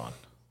to work on.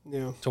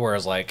 Yeah. To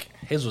whereas like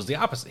his was the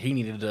opposite. He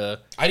needed to.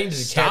 I needed to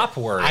stop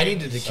worrying. I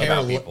needed to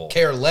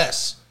care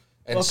less.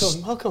 And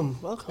welcome.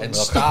 And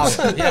stop.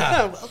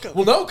 Yeah. Welcome.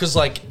 Well, no, because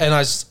like, and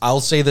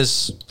I'll say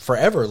this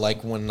forever.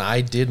 Like when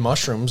I did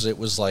mushrooms, it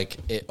was like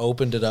it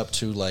opened it up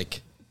to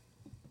like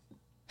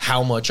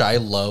how much I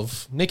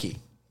love Nikki,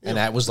 and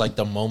that was like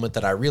the moment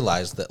that I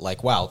realized that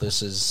like, wow,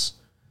 this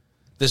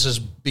is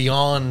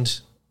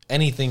beyond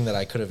anything that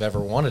I could have ever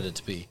wanted it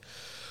to be.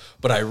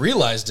 But I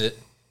realized it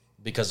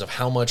because of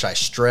how much I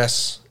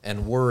stress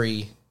and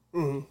worry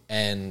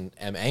and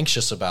am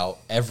anxious about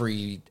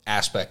every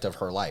aspect of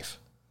her life.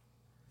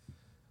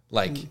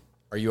 Like,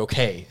 are you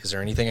okay? Is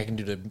there anything I can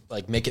do to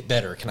like make it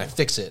better? Can I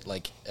fix it?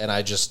 Like, and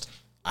I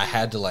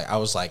had to like, I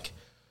was like,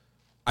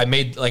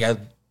 I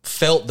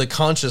felt the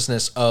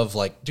consciousness of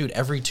like, dude,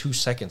 every 2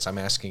 seconds I'm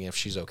asking if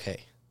she's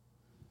okay.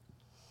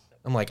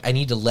 I'm like, I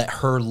need to let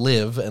her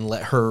live and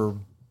let her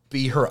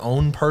be her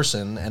own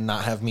person and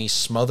not have me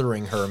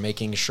smothering her,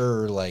 making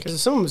sure like. Because if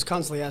someone was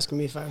constantly asking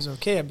me if I was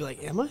okay, I'd be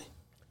like, am I?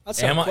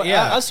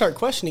 I'd start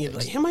questioning it.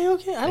 Like, am I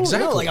okay? I don't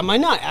know. Like, am I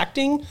not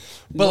acting?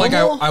 But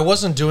normal? like, I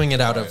wasn't doing it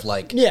out of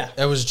like. Yeah.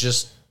 It was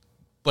just,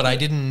 but I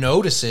didn't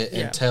notice it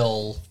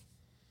until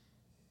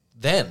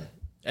then.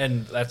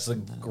 And that's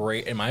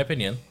in my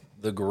opinion,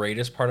 the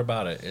greatest part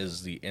about it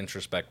is the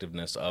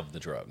introspectiveness of the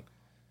drug.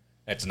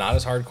 It's not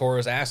as hardcore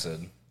as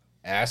acid.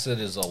 Acid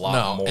is a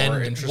lot more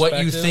introspective.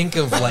 What you think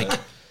of like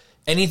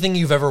anything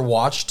you've ever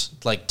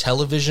watched, like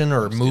television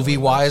or movie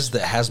wise,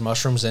 that has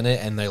mushrooms in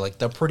it, and they're like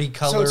the pretty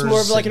colors. So it's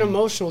more of like an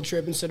emotional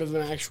trip instead of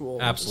an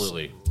actual.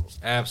 Absolutely.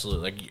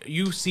 Like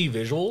you see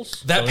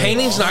visuals. That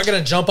painting's not going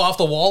to jump off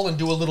the wall and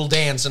do a little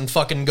dance and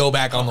fucking go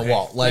back on the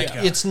wall. Like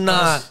it's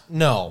not.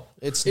 No,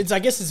 it's. I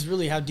guess it's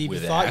really how deep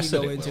thought you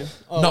go into.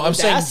 No, I'm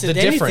saying acid,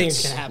 the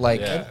difference. Can happen.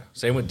 Like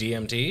same with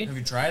DMT. Have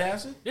you tried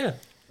acid? Yeah.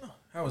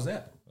 How was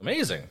that?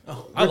 Amazing.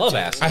 I love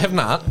acid. I have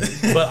not,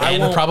 but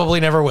I probably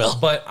never will.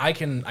 But I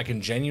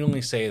can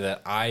genuinely say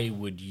that I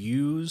would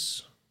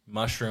use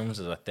mushrooms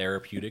as a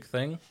therapeutic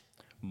thing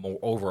more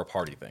over a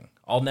party thing.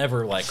 I'll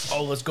never like,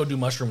 oh, let's go do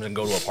mushrooms and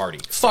go to a party.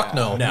 Fuck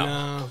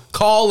no.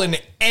 Call an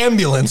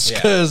ambulance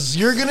because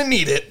you're gonna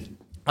need it.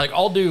 Like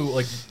I'll do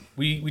like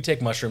we take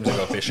mushrooms and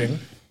go fishing,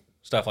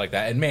 stuff like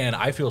that. And man,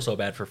 I feel so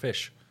bad for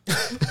fish.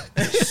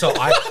 So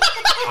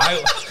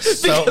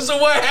because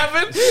of what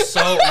happened.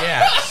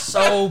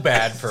 So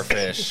bad for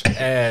fish,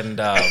 and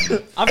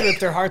I've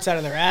ripped their hearts out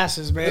of their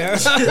asses, man.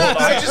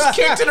 I just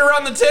kicked it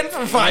around the tent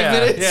for 5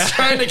 minutes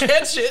trying to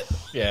catch it.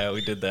 Yeah,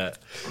 we did that.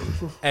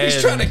 He's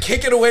trying to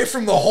kick it away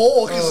from the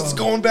hole because it's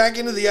going back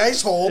into the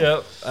ice hole.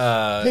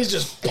 Yep. He's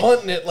just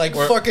punting it like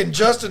fucking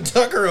Justin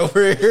Tucker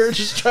over here,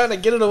 just trying to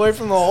get it away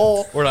from the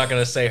hole. We're not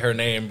going to say her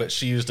name, but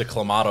she used a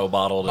Clamato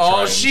bottle to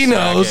try and she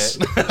knows.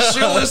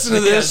 She'll listen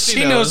to this.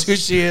 Yeah, she knows who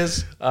she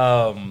is.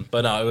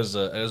 But no, it was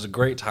a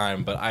great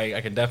time. But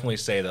I can definitely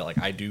say that like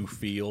I do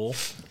feel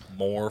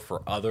more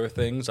for other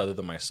things other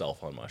than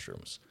myself on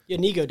mushrooms. You had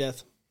an ego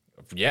death.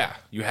 Yeah,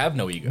 you have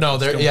no ego. No,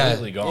 they're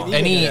completely gone.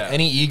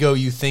 Any ego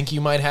you think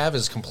you might have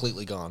is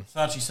completely gone.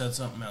 Thought you said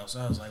something else.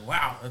 I was like,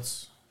 wow,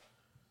 it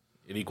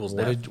equals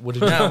what death.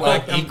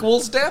 Did you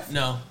equals death?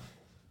 No.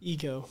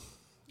 Ego.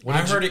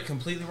 I heard it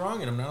completely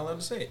wrong, and I'm not allowed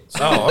to say it. So.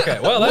 Oh, okay.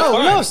 Well, that's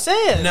fine. No, say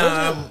it.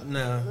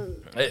 No.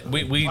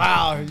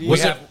 Wow.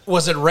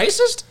 Was it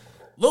racist?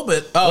 A little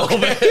bit. Oh,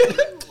 okay.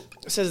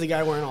 Says the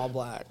guy wearing all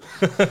black.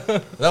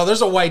 No,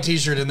 there's a white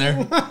T-shirt in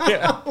there.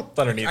 Yeah, it's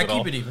underneath I it all.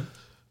 keep it even.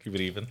 Keep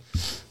it even.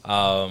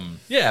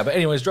 Yeah, but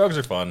anyways, drugs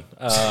are fun.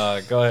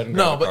 Go ahead and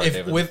no, but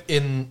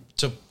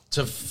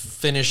to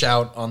finish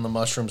out on the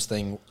mushrooms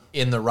thing,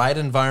 in the right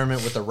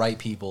environment with the right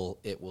people,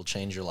 it will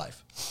change your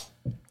life.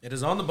 It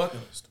is on the bucket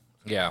list.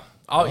 Yeah.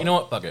 Oh, you know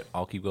what? Fuck it.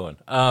 I'll keep going.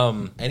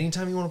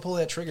 Anytime you want to pull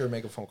that trigger,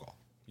 make a phone call.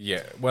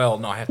 Yeah. Well,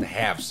 no, I have to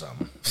have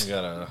some. I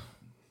gotta.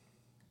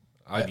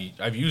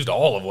 I've used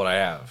all of what I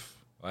have.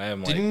 I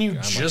am. Didn't you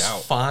I'm just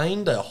out.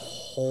 find a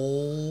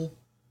whole?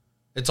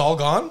 It's all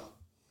gone.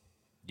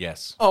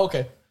 Yes. Oh,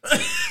 okay.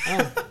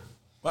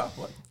 Wow,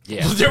 what?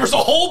 Yeah. There was a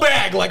whole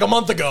bag like a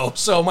month ago,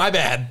 so my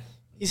bad.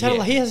 He's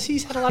had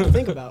he's had a lot to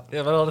think about.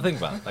 Yeah, but all to think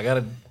about. I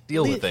gotta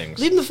deal with things.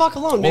 Leave him the fuck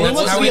alone, man. Well, He that's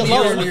wants how to be we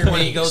deal alone. with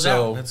When he goes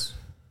So- out, that's,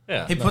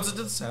 Yeah. he puts it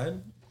to the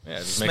side. Yeah,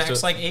 just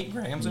Smacks like 8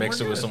 grams. mix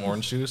it and we're with good. some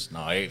orange juice.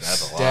 No, 8.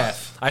 That's a lot.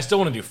 Death. I still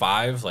want to do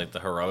 5, like the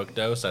heroic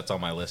dose. That's on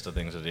my list of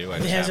things to do. I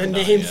just There's a haven't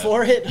done name it yet.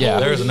 for it. Yeah.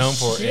 There's a Holy name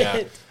for it, yeah.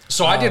 shit.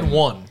 So I did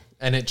one,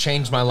 and it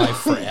changed my life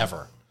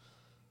forever.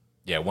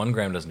 Yeah, 1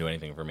 gram doesn't do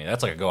anything for me.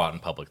 That's like a go out in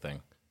public thing.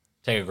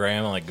 Take a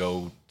gram and like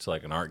go to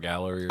like an art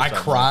gallery. Or I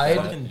something cried.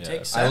 Like that. Fucking Yeah. take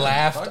I 7.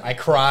 laughed. Fuck. I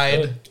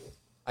cried.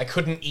 I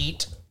couldn't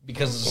eat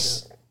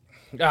because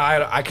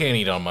I can't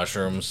eat on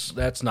mushrooms.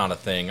 That's not a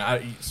thing.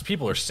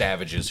 People are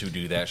savages who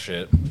do that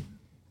shit.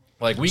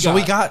 Like we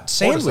got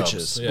sandwiches. porta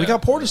subs. We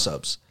got porta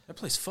subs. That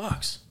place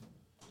fucks.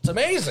 It's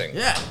amazing.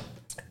 Yeah.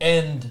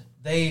 And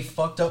they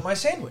fucked up my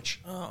sandwich.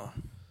 Oh.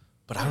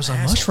 But I was on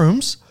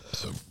mushrooms.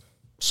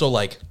 So,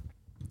 like,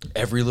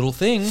 every little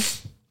thing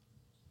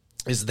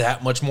is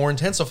that much more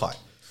intensified.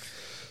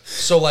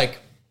 So, like,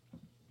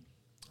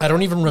 I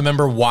don't even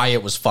remember why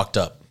it was fucked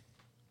up.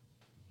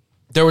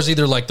 There was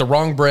either, like, the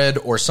wrong bread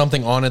or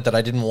something on it that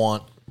I didn't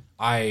want.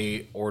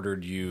 I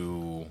ordered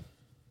you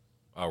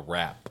a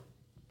wrap,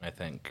 I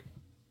think.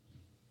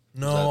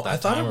 No, that I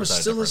thought time it or was was that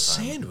a still a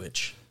different time?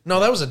 sandwich. No,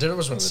 that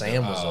was when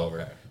Sam was Oh,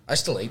 over. okay. I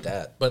still ate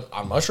that. But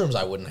on mushrooms,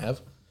 I wouldn't have.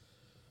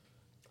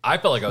 I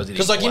felt like I was eating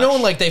Because, like, you know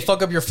when, like, they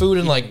fuck up your food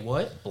and, like,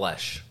 What?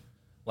 flesh.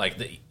 Like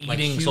the Like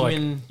eating, so like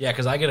human- yeah,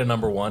 because I get a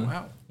number 1,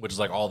 Wow. which is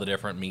like all the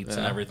different meats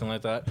and everything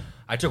like that.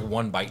 I took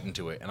 1 bite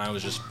into it, and I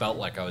was just felt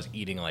like I was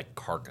eating like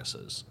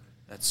carcasses.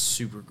 That's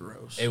super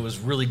gross. It was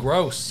really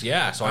gross.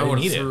 Yeah, so I,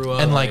 would've didn't eat threw it.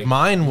 up. And like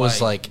mine was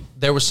like- like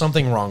there was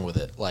something wrong with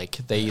it. Like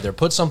they either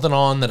put something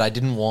on that I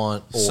didn't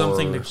want, or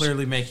Something to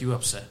clearly make you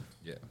upset.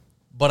 Yeah,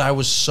 But I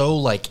was so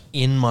like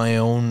in my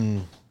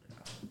own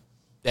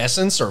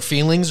essence or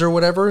feelings or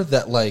whatever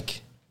that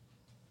like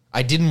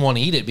I didn't want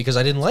to eat it because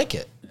I didn't like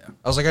it.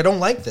 I was like, I don't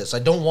like this. I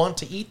don't want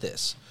to eat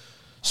this.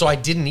 So I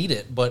didn't eat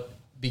it. But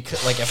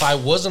because like if I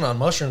wasn't on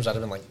mushrooms, I'd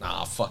have been like,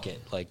 nah, fuck it.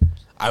 Like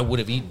I would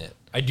have eaten it.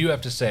 I do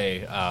have to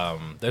say,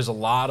 there's a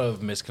lot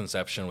of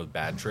misconception with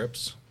bad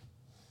trips,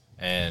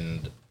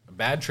 and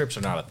bad trips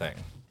are not a thing.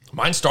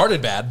 Mine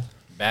started bad.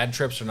 Bad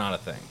trips are not a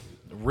thing.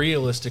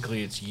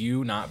 Realistically, it's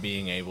you not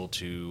being able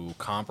to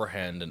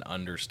comprehend and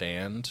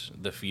understand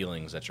the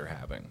feelings that you're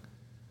having.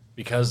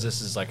 Because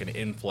this is like an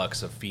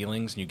influx of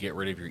feelings and you get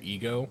rid of your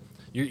ego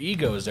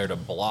is there to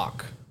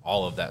block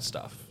all of that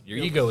stuff. Your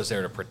ego is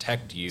there to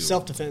protect you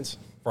Self-defense.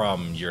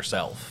 from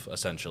yourself,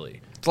 essentially.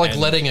 It's like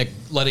And-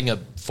 letting a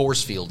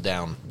force field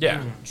down.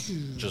 Yeah.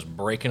 Just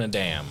breaking a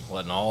dam,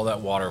 letting all that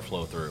water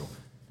flow through.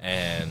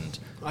 And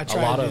I a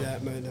tried lot to do of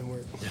that, but it didn't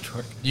work.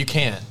 You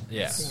can't.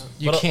 Yeah.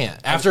 You But, can't.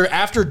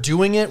 After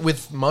doing it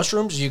with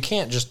mushrooms, you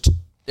can't just.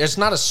 It's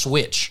not a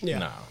switch. Yeah.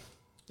 No.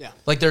 Yeah.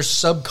 Like there's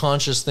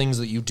subconscious things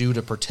that you do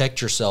to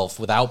protect yourself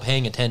without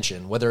paying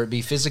attention, whether it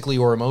be physically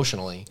or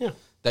emotionally. Yeah.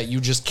 That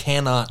you just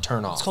cannot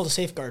turn off. It's called a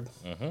safeguard.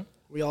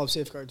 We all have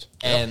safeguards.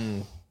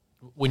 And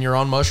when you're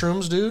on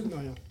mushrooms, dude,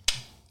 Oh, yeah.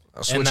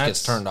 a switch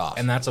gets turned off.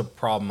 And that's a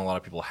problem a lot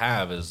of people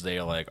have is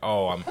they're like,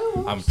 oh,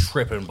 I'm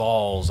tripping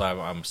balls.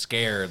 I'm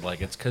scared.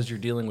 Like it's because you're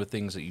dealing with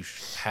things that you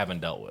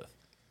haven't dealt with.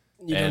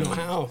 You don't know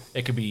how.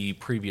 It could be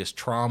previous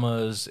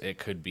traumas. It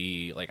could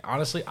be like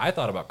honestly, I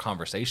thought about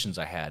conversations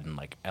I had in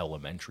like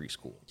elementary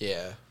school.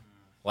 yeah.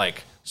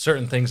 Like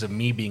certain things of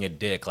me being a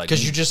dick, like 'Cause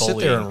me you just sit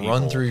there bullying and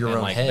run people, through your and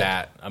own like head.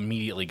 that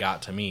immediately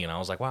got to me, and I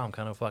was like, wow, I'm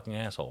kind of a fucking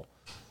asshole.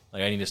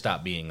 Like I need to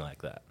stop being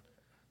like that.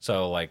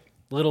 So like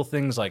little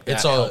things like that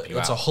It's help you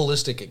a out.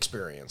 holistic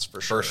experience for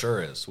sure. For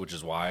sure is, which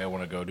is why I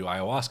want to go do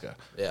ayahuasca.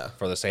 Yeah.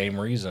 For the same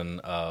reason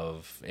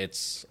of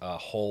it's a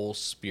whole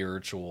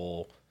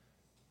spiritual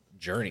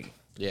journey.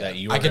 Yeah. That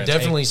you I are could gonna take.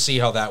 definitely see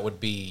how that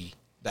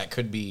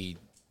could be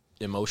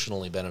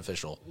emotionally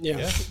beneficial.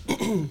 Yeah.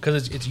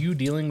 Because it's you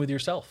dealing with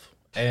yourself.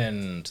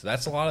 And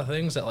that's a lot of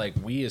things that like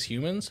we as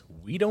humans,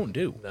 we don't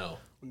do. No.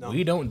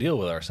 We don't deal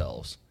with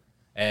ourselves.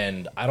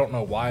 And I don't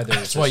know why there's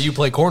That's why you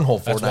play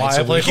cornhole 4 That's nights why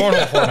I a play week.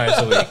 cornhole 4 nights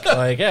a week.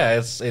 Like, yeah,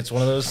 it's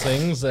one of those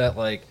things that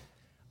like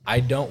I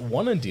don't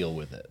want to deal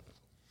with it.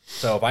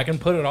 So if I can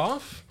put it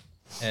off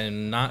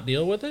and not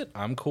deal with it,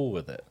 I'm cool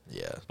with it.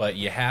 Yeah. But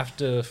you have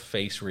to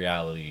face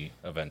reality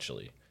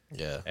eventually.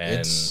 Yeah.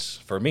 And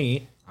for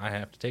me, I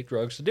have to take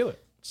drugs to do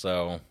it.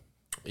 So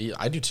Yeah,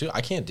 I do too.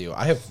 I can't do.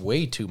 I have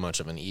way too much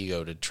of an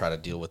ego to try to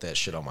deal with that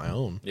shit on my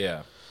own.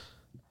 yeah.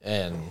 But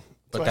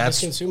I just that's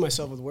consume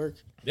myself with work.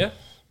 Yeah.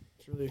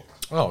 It's really,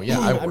 Oh yeah,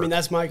 I mean,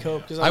 that's my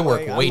cope. Cause I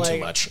work way too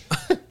much,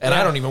 and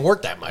I don't even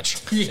work that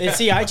much. And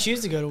see, I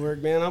choose to go to work,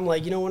 man. I'm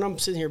like, when I'm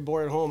sitting here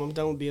bored at home, I'm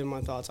done with being in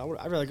my thoughts. I'd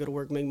rather go to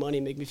work, make money,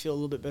 make me feel a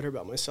little bit better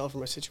about myself or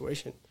my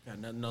situation. Got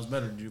nothing else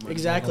better to do.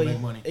 Exactly. Make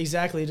money.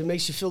 Exactly. It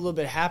makes you feel a little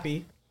bit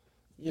happy,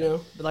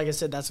 But like I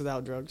said, that's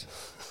without drugs.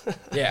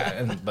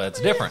 Yeah, but it's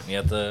different. You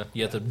have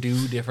to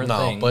do different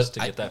things to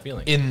get that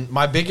feeling. In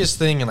my biggest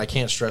thing, and I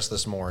can't stress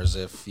this more, is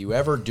if you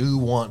ever do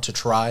want to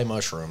try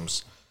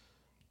mushrooms,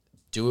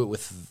 do it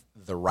with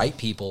the right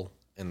people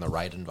in the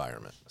right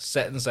environment.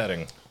 Set and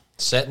setting.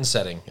 Set and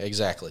setting,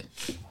 exactly.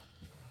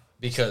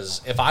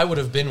 Because if I would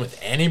have been with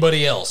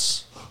anybody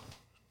else,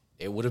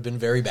 it would have been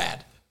very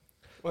bad.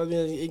 Well, I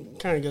mean, it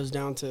kind of goes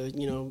down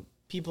to,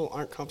 people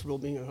aren't comfortable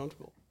being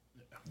uncomfortable.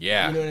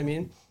 Yeah. You know what I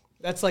mean?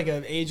 That's like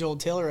an age-old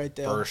tale right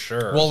there. For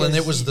sure. Well, and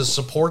it was the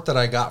support that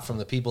I got from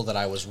the people that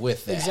I was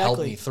with that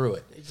helped me through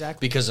it.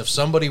 Exactly. Because if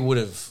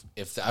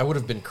I would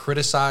have been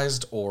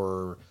criticized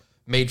or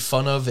made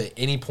fun of at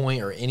any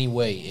point or any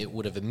way, it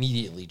would have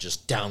immediately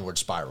just downward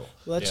spiral.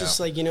 Well, that's just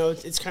like,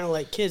 it's kind of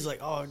like kids, like,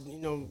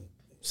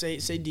 say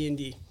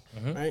D&D,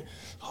 right?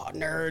 Oh,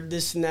 nerd,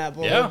 this and that,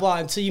 blah, blah, blah.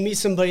 Until you meet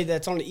somebody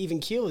that's on an even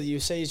keel with you,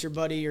 say it's your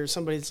buddy or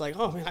somebody that's like,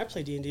 oh, man, I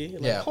play D&D.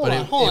 Like, Yeah, hold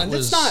on.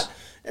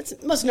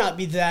 It must not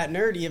be that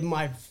nerdy if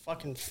my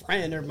fucking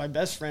friend or my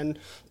best friend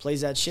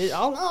plays that shit.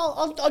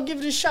 I'll give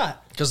it a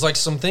shot. Because like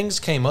some things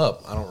came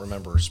up, I don't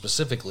remember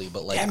specifically,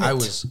 but like I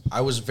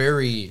was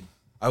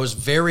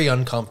very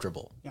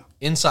uncomfortable,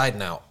 inside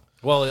and out.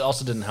 Well, it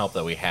also didn't help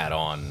that we had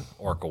on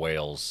orca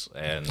whales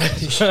and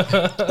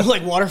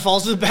like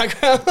waterfalls in the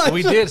background.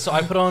 we did. So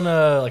I put on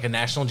a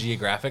National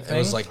Geographic thing. It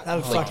was like, that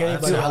would fuck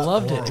anybody. Dude, I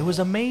loved it. It was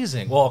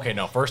amazing. Well, okay,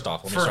 no. First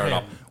off, let me start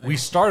off. We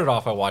started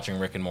off by watching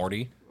Rick and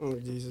Morty. Oh,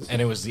 Jesus.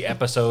 And it was the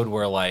episode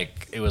where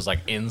it was like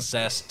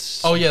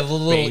incest. oh yeah, the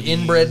little babies.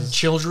 inbred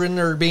children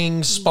are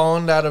being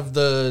spawned out of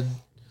the.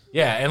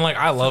 Yeah, and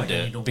I loved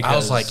it because I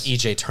was like,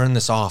 EJ, turn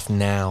this off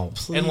now.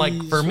 And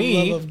for For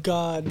me, love of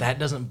God. that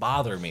doesn't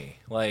bother me.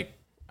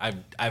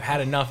 I've had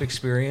enough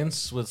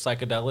experience with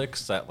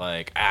psychedelics that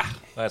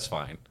that's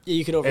fine. Yeah,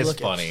 you can overlook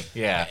It's funny.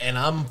 Yeah. And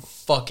I'm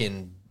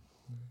fucking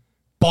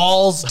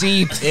balls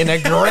deep in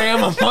a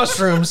gram of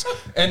mushrooms,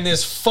 and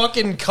this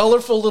fucking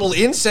colorful little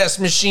incest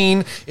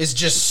machine is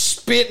just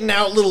spitting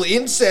out little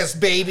incest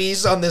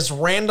babies on this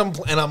random.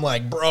 And I'm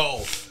like,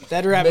 bro.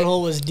 That rabbit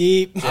hole was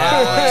deep.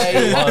 I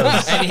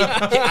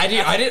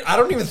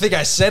don't even think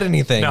I said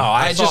anything. No,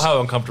 I saw how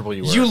uncomfortable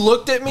you were. You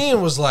looked at me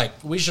and was like,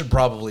 we should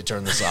probably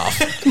turn this off.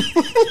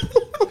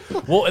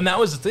 Well, and that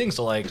was the thing.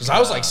 So Because I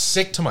was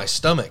sick to my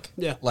stomach.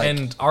 Yeah.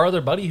 And our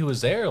other buddy who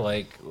was there,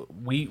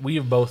 we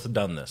have both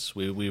done this.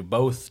 We've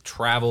both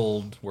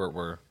traveled. We're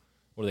what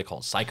are they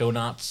called?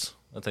 Psychonauts.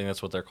 I think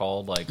that's what they're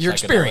called. You're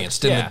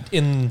experienced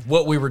in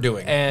what we were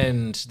doing.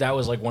 And that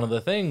was one of the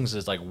things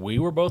is we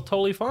were both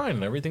totally fine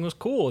and everything was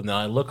cool. And then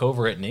I look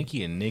over at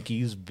Nikki and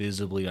Nikki's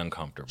visibly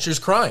uncomfortable. She was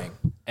crying.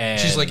 And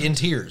she's in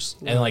tears.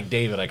 And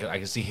David, I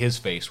could see his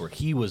face where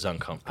he was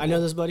uncomfortable. I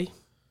know this, buddy.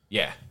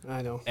 Yeah.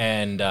 I know.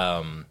 And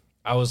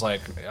I was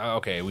like,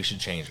 okay, we should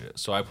change it.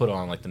 So I put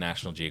on the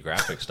National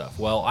Geographic stuff.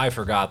 Well, I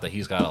forgot that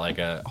he's got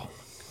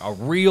a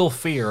real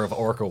fear of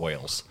orca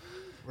whales.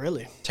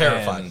 Really?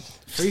 Terrified. And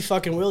Free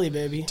fucking Willy,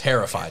 baby.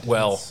 Terrified.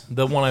 well,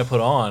 the one I put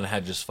on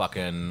had just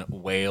fucking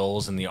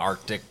whales in the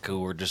Arctic who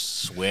were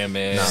just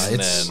swimming.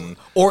 And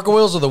orca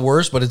whales are the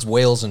worst, but it's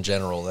whales in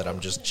general that I'm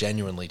just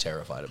genuinely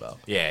terrified about.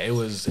 yeah, it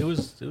was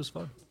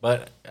fun.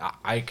 But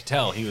I could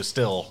tell he was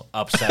still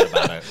upset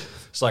about it.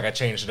 So I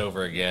changed it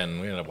over again.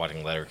 We ended up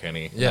watching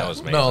Letterkenny. Yeah, That was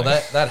amazing. no,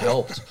 that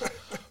helped.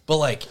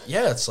 But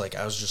it's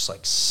I was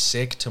just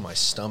sick to my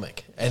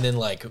stomach, and then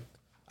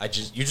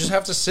you just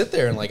have to sit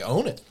there and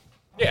own it.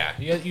 Yeah,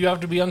 you have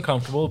to be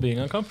uncomfortable being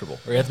uncomfortable,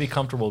 or you have to be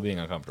comfortable being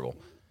uncomfortable.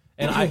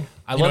 And I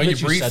love that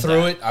you breathe said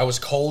through that. it. I was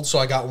cold, so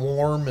I got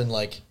warm, and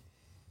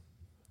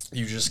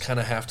you just kind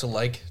of have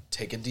to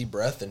take a deep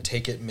breath and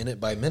take it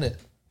minute by minute.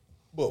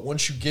 But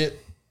once you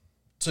get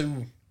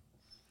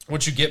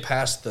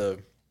past the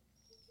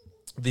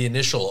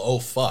initial oh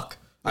fuck,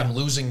 I'm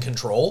losing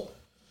control.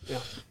 Yeah.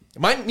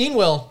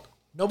 Meanwhile,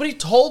 nobody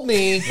told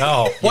me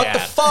what the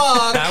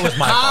fuck That was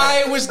my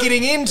I was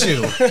getting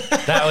into.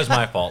 That was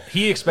my fault.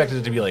 He expected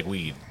it to be like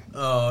weed.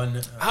 Oh,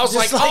 no. I was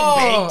Just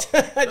oh.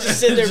 baked. Just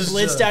sit there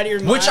blitzed out of your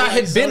mind. Which I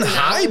had been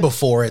high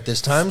before at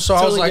this time, so I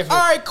was Totally like,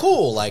 different. all right,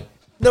 cool,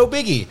 no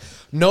biggie.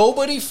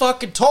 Nobody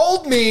fucking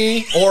told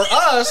me or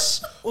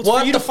us Well, it's for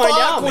what you the to find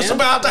fuck out, was man.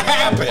 about to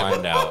happen.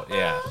 Find out,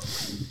 yeah.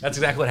 That's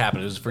exactly what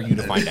happened. It was for you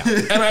to find out.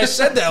 And I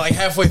said that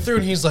halfway through,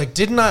 and he's like,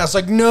 didn't I? I was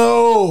like,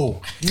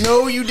 no,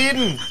 you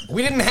didn't.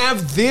 We didn't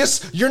have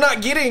this. You're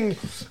not getting,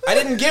 I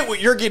didn't get what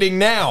you're getting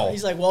now.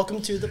 He's like,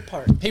 welcome to the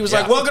party. He was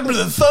like, welcome to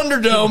the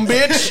Thunderdome,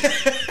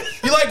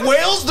 bitch. You like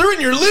whales? They're in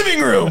your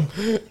living room.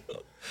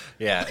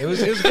 Yeah, it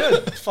was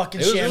good.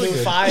 Fucking It was Shamu really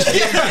good. 5.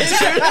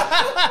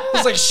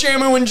 It's like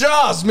Shamu and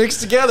Jaws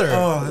mixed together.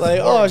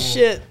 Oh,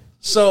 shit.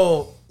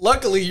 So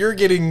luckily, you're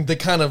getting the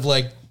kind of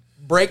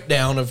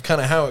breakdown of kind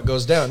of how it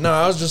goes down. No,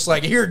 I was just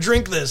like, here,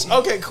 drink this.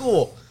 Okay,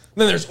 cool.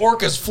 then there's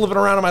orcas flipping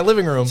around in my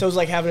living room. So it was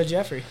like having a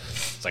Jeffrey.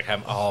 It's like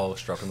having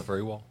stroking the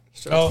furry wall.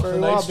 Furry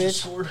wall,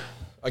 bitch.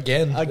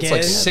 Again. It's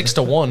like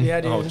 6-1. Yeah,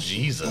 dude. Oh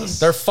Jesus!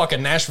 They're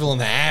fucking Nashville in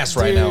the ass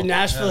right Dude, now.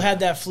 Nashville had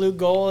that fluke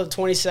goal at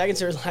 20 seconds.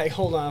 They're like,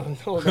 hold on.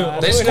 They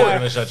We're scored.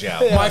 gonna shut you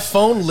out. My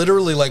phone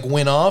literally like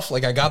went off.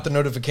 Like I got the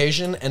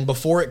notification, and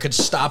before it could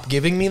stop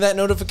giving me that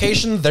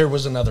notification, there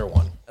was another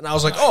one, and I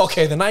was like, "Oh,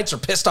 okay, the Knights are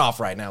pissed off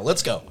right now.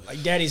 Let's go."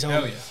 Like, daddy's home.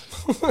 Hell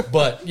yeah.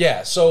 But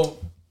yeah, so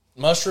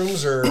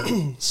mushrooms are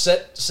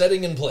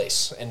setting in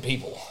place, and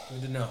people. We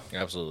didn't know.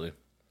 Absolutely.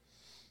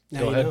 Now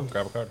Go you ahead. know.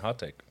 Grab a card. Hot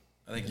take.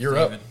 I think it's You're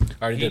up. David.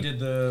 Already He did. did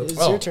the. It's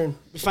Oh. your turn.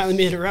 We finally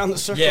made it around the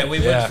circle. Yeah, we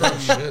Yeah. went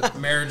from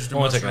marriage to It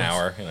won't take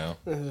mushrooms. an hour.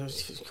 You know.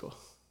 It's cool.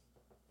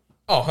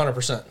 Oh,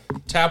 100%.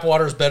 Tap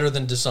water is better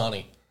than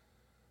Dasani.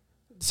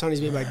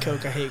 Sonny's made by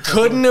Coke. I hate Coke.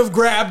 Couldn't have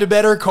grabbed a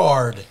better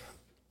card.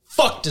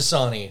 Fuck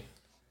Dasani.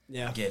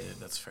 Yeah. Get it?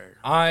 That's fair.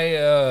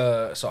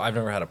 So I've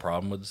never had a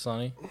problem with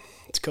Dasani.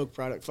 It's a Coke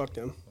product. Fuck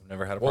them. I've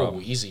never had a Whoa,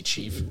 problem. easy,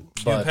 Chief. You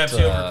But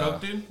Pepsi over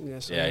Coke, dude?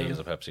 Yes, yeah, he is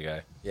a Pepsi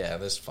guy. Yeah,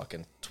 this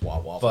fucking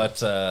twat waffle.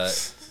 But you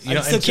I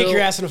know, can still kick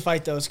your ass in a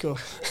fight, though. It's cool.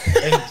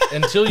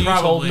 until you told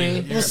Probably.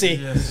 me, We'll see.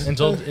 Yes.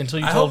 until you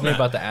I told hope me not.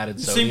 about the added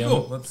It sodium.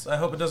 seemed cool. I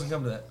hope it doesn't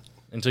come to that.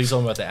 Until you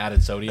told me about the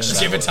added sodium. Just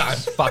that give it was- time.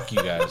 Fuck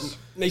you guys.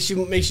 Makes you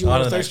On more to the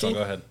next thirsty. one.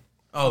 Go ahead.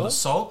 Oh, the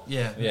salt?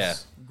 Yeah. Yeah.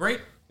 It's great.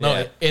 no,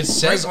 Yeah. it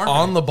says marketing.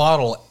 on the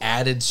bottle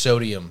added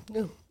sodium.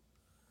 In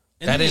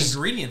That the is-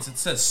 ingredients, it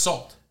says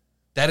salt.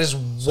 That is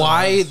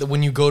why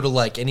when you go to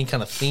like any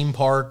kind of theme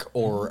park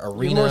or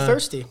arena more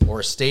thirsty. or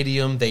a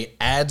stadium, they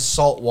add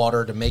salt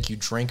water to make you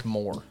drink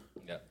more.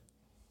 Yeah.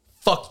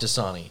 Fuck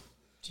Dasani.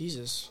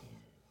 Jesus.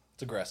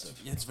 It's aggressive.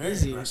 It's very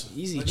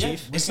Easy,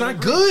 Chief. It's not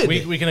good.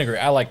 We can agree.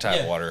 I like tap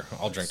Yeah. water.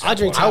 I'll drink tap I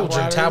drink water. I would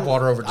drink tap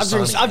water over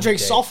Dasani. I've any drank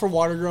day. sulfur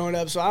water growing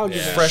up, so I don't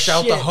give a Yeah. Fresh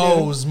out shit, the dude.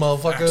 hose,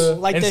 motherfucker.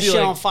 Light And that see, shit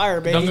like, on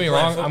fire, baby. Don't get me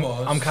wrong.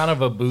 football. I'm kind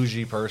of a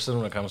bougie person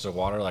when it comes to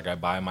water. Like I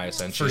buy my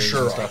essentials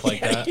sure. and stuff like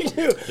that. You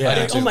do. Yeah.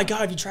 Like, oh my god,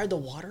 have you tried the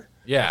water?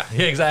 Yeah,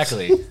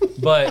 exactly.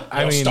 But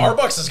I mean,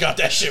 Starbucks has got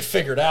that shit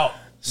figured out.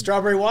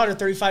 Strawberry water,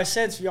 35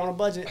 cents if you're on a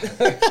budget.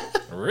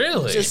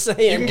 really? Just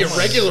saying. You can get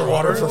regular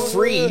water for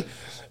free.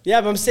 Yeah,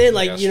 but I'm saying,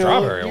 like, Yeah, you know,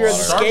 strawberry you're at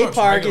the water. skate Starbucks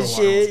park and regular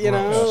shit,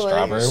 water you was know.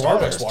 strawberry like, water.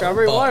 Starbucks water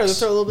Strawberry water, bucks. let's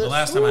throw a little bit. The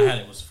last time I had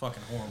it was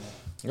fucking horrible.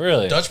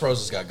 Really? Dutch Bros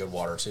has got good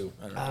water too.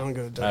 I don't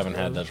go to Dutch I haven't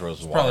Bros. had Dutch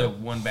Rose's Probably water.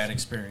 one bad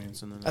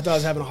experience. And then I thought I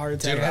was having a heart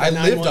attack. Dude, I, had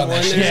I lived on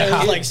that 911 shit. there.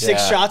 Yeah. Like 6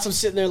 Yeah. shots. I'm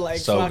sitting there like,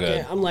 So fucking.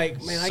 good. I'm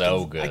like, man,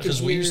 So I good. can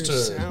Because we hear used to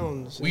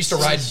sounds.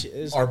 ride Shit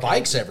is our crazy.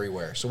 bikes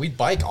everywhere, so we'd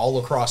bike all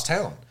across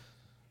town.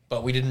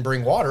 But we didn't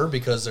bring water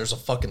because there's a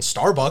fucking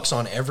Starbucks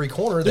on every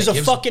corner. There's that a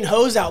gives, fucking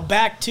hose out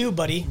back too,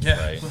 buddy.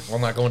 yeah. Right. Well,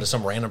 I'm not going to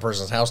some random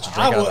person's house to drink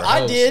out of their I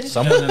hose. did.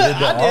 Someone did I the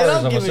did. I ours,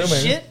 don't I'm give a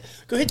assuming. shit.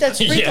 Go hit that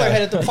sprinkler Yeah.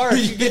 head at the park.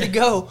 You're good to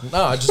go.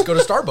 No, I just go to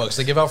Starbucks.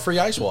 They give out free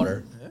ice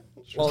water.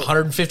 Well,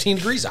 115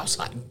 degrees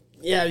outside.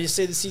 Yeah, you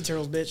say the sea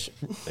turtles, bitch.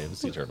 Save the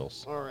sea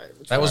turtles. All right.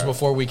 That was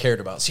before we cared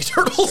about sea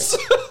turtles.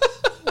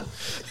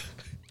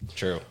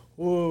 True.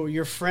 Whoa,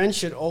 your friend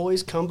should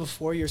always come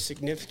before your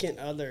significant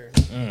other.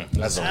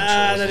 That's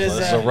that is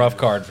a rough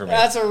card for me.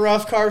 That's a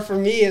rough card for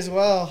me as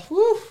well.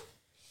 Woo.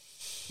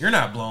 You're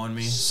not blowing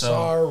me. So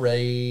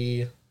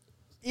Sorry.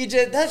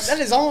 EJ, that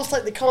is almost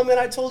like the comment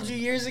I told you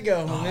years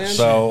ago, man.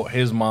 So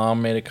his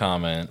mom made a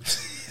comment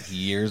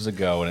years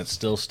ago, and it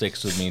still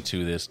sticks with me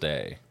to this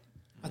day.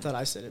 I thought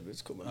I said it, but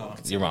it's cool.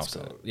 Your mom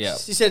said it. Yeah.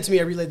 She said it to me.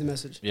 I relayed the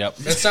message. Yep.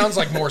 That sounds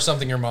like more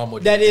something your mom would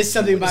do. That is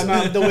something my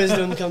mom. The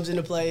wisdom comes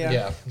into play. Yeah.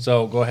 Yeah.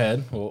 So go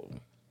ahead. Well,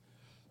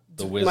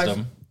 the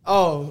wisdom.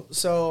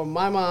 So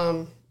my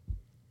mom,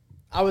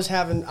 I was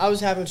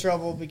having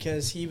trouble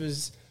because he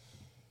was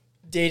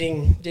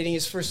dating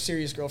his first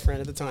serious girlfriend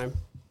at the time,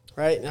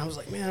 right? And I was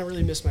like, man, I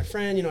really miss my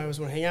friend. You know, I always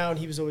want to hang out, and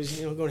he was always,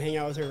 you know, going to hang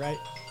out with her, right?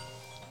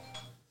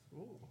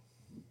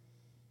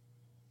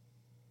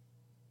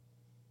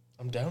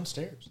 I'm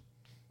downstairs.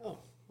 Oh,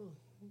 I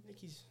think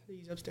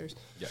he's upstairs.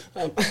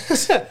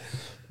 Yeah.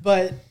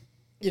 But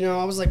you know,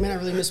 I was like, man, I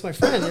really miss my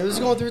friend. It was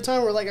going through a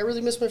time where like I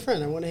really miss my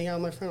friend. I want to hang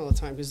out with my friend all the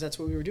time because that's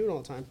what we were doing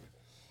all the time.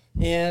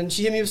 And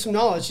she hit me with some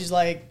knowledge. She's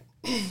like,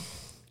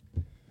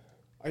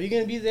 "Are you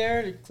gonna be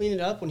there to clean it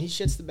up when he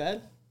shits the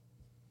bed,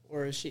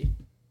 or is she?"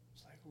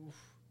 It's like, oof.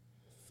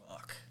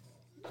 fuck.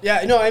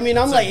 Yeah, no, I mean,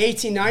 I'm like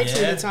 18, 19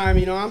 Yeah. at the time.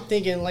 You know, I'm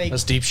thinking like,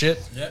 That's deep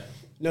shit. Yeah.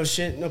 no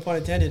shit, no pun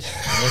intended.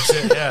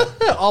 Yeah.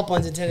 All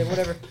puns intended,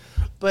 whatever.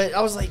 But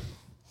I was like,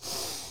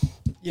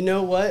 you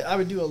know what? I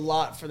would do a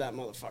lot for that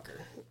motherfucker.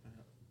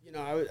 You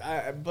know,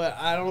 but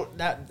I don't,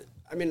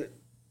 I mean,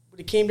 when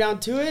it came down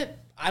to it,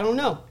 I don't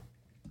know.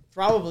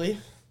 Probably.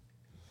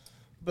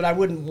 But I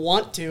wouldn't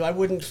want to. I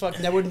wouldn't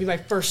that wouldn't be my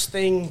first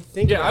thing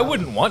thinking Yeah, I about.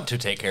 wouldn't want to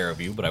take care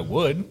of you, but I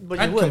would. But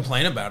you I'd would.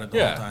 complain about it the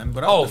Yeah. whole time.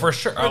 But oh, for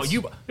sure. Oh,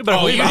 you better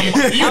believe you-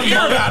 it. you hear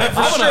about it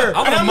for sure.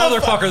 I'm gonna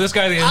motherfucker this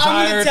guy the I'm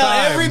entire gonna tell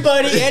time.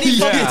 everybody any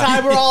fucking Yeah.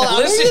 time we're all out.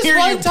 Listen Remember this here,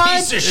 one you time,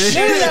 piece of shit.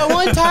 Remember that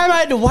one time I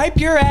had to wipe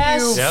your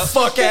ass? Yep.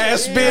 Fuck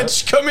ass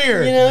bitch, come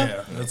here. You know?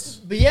 Yeah, that's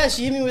But yeah,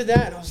 she hit me with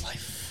that, and I was like,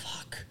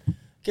 fuck.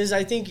 Because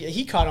I think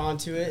he caught on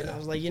to it, and I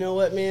was like, you know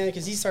what, man?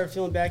 Because he started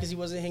feeling bad because he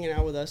wasn't hanging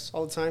out with us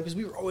all the time because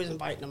we were always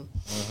inviting him.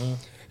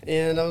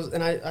 And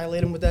I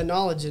laid him with that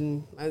knowledge,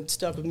 and it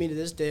stuck with me to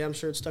this day. I'm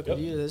sure it stuck with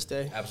you to this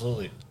day.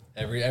 Absolutely.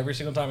 Every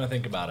single time I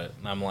think about it,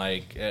 and I'm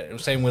like,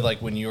 same with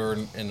like when you're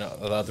in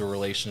other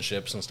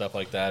relationships and stuff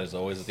like that. Is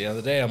always at the end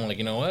of the day, I'm like,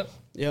 you know what?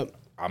 Yep.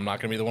 I'm not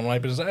gonna be the one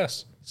wiping his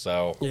ass.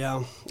 So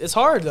yeah, it's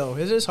hard though.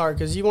 It is hard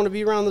because you want to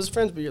be around those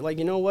friends, but you're like,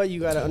 you know what? You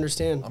got to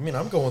understand. I mean,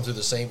 we're going through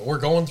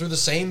the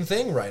same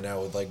thing right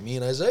now with like me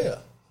and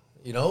Isaiah.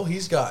 You know,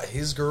 he's got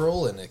his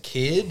girl and a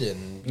kid,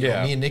 and you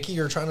know, me and Nikki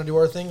are trying to do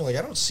our thing. Like,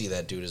 I don't see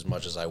that dude as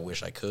much as I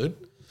wish I could.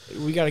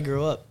 We got to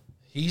grow up.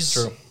 He's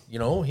true. You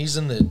know, he's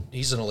an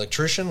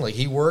electrician. Like,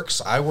 he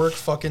works. I work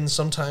fucking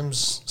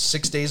sometimes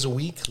 6 days a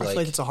week. I feel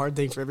like it's a hard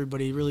thing for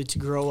everybody really to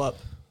grow up.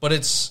 But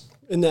it's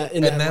in that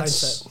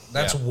mindset.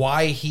 That's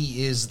why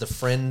he is the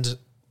friend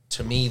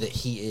to me that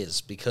he is,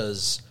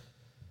 because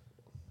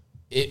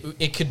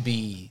it could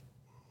be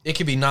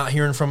not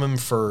hearing from him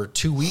for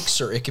 2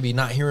 weeks, or it could be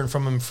not hearing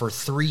from him for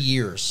 3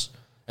 years.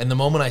 And the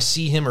moment I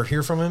see him or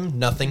hear from him,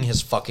 nothing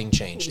has fucking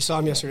changed. You saw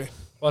him yesterday.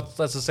 Well,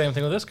 that's the same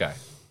thing with this guy.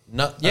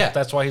 Yeah,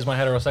 that's why he's my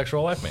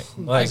heterosexual life mate.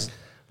 Like,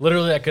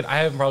 literally, I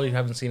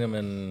haven't seen him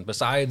in,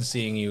 besides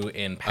seeing you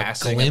in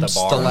passing at the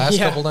bar. The last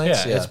couple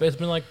nights. Yeah, it's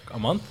been like a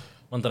month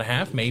and a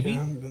half, maybe,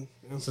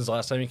 since the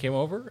last time he came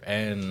over,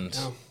 and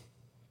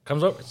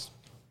comes over. It's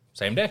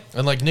same day.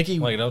 And like Nikki,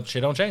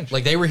 shit don't change.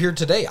 Like, they were here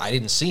today. I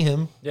didn't see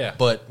him. Yeah.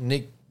 But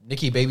Nikki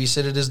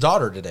babysitted his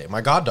daughter today,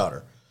 my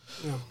goddaughter.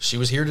 Yeah. She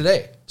was here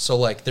today. So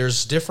like,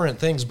 there's different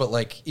things. But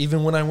like,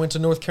 even when I went to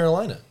North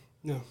Carolina,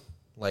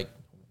 like,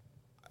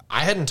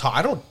 I hadn't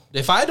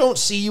if I don't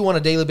see you on a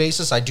daily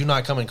basis, I do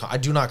not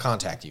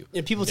contact you.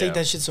 Yeah, people take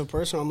that shit so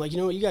personal. I'm like, you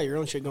know what? You got your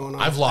own shit going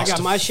on. I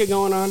got my shit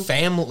going on.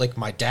 Family, like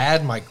my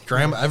dad, my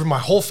grandma, my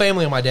whole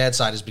family on my dad's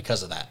side is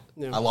because of that.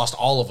 Yeah. I lost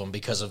all of them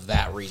because of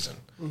that reason.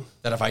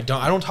 That if I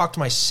don't talk to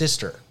my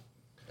sister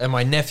and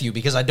my nephew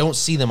because I don't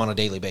see them on a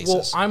daily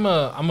basis.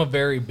 Well, I'm a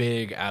very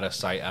big out of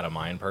sight, out of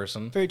mind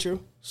person. Very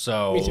true.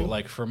 So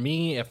like for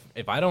me,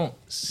 if I don't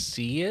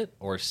see it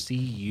or see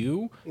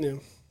you,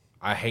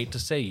 I hate to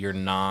say you're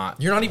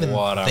not even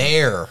what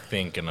there I'm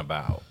thinking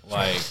about.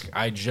 Like,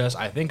 I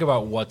think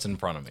about what's in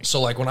front of me.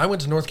 So like when I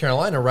went to North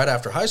Carolina right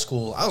after high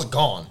school, I was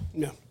gone.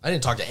 No, I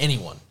didn't talk to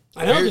anyone.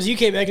 I know, because you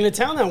came back into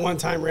town that one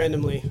time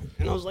randomly,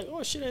 and I was like,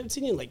 oh shit, I haven't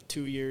seen you in like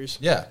 2 years.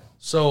 Yeah.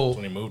 So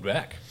when he moved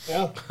back.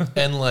 Yeah.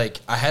 And like,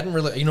 I hadn't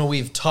really,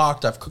 we've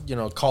talked, I've,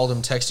 called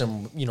him, texted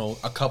him,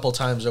 a couple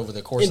times over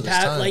the course of this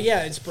time. Like,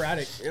 it's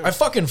sporadic. Yeah. I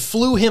fucking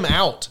flew him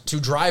out to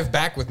drive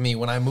back with me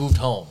when I moved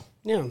home.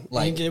 Yeah.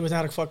 Like, you did it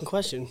without a fucking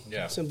question.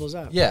 Yeah. Simple as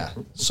that. Yeah.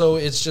 So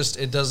it's just,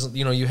 it doesn't,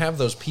 you have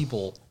those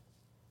people,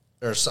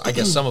 or I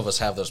guess some of us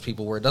have those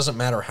people where it doesn't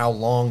matter how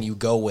long you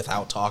go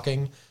without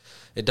talking.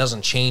 It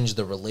doesn't change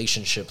the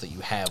relationship that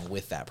you have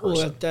with that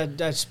person. Well,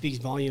 that speaks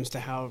volumes to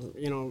how,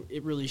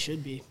 it really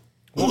should be.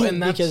 Well,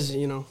 and that's, because,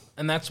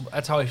 and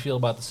that's how I feel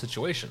about the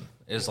situation.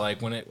 Is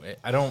like when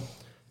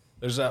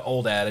there's that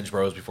old adage,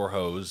 bros before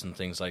hoes and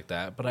things like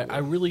that. But I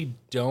really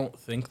don't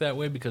think that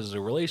way, because the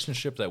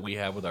relationship that we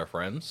have with our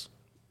friends,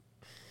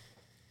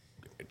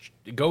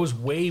 it goes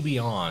way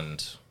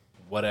beyond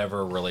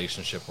whatever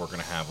relationship we're going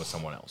to have with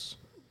someone else.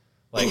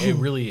 Like, it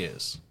really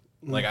is.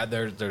 Like,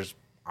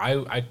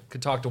 I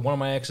could talk to one of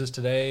my exes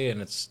today,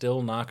 and it's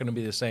still not going to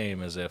be the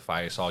same as if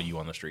I saw you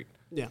on the street.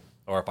 Yeah.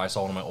 Or if I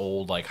saw one of my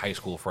old, like, high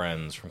school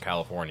friends from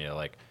California.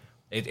 Like,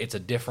 it's a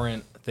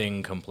different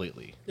thing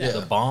completely. Yeah.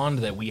 The bond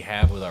that we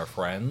have with our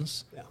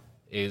friends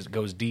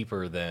goes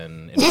deeper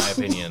than, in my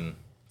opinion,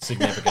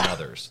 significant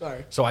others.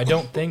 Sorry. So I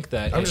don't think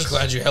that... I'm just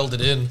glad you held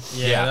it in.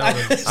 Yeah.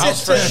 I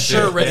was for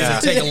sure ready to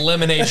take a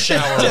lemonade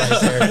shower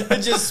right there.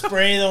 Just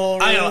spray the whole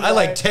room. I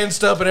like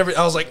tensed up and everything.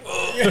 I was like,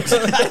 oh.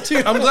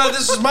 I'm glad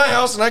this is my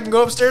house and I can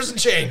go upstairs and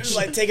change. It's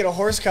like taking a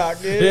horse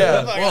cock, dude.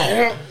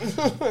 Yeah.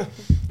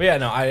 But yeah,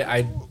 no,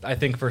 I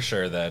think for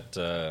sure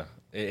that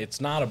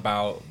it's not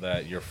about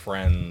that your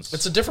friends...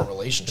 It's a different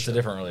relationship. It's a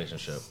different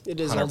relationship. It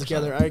is 100%.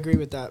 Altogether. I agree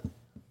with that.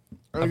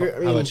 How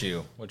about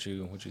you? What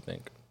you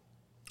think?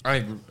 I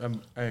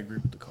agree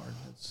with the card.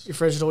 Your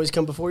friend should always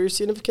come before your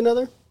significant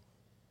other?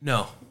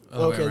 No.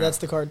 Okay, that's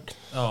the card.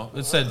 Oh,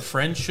 it said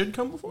friends should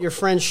come before? Your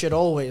friend should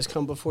always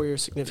come before your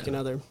significant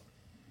other.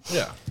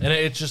 Yeah. And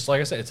it's just,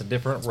 like I said, it's a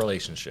different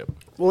relationship.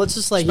 Well, it's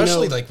just like,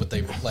 especially like what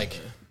they like.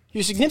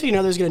 Your significant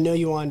other is going to know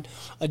you on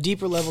a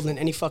deeper level than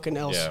any fucking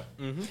else. Yeah.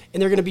 Mm-hmm.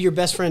 And they're going to be your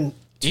best friend.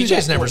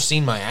 DJ's never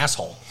seen my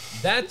asshole.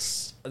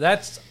 That's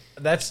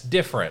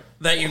different.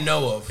 That you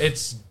know of.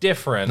 It's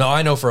different. No,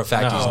 I know for a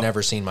fact he's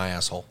never seen my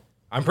asshole.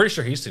 I'm pretty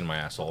sure he's seen my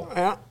asshole.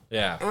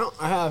 Yeah.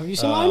 I have. You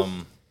seen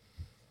mine?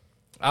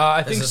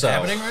 I think is this so.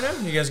 happening right now?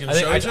 You guys gonna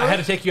show each other? I had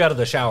to take you out of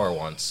the shower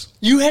once.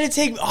 I had to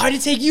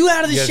take you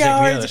out of the shower.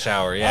 Take me out of the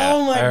shower. Yeah.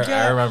 Oh my God.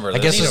 I remember. I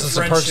guess this is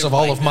the perks of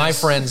all of my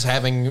friends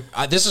having.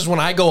 This is when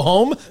I go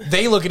home.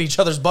 They look at each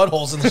other's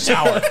buttholes in the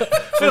shower.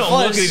 They don't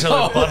look at each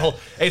other's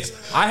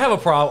butthole. I have a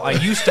problem. I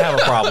used to have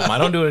a problem. I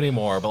don't do it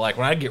anymore. But like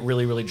when I get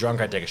really, really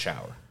drunk, I take a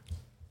shower.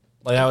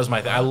 Like that was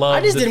my thing. I love.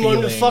 I just didn't want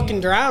him to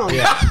fucking drown.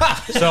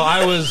 So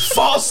I was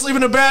Fall asleep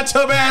in a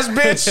bathtub, ass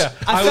bitch. Yeah.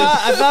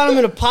 I found him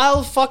in a pile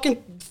of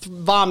fucking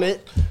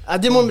vomit. I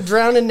didn't want him to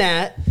drown in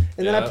that.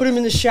 And then I put him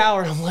in the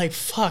shower, and I'm like,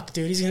 fuck,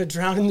 dude, he's going to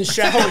drown in the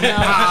shower now.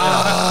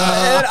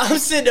 And I'm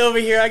sitting over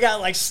here. I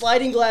got, like,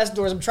 sliding glass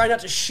doors. I'm trying not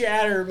to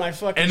shatter my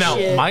fucking And now,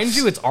 shit. mind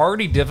you, it's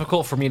already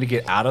difficult for me to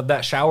get out of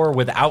that shower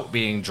without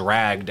being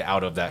dragged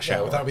out of that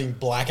shower. Without being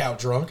blackout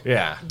drunk.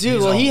 Yeah.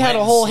 Dude, well, he had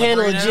a whole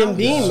handle of Jim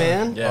Beam,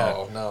 man. Yeah.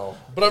 Oh, no.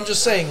 But I'm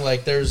just saying,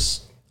 like,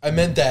 I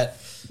meant that,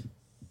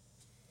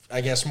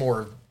 I guess,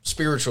 more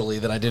spiritually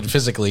than I did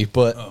physically,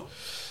 but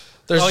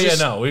there's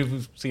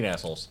we've seen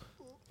assholes.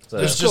 So,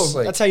 There's just,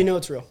 like, That's how you know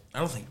it's real. I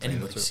don't think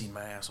anybody's seen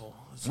my asshole.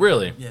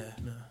 really? Yeah,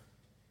 no.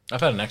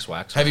 I've had an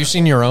X-Wax. have you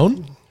seen your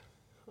own?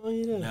 Oh,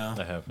 you did. No.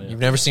 I have. Yeah. You've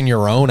never seen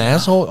your own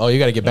asshole? Oh, you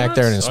got to get back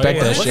there and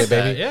inspect that look shit, at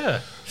that, baby. Yeah.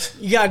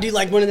 You got to do,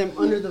 like, one of them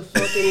under the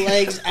fucking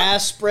legs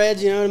ass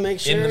spreads, you know, to make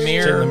sure. In the In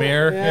mirror. the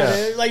mirror. Yeah,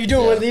 Yeah. dude. Like, you're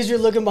doing one of these, you're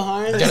looking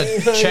behind. Got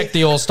to check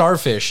the old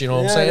starfish, you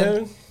know what I'm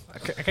saying? Dude.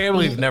 I can't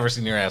believe you've never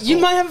seen your asshole. You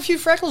might have a few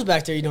freckles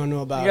back there you don't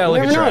know about. You gotta look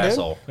never at your know, dude.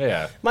 asshole.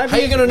 Yeah. Might How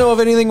be- you going to know if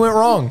anything went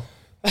wrong?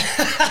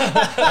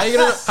 How you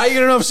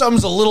gonna know if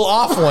something's a little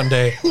off one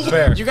day?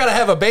 Fair. You got to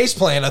have a base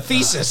plan, a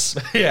thesis.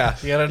 Yeah.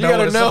 You gotta know gotta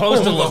what it's know.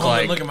 supposed to Look, look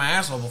like. look at my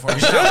asshole before you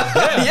shower.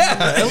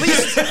 Yeah, at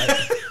least I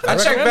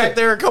check recommend back it.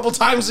 there a couple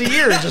times a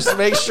year just to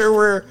make sure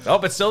we're Oh,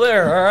 it's still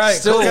there. All right.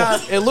 still cool.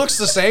 got. It looks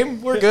the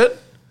same. We're good.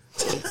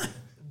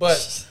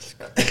 But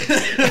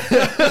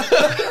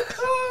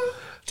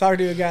Talk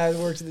to a guy that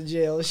works at the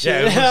jail. and Yeah,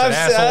 Shit. it looks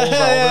at assholes all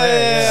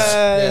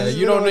day, yeah,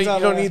 you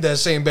don't need that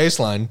same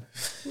baseline.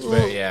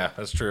 But yeah,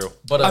 that's true.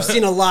 But I've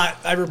seen a lot.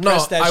 I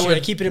repress that I shit. would- I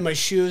keep it in my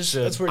shoes.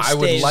 That's where it I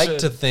would stays. like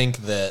to think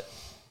that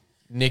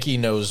Nikki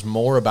knows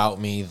more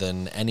about me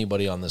than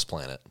anybody on this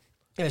planet.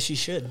 Yeah, she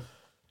should.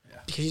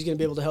 Because she's gonna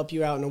be able to help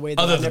you out in a way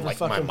that Other I than never like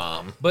my fucking.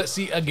 mom. But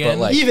see, again,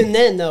 But, like- Even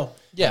then, though.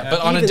 Yeah,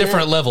 but on a Even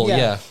different that- level,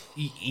 yeah.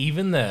 yeah.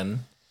 even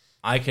then,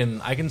 I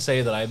can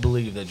say that I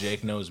believe that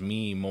Jake knows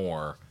me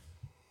more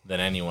than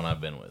anyone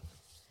I've been with.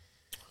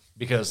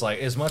 Because like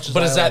as much as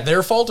But I is that like-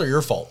 their fault or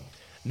your fault?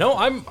 No,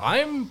 I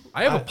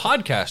have a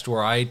podcast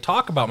where I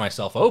talk about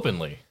myself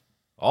openly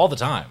all the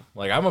time.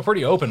 Like I'm a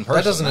pretty open person.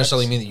 That doesn't That's-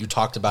 necessarily mean that you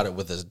talked about it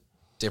with a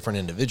different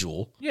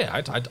individual. Yeah,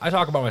 I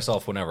talk about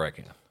myself whenever I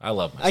can. I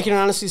love myself. I can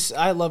honestly,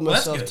 I love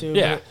that's myself good. too.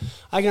 Yeah. but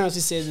I can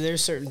honestly say that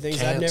there's certain things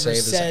Can't I've never say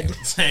the said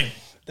Same.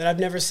 that I've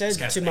never said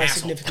guy's to an my asshole.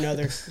 significant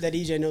other that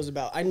EJ knows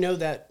about. I know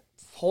that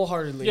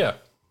wholeheartedly. Yeah.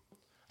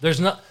 There's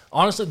not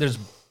honestly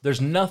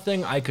there's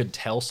nothing I could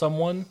tell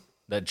someone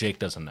that Jake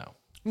doesn't know.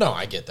 No,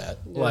 I get that.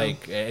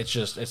 Like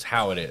it's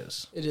how it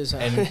is. It is how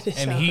And it is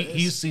and how he it is.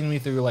 he's seen me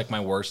through like my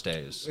worst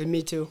days. And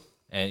me too.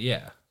 And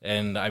yeah.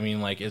 And I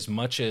mean like as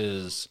much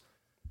as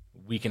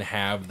we can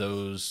have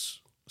those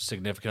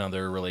significant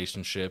other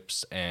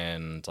relationships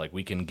and like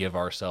we can give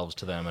ourselves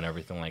to them and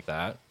everything like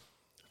that, at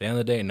the end of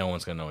the day no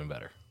one's gonna know me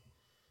better.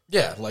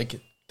 Yeah, like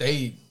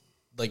I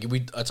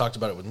talked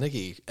about it with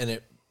Nikki, and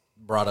it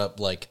brought up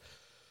like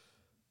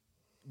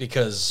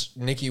because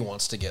Nikki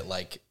wants to get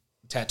like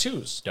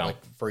tattoos Don't. like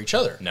for each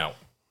other. No.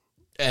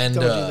 And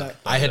Don't do that.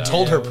 I had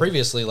told her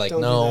previously, like,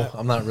 Don't do no, that.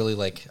 I'm not really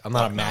like I'm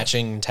not a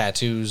matching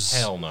tattoos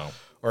Hell no.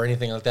 or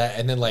anything like that.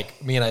 And then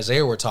like me and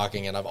Isaiah were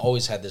talking, and I've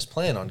always had this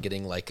plan on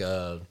getting like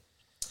a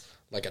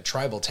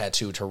tribal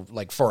tattoo to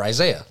like for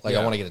Isaiah. Like I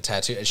Yeah. want to get a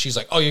tattoo, and she's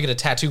like, "Oh, you get a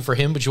tattoo for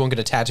him, but you won't get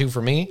a tattoo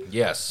for me."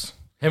 Yes.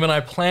 Him and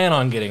I plan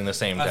on getting the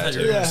same I thought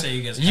you were tattoo. going to say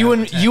you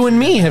guys. You and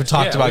me have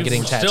talked Yeah, about we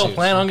getting tattoos. Still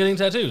plan on getting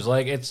tattoos.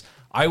 Like it's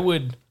I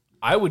would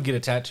get a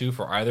tattoo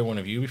for either one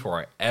of you before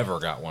I ever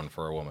got one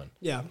for a woman.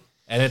 Yeah.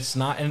 And it's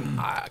not and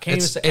I can't It's-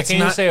 even say, I it's can't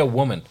even not- say a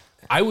woman.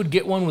 I would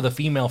get one with a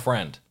female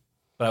friend,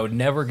 but I would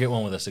never get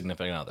one with a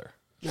significant other.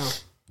 No.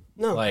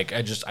 No. Like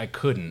I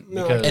couldn't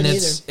No, because and Me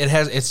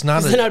it's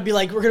not then a, I'd be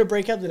like, we're gonna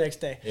break up the next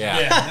day. yeah.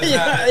 Yeah,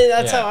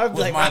 that's Yeah. how I'd be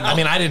like. I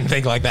mean, I didn't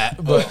think like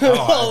that, but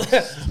Well,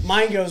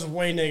 mine goes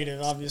way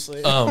negative,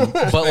 obviously.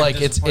 but like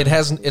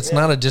it's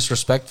not a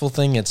disrespectful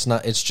thing. It's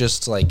not. It's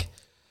just like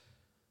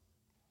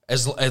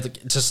as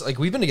just like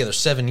we've been together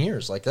 7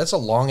 years. Like that's a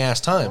long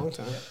ass time. Long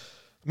time.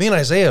 Me and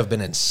Isaiah have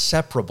been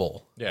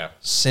inseparable Yeah.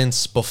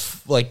 since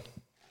like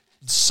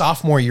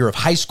sophomore year of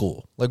high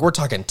school. Like we're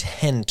talking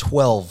 10,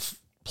 12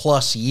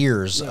 plus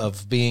years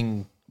of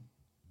being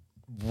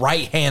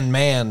right hand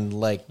man.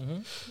 Like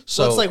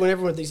so, Well, it's like when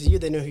everyone thinks of you,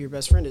 they know who your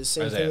best friend is.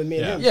 Same Isaiah, thing with me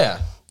and yeah. him. yeah.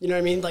 You know what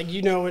I mean? Like,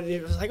 you know,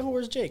 it was like, oh,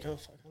 where's Jake? Oh,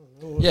 fuck,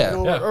 I don't know. Yeah. You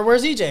know, Yeah. Or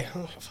where's EJ?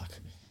 Oh, fuck.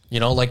 You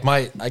know, like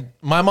my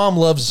mom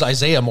loves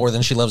Isaiah more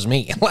than she loves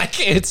me. Like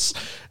it's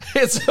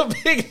a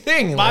big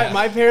thing. Like,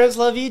 My parents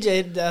love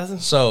EJ. Doesn't.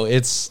 so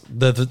it's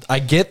the I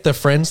get the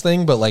friends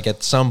thing, but like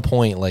at some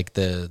point, like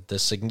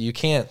you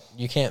can't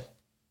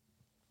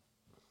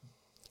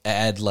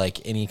add like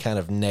any kind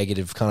of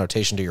negative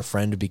connotation to your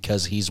friend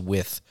because he's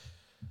with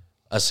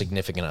a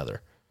significant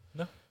other.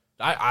 No.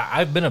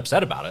 I've been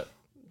upset about it.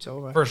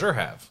 So, For sure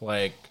have.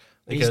 Like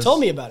he's told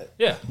me about it.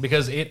 Yeah,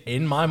 because it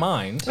in my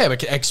mind. Yeah,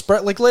 but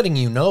express like letting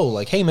you know,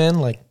 like, hey man,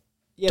 like,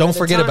 Yeah, don't but at the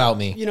forget time- about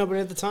me. You know, but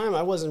at the time,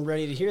 I wasn't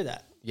ready to hear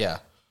that. Yeah,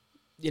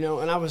 you know,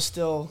 and I was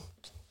still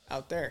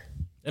out there.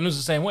 And it was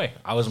the same way.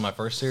 I was in my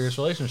first serious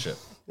relationship.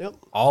 Yep.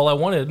 All I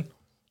wanted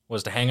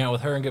was to hang out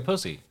with her and get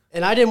pussy.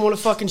 And I didn't want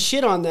to fucking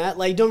shit on that.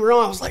 Like, don't get me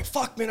wrong. I was like,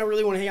 fuck, man, I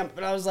really want to hang out.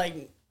 But I was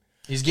like,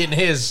 He's getting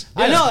his.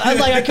 I know. I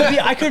was like,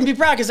 I couldn't be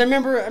proud because I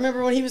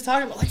remember when he was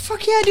talking about like,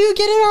 fuck yeah, dude,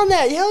 get in on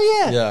that.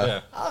 Hell yeah.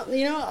 Yeah.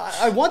 You know,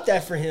 I want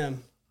that for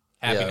him.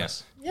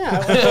 Happiness. Yeah.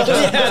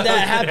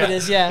 That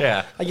happiness. Yeah.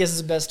 Yeah. I guess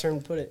is the best term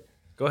to put it.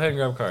 Go ahead and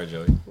grab a card,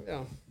 Joey.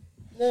 Yeah.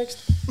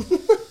 Next.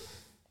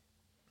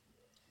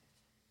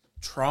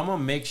 Trauma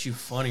makes you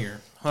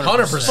funnier.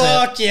 100%.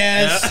 Fuck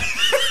yes.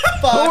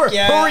 Fuck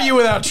yeah. Who are you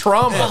without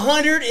trauma?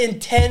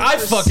 110%. I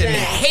fucking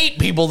hate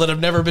people that have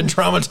never been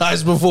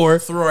traumatized before.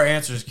 Through our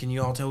answers, can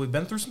you all tell we've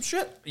been through some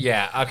shit?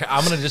 Yeah, okay,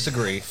 I'm going to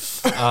disagree.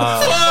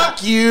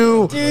 Fuck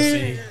you.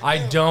 Dude. I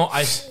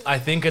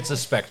think it's a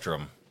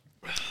spectrum.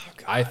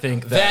 I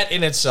think That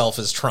in itself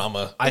is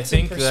trauma. I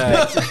think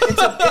that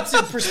It's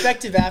a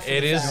perspective after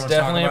it the is fact.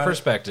 definitely a about it?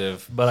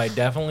 perspective, but I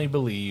definitely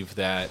believe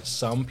that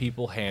some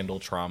people handle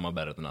trauma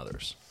better than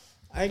others.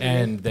 I agree.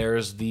 And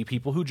there's the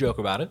people who joke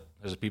about it.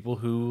 There's the people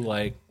who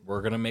like,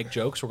 we're gonna make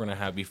jokes, we're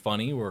gonna be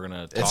funny, we're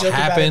gonna talk. It's Joke about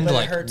it, happened. but it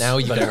Like hurts. now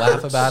you But can it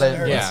laugh hurts. about It it.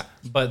 hurts. Yeah,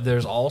 but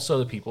there's also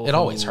the people. It who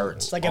always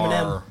hurts. It's like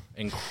Eminem. are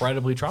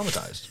incredibly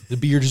traumatized. The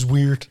beard is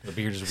weird. The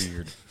beard is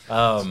weird.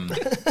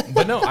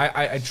 But no,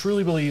 I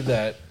truly believe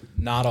that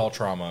not all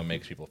trauma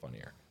makes people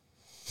funnier.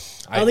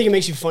 I don't think it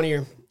makes you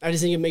funnier. I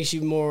just think it makes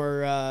you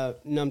more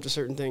numb to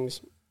certain things.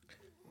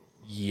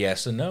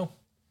 Yes and no.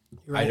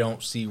 You're right. I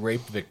don't see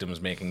rape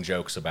victims making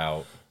jokes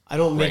about I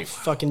don't make rape.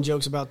 fucking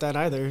jokes about that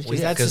either. Because Well,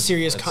 yeah, that's a 'cause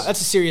serious. it's- That's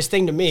a serious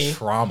thing to me.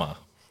 trauma.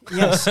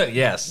 Yes.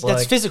 Yes.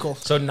 That's physical.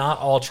 So not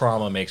all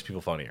trauma makes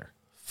people funnier.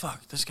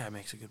 Fuck, this guy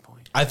makes a good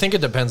point. I think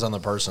it depends on the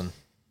person.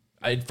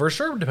 It for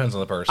sure depends on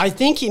the person. I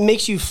think it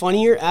makes you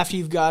funnier after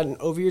you've gotten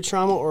over your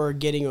trauma or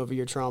getting over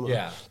your trauma.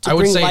 Yeah. To I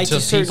would bring say light to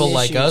certain people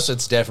like issues. us,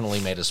 it's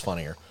definitely made us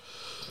funnier.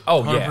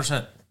 oh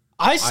 100%.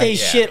 I say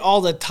yeah. shit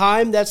all the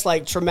time that's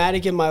like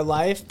traumatic in my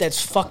life.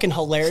 That's fucking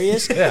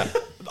hilarious. Yeah.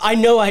 I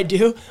know I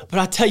do, but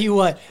I'll tell you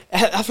what.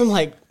 After I'm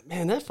like,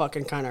 man, that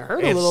fucking kind of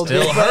hurt a It little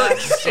still bit.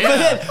 hurts.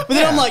 But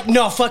then I'm like,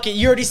 no, fuck it.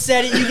 You already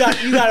said it. You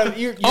gotta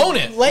you're Own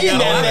it. Lay You in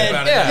gotta that own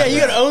bed. it. Yeah, Yeah. you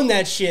gotta own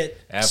that shit.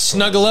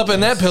 Absolutely. Snuggle up in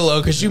that pillow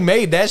because you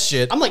made that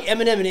shit. I'm like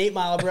Eminem and 8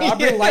 Mile, bro. I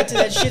bring light to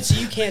that shit so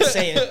you can't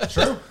say it.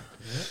 True.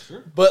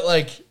 But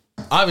like,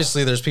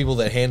 obviously, there's people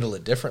that handle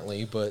it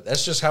differently. But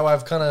that's just how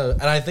I've kind of,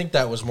 and I think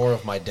that was more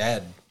of my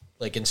dad,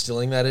 like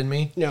instilling that in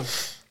me. No.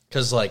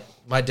 Because like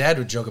my dad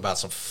would joke about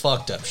some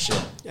fucked up shit.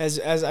 As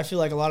I feel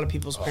like a lot of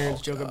people's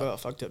parents joke about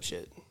fucked up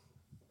shit.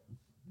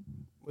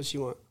 What she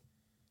want?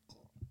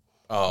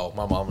 Oh,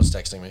 my mom was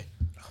texting me.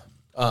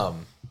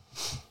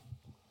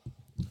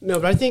 No,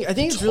 but I think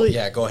it's really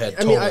Yeah, go ahead.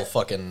 I mean, Total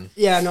fucking.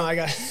 Yeah, no, I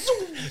got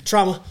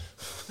trauma.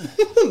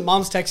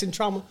 Mom's texting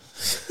trauma.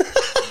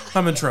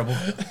 I'm in trouble.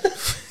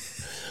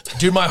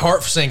 Dude, my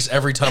heart sinks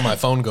every time my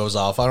phone goes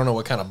off. I don't know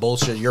what kind of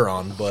bullshit you're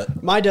on,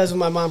 but My does when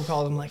my mom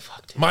calls. I'm like,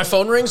 fuck, dude. my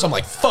phone rings. I'm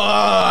like,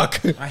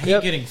 fuck. I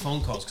hate getting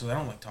phone calls because I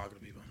don't like talking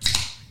to people.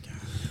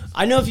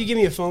 I know if you give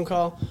me a phone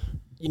call,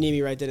 you need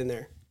me right then and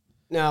there.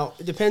 Now,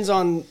 it depends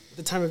on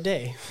the time of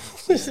day.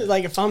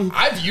 Like if I'm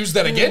I've used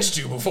that against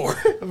you before.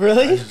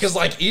 really, Because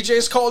like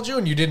EJ's called you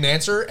and you didn't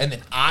answer, and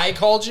then I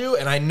called you,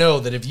 and I know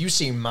that if you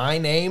see my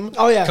name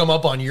come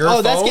up on your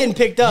phone, that's getting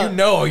picked up. You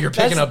know you're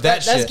picking up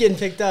that shit. That's getting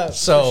picked up.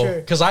 So, for sure.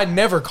 because I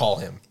never call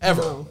him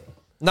ever, No.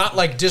 not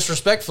like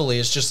disrespectfully.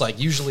 It's just like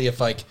usually if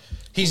like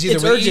he's either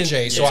It's with urgent.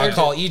 EJ, so It's I urgent.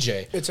 call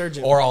EJ. It's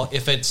urgent. Or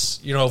if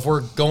it's if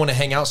we're going to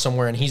hang out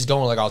somewhere and he's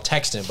going, like I'll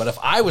text him. But if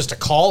I was to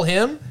call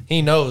him,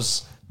 he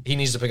knows he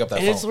needs to pick up that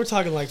And phone. we're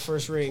talking like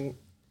first ring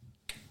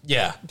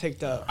Yeah,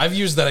 picked up. I've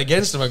used that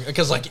against him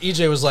because like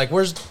EJ was like,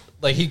 "Where's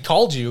like he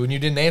called you and you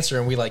didn't answer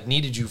and we like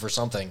needed you for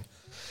something."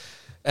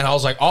 And I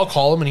was like, I'll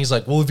call him. And he's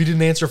like, well, if he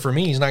didn't answer for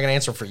me, he's not going to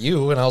answer for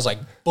you. And I was like,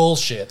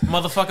 bullshit.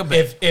 Motherfucker,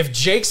 bitch. If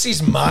Jake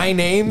sees my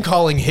name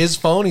calling his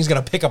phone, he's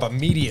going to pick up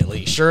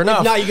immediately. Sure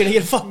enough. Now you're gonna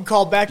get a fucking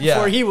call back Yeah.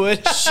 before he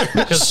would.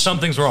 Because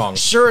something's wrong.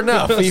 Sure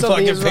enough, he Something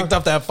fucking is wrong. picked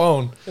up that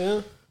phone.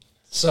 Yeah.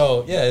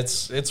 So, yeah,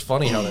 it's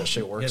funny how that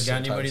shit You works. guys got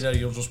anybody sometimes. that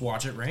you'll just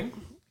watch it ring?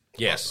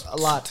 Yes. A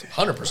lot.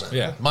 100%.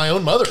 Yeah. My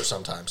own mother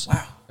sometimes.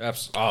 Wow.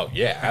 Oh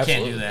yeah.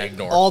 Absolutely. do that.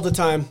 Ignore. All the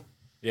time.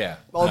 Yeah.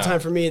 All the No. time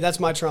for me. That's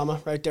my trauma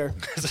right there.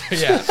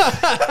 Yeah.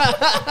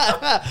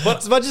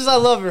 As much as I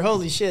love her,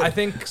 holy shit. I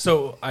think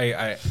so.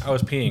 I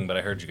was peeing, but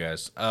I heard you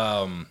guys.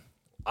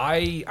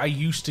 I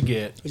used to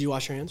get. Did you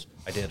wash your hands?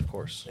 I did, of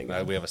course. you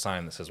go. We have a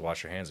sign that says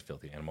 "Wash your hands, you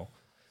filthy animal."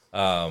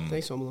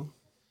 Thanks, Home Alone.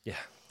 Yeah.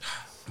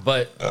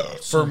 But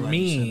for glad you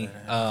me,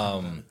 said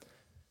that.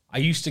 I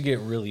used to get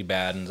really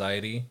bad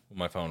anxiety when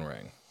my phone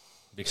rang.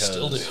 Because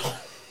Still do.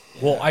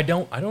 Well, I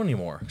don't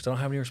anymore because I don't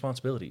have any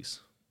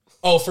responsibilities.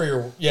 Oh, for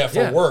your,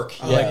 for work.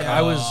 Yeah. Like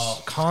I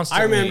was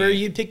constantly. I remember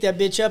you'd pick that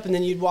bitch up and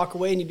then you'd walk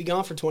away and you'd be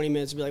gone for 20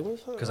 minutes and be like, what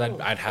the fuck? because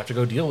I'd have to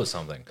go deal with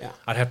something. Yeah.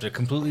 I'd have to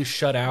completely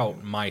shut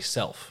out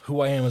myself,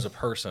 who I am as a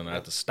person. I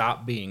have to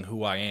stop being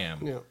who I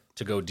am Yeah.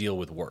 to go deal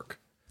with work.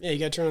 Yeah, you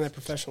gotta turn on that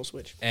professional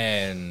switch.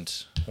 And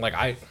like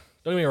don't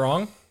get me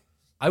wrong,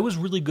 I was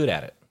really good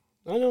at it.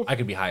 I know. I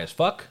could be high as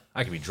fuck.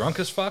 I could be drunk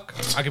as fuck.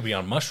 I could be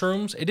on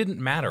mushrooms. It didn't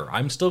matter.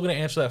 I'm still going to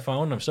answer that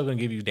phone. I'm still going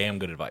to give you damn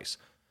good advice.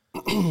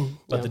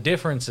 But the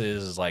difference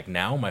is like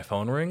now my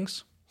phone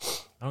rings.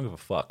 I don't give a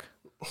fuck.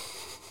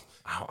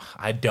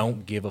 I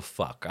don't give a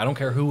fuck. I don't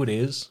care who it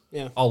is.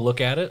 Yeah. I'll look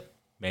at it.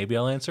 Maybe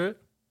I'll answer it.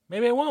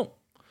 Maybe I won't.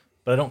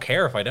 But I don't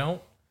care if I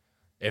don't.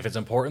 If it's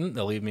important,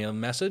 they'll leave me a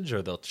message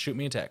or they'll shoot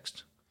me a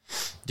text.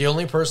 The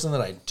only person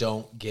that I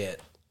don't get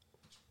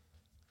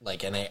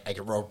like a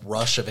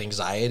rush of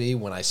anxiety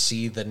when I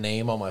see the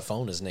name on my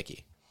phone is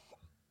Nikki.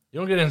 You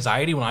don't get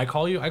anxiety when I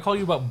call you? I call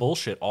you about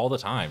bullshit all the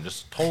time.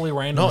 Just totally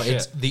random shit. No,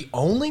 it's the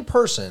only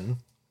person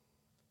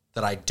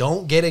that I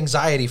don't get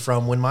anxiety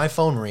from when my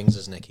phone rings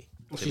is Nikki.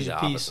 She's your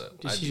piece.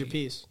 She's your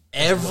piece.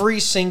 Every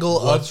single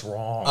What's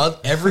wrong?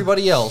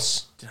 Everybody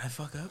else, Did I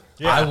fuck up?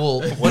 I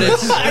will. What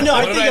it's I know.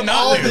 I did think I of not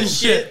all do? this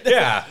shit.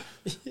 Yeah.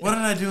 What did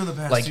I do in the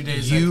past Like, 2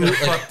 days you- that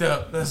got like- fucked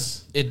up?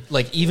 That's it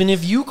like even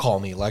if you call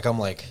me, like I'm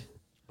like,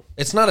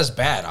 it's not as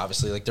bad.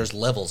 Obviously, like there's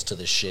levels to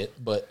this shit,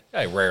 but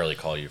I rarely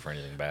call you for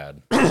anything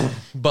bad.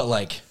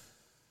 like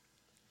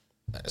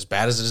as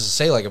bad as it is to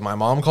say, like if my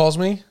mom calls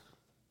me,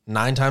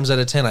 9 times out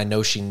of 10, I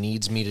know she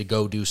needs me to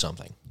go do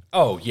something.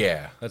 Oh,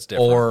 yeah. That's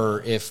different.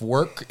 Or if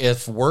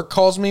work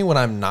calls me when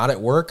I'm not at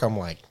work, I'm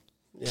like,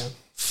 Yeah.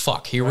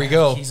 fuck, here we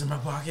go. keys in my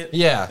pocket.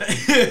 Yeah.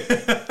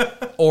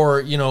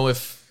 Or, you know,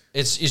 if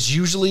it's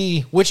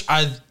usually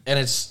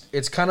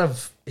it's kind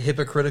of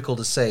hypocritical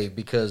to say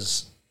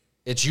because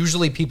it's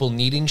usually people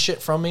needing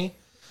shit from me,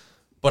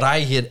 but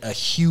I hit a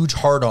huge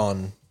hard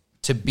on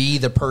to be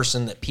the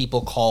person that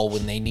people call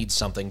when they need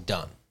something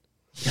done.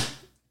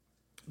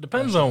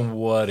 Depends on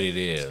what it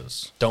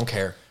is. Don't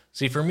care.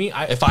 See, for me,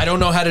 If I don't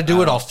know how to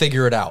do it, I'll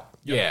figure it out.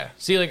 yeah.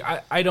 See, like,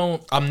 I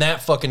don't... I'm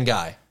that fucking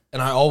guy,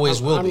 and I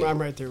always will be. I'm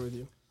right there with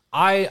you.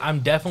 I'm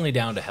definitely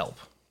down to help.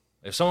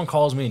 If someone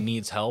calls me and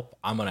needs help,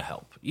 I'm gonna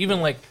help. Even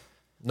like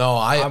No,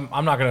 I'm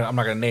not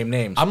gonna name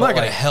names. I'm but, not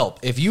going to like, help.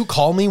 If you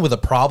call me with a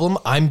problem,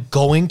 I'm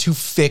going to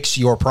fix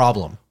your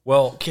problem.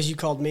 Well, Because you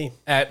called me.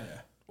 at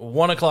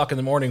 1 o'clock in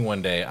the morning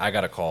one day, I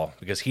got a call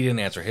because he didn't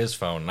answer his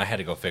phone, and I had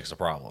to go fix a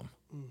problem.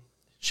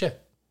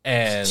 Shit.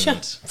 And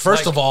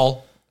First of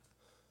all,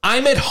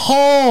 I'm at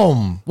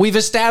home. We've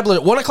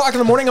established 1 o'clock in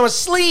the morning, I'm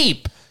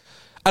asleep.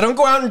 I don't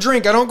go out and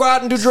drink. I don't go out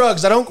and do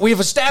drugs. We've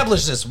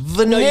established this. No,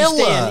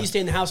 Vanilla. you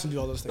stay in the house and do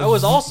all those things. I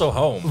was also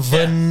home.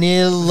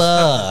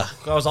 Vanilla.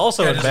 I was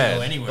also in doesn't bed.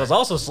 go anywhere. I was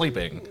also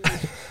sleeping.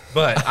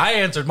 But I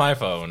answered my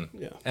phone,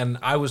 Yeah. and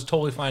I was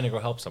totally fine to go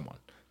help someone.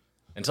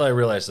 Until I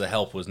realized the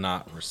help was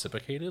not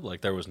reciprocated.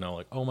 Like, there was no,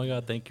 like, oh my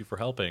God, thank you for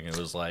helping. It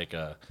was like,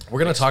 We're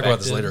going to talk about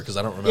this expected. later because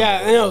I don't remember.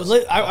 Yeah, I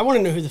know. I want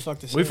to know who the fuck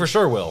this We is. for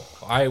sure will.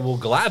 I will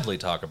gladly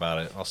talk about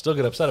it. I'll still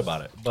get upset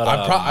about it. But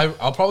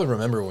I'll probably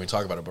remember when we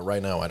talk about it, but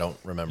right now I don't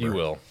remember. you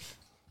will.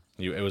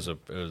 It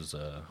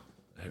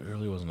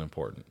really wasn't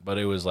important. But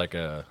it was like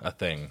a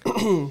thing.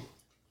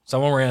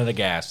 Someone ran out of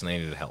gas and they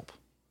needed help.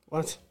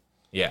 What?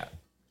 Yeah.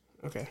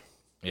 Okay.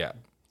 Yeah.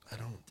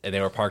 And they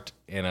were parked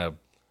in a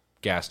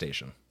gas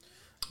station.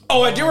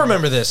 Oh, I do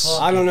remember this.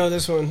 I don't know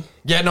this one.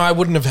 Yeah, no, I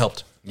wouldn't have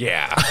helped.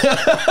 Yeah.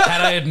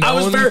 Had I had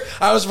known,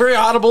 I was very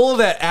audible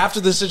that after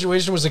this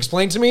situation was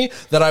explained to me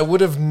that I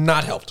would have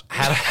not helped.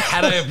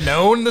 had I have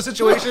known the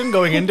situation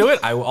going into it,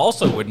 I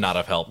also would not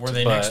have helped. Were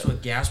they but next to a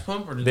gas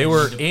pump, or did They need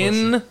were to push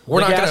in. it?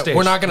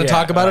 We're not gonna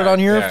talk about it on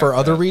here for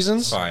other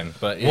reasons. Fine,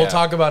 but yeah. We'll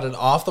talk about it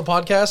off the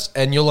podcast,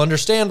 and you'll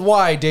understand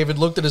why David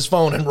looked at his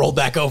phone and rolled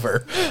back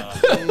over.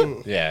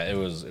 Yeah, it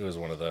was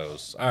one of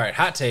those. All right,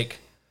 hot take.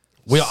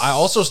 I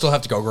also still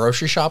have to go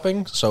grocery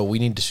shopping, so we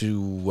need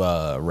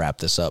to wrap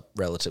this up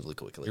relatively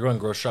quickly. You're going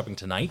grocery shopping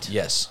tonight?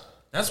 Yes.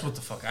 That's what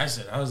the fuck I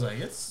said. I was like,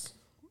 it's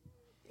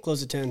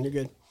Close at 10. You're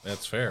good.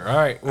 That's fair. All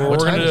right, well, What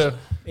we're time gonna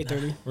is do,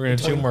 8:30. we're gonna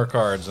do 2 more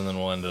cards and then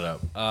we'll end it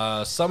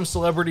up. Some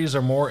celebrities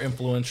are more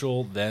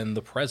influential than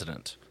the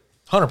president.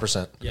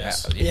 100%.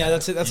 yes. Yeah,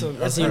 that's it. That's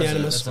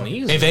unanimous. That's an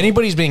easy. If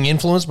anybody's being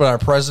influenced by our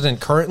president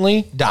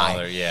currently,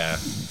 die. Yeah,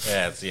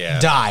 yeah.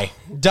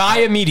 Die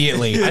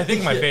immediately. I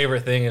think my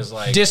favorite thing is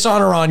like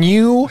Dishonor on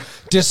you,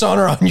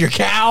 dishonor on your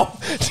cow,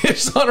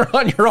 dishonor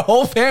on your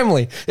whole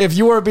family. If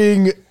you are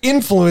being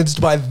influenced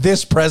by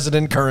this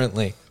president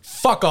currently,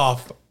 fuck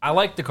off. I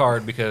like the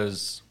card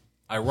because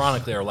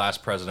ironically our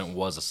last president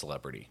was a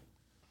celebrity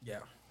Yeah.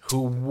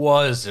 who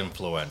was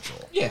influential.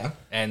 Yeah.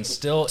 And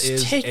still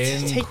is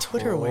take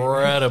Twitter away, man.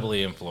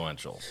 incredibly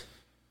influential.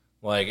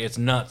 Like, it's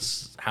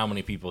nuts how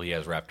many people he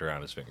has wrapped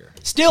around his finger.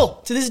 Still,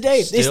 to this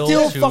day, they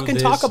still to fucking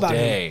this talk about him.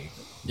 day.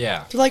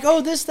 Yeah. They're like,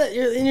 oh, this, that.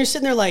 And you're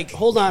sitting there like,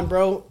 hold on,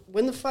 bro.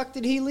 When the fuck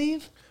did he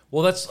leave?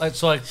 Well, that's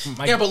so like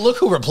my, Yeah, but look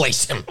who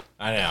replaced him.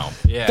 I know.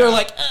 Yeah. They're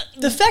like,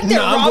 The fact that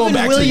No, I'm going Robin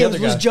back to the Williams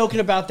other was guy. joking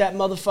about that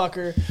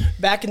motherfucker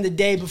back in the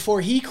day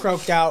before he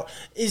croaked out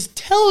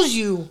tells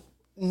you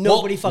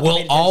nobody fucking we'll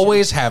paid attention.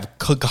 always have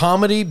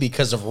comedy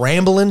because of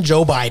rambling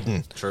Joe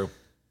Biden. true.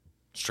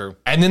 It's true.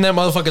 And then that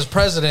motherfucker's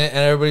president, and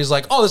everybody's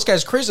like, oh, this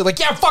guy's crazy. Like,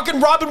 yeah,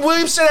 fucking Robin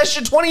Williams said that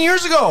shit 20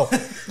 years ago.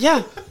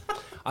 Yeah.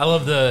 I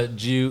love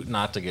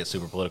not to get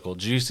super political.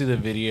 Did you see the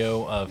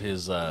video of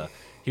his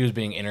he was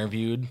being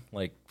interviewed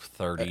like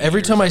 30.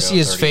 Every time I see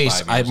his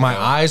face, my ago.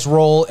 eyes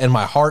roll and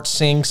my heart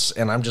sinks,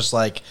 and I'm just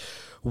like,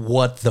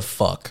 what the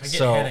fuck? I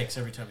get headaches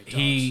every time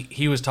he talks.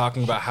 He was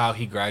talking about how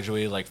he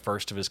graduated like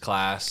first of his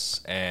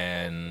class,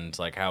 and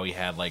like how he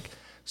had like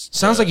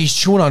Sounds like he's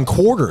chewing on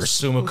quarters.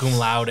 summa cum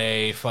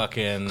laude,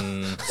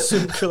 fucking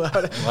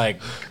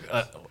like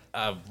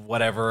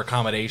whatever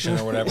accommodation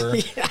or whatever.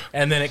 Yeah.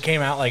 And then it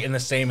came out like in the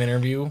same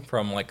interview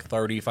from like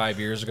 35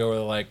 years ago, where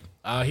they're like,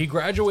 he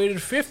graduated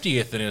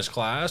 50th in his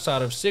class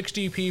out of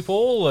 60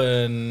 people,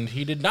 and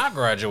he did not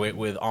graduate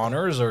with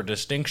honors or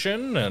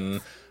distinction.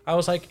 And I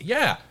was like,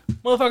 yeah,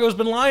 motherfucker's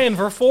been lying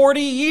for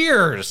 40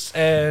 years.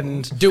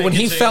 And Dude, when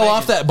he fell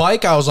off that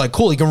bike, I was like,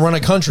 cool, he can run a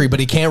country, but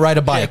he can't ride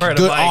a bike. Can't ride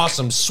a Good, bike.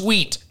 awesome,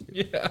 sweet.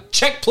 yeah,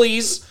 Check,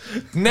 please.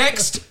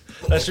 Next.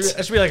 that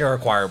should be like a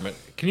requirement.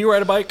 Can you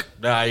ride a bike?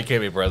 Nah, you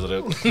can't be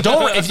president.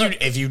 Don't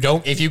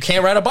if you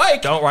can't ride a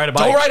bike, Don't ride a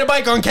bike. Don't ride a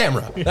bike on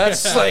camera.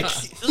 That's like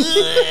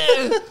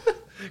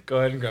Go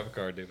ahead and grab a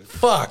card, David.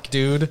 fuck,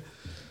 dude.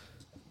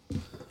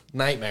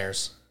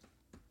 Nightmares.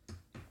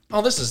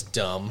 Oh, this is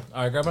dumb.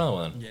 All right, grab another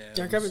one.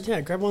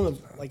 Yeah, grab one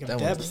of like a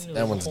depth.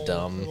 That one's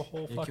dumb.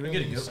 Yeah, can we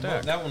get a good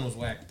stack? That one was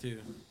whack too.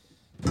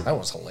 That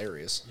one's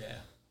hilarious.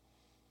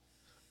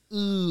 Yeah,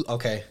 Ooh,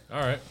 okay. All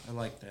right. I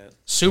like that.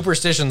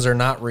 Superstitions are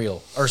not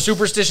real. Or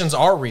superstitions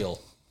are real.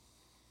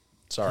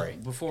 Sorry.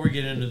 Before we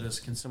get into this,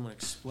 can someone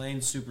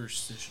explain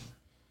superstition?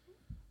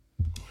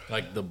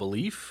 Like the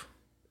belief?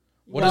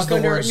 What does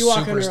the word you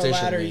walk under a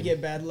superstition ladder, mean? you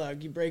get bad luck.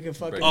 You break a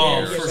fucking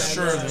Oh, mirror, you get for bad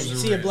sure, luck. those You are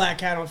see a real. black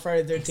cat on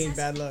Friday the 13th,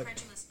 bad luck.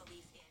 Credulous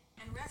belief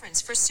in and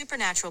reverence for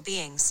supernatural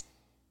beings.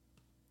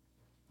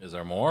 Is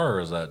there more,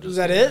 or is that just... Is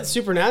that it?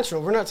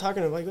 Supernatural. We're not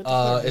talking about what the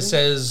fuck, It dude?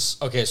 says,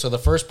 okay, so the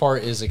first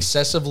part is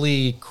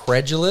excessively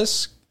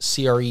credulous,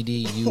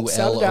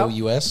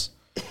 CREDULOUS,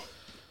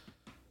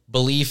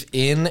 belief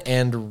in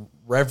and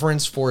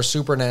reverence for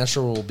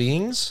supernatural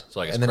beings.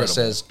 So I guess and then credible. it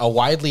says, a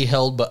widely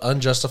held but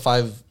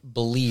unjustified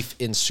belief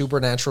in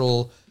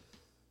supernatural...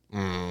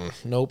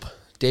 nope.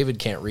 David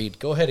can't read.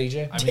 Go ahead,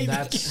 EJ. I mean,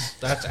 that's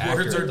Words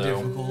accurate, are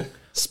though. difficult.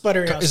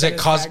 Sputtering out Is it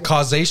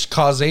satisfaction.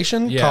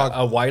 causation? Yeah,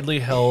 a widely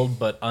held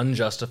but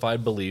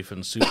unjustified belief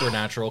in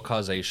supernatural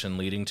causation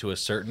leading to a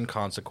certain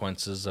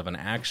consequences of an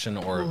action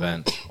or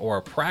event or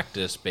a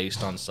practice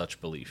based on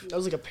such belief. That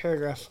was like a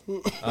paragraph.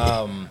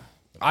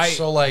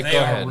 So, like, They go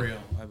are ahead. real.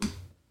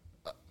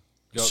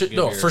 Give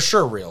No, your- for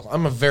sure real.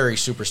 I'm a very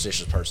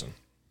superstitious person.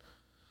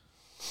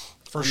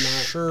 For I'm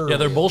not. sure. Yeah,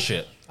 they're real.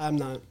 bullshit. I'm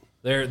not.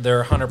 They're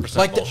 100%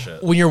 Like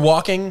bullshit. when you're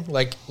walking,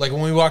 like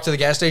when we walk to the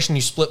gas station,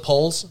 you split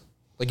poles.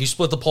 Like you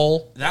split the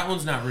pole. That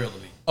one's not real to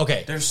me.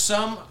 Okay. There's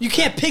some. You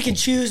can't pick and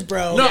choose,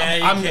 bro. No,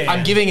 Yeah, you can.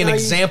 I'm giving an No, you-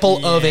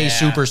 example of a Yeah.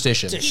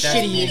 superstition. It's a He told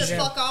shitty me to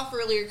example. fuck off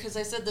earlier because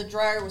I said the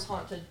dryer was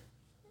haunted.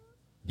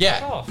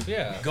 Yeah. off,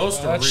 yeah.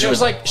 Ghosts are real.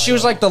 She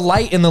was like the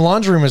light in the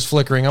laundry room is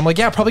flickering. I'm like,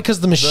 yeah, probably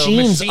because the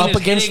machine's machine up is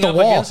against hitting the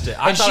up wall. against it.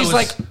 I And thought she's it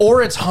was- like,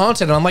 or it's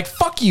haunted. And I'm like,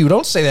 fuck you,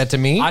 don't say that to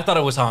me. I thought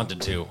it was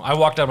haunted too. I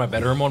walked out of my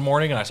bedroom one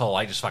morning and I saw a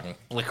light just fucking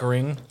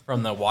flickering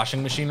from the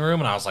washing machine room,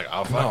 and I was like,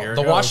 "Oh fuck!" here it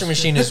the goes. washing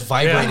machine is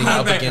vibrating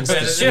I'm up back in against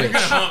bed. the If you're switch.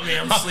 gonna haunt me,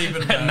 I'm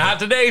sleeping. Better. Not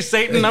today,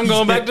 Satan. I'm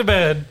going back to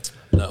bed.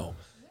 No.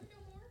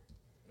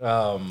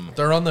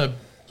 They're on the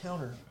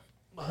counter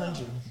behind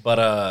you.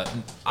 But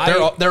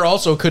There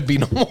also could be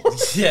no more.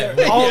 Yeah.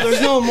 Oh,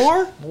 there's no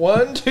more?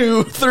 1,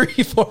 2, 3,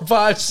 4,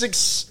 5,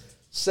 6,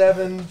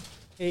 7,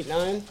 8,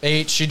 9.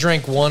 8. She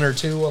drank 1 or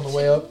 2 on the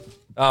way up.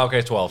 oh,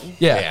 okay, 12.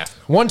 Yeah.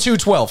 1, 2,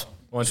 12.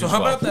 1, 2, So how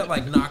 12. about that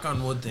like knock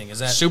on wood thing? Is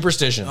that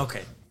Superstition.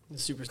 okay?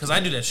 Super. Because I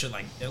do that shit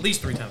like at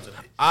least 3 times a day.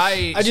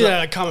 I I do that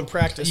out of common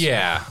practice.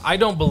 Yeah, I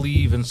don't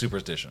believe in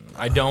superstition.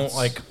 I don't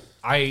like.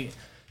 I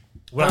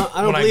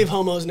I don't believe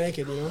homos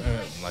naked, you know?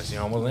 I see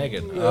homo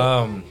naked.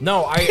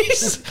 No,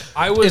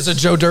 I was It's a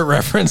Joe Dirt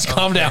reference.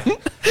 Calm down.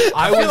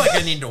 I feel like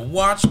I need to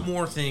watch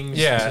more things.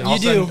 Yeah, You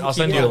do. I'll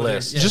send Keep you a it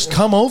list. Yeah. Just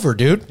come over,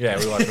 dude. Yeah,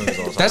 we watch movies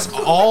all the time. That's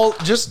all.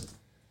 Just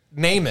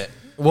name it.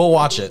 We'll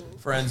watch it.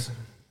 friends.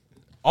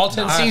 All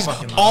 10 I seasons.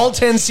 fucking love All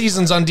 10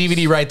 seasons on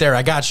DVD right there.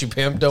 I got you,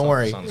 pimp. Don't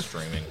worry. It's on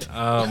streaming.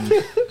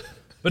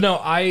 But no,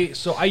 I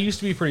used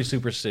to be pretty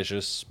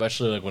superstitious,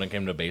 especially like when it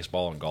came to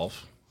baseball and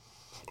golf.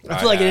 I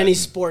feel like in any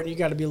sport, you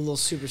got to be a little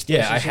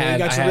superstitious. Yeah, you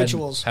got your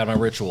rituals. Had my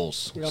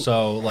rituals. Yep.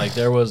 So like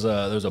there was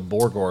a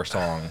Borgore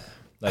song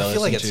that I I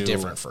feel like listened it's to.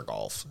 different for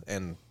golf.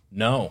 And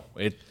No,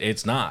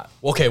 it's not.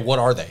 okay, what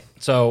are they?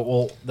 So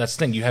well, that's the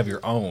thing. You have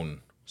your own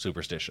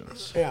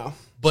superstitions. Yeah.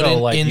 But So, in,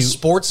 like, in you-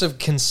 sports of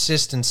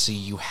consistency,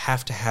 you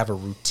have to have a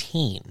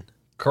routine.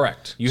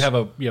 Correct. You have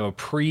a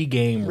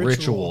pre-game Ritual.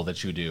 ritual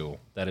that you do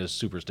that is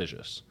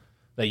superstitious.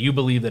 That you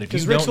believe that if you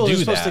Because don't rituals do are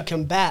supposed that, to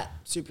combat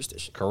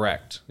superstition.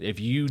 correct. If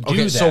you do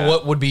Okay, that, so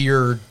what would be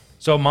your?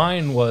 So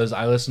mine was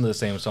I listened to the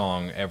same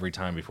song every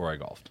time before I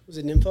golfed. Was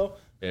it Nympho?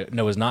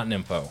 No, it was not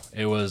Nympho.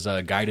 It was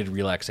Guided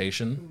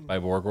Relaxation by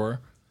Borgore.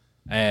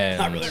 And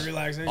Not really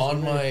relaxation.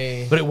 On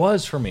my but it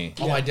was for me.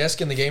 on my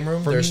desk in the game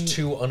room, there's me-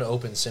 2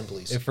 unopened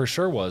Simplies. It for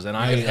sure was, and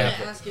I I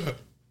have. asked if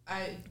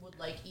I would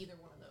like either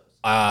one of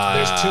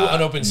those. There's 2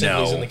 unopened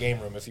Simplies no. in the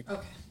game room. If you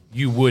Okay.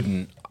 You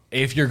wouldn't.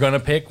 if you're gonna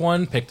pick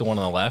one, pick the one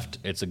on the left.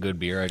 It's a good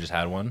beer. I just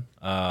had one.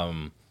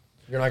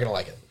 You're not gonna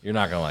like it. You're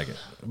not gonna like it,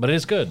 but it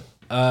is good.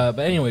 But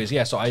anyways,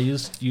 yeah. So I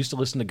used to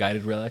listen to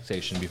guided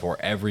relaxation before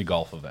every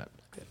golf event,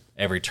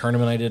 every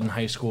tournament I did in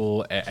high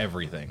school,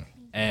 everything,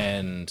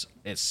 and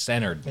it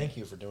centered me. Thank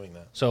you for doing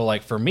that. So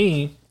like for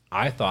me,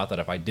 I thought that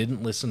if I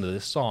didn't listen to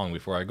this song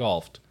before I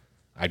golfed,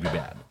 I'd be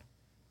bad,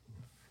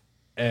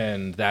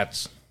 and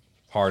that's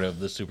part of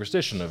the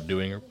superstition of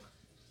doing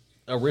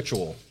a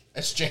ritual.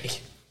 That's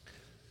Jake.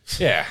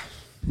 Yeah,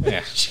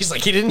 yeah. She's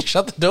like, he didn't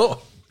shut the door.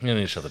 You don't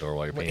need to shut the door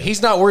while you're peeing.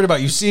 He's not worried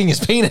about you seeing his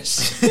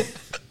penis.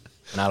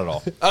 Not at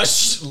all.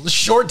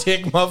 Short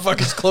dick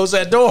motherfuckers close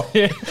that door.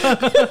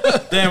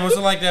 Damn, what's it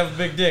like to have a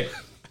big dick?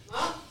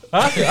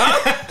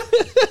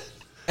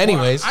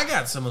 Anyways, I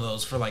got some of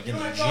those for like in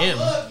the Look, gym.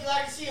 you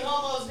like to see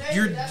homos naked?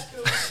 You're- That's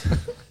cool.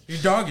 Your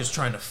dog is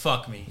trying to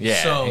fuck me.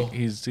 Yeah, So,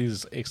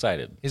 he's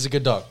excited. he's a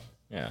good dog.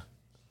 Yeah.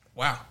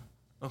 wow.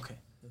 Okay.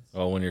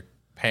 Well, when your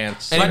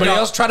pants. Anybody dog-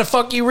 else try to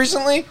fuck you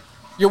recently?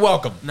 You're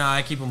welcome. Nah,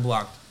 I keep them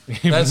blocked.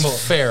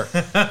 That's fair.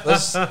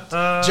 That's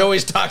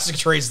Joey's toxic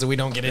traits that we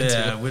don't get into.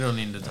 Yeah, we don't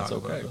need to talk That's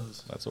okay. about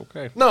those. That's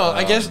okay. No,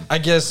 I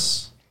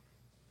guess.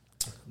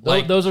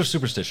 Like, Those are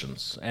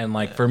superstitions, and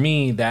like for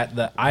me,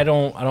 that I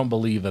don't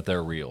believe that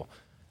they're real.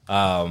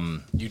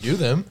 you do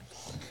them.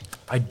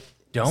 I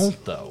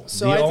don't though.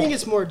 So I think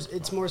it's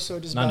more so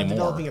just Not about anymore.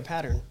 developing a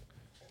pattern.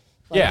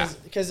 Yeah.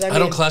 Because I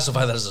don't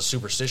classify that as a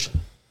superstition.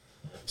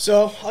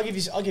 So I'll give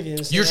you an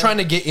instance. You're trying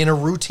to get in a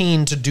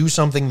routine to do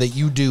something that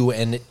you do,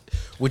 and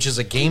which is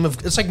a game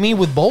of. It's like me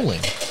with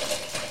bowling.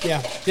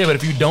 Yeah. Yeah, but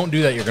if you don't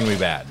do that, you're going to be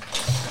bad.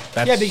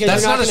 That's, Yeah, because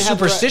That's you're not a gonna have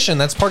the right- superstition.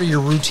 That's part of your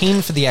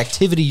routine for the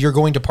activity you're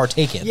going to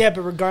partake in. Yeah,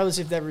 but regardless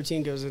if that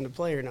routine goes into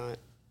play or not,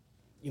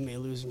 you may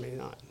lose or may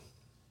not.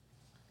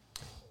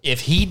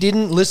 If he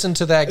didn't listen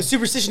to A that,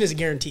 superstition is a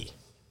guarantee.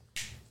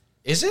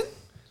 is it?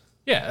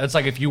 Yeah, it's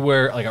like if you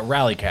wear like a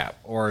rally cap,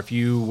 or if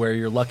you wear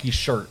your lucky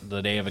shirt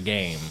the day of a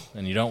game,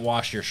 and you don't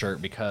wash your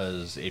shirt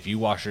because if you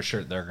wash your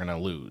shirt, they're gonna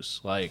lose.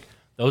 Like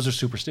those are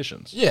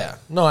superstitions. Yeah.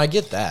 No, I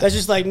get that. That's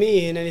just like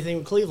me and anything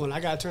with Cleveland. I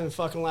got to turn the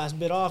fucking last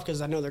bit off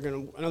because I know they're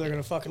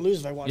gonna fucking lose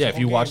if I watch. Yeah, the if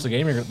whole you watch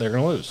game. the game, they're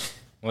gonna lose.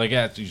 Like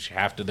yeah, you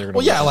have to. They're gonna.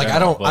 Well, yeah, lose like in I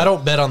general, don't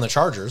but bet on the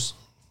Chargers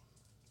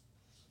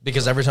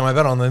because every time I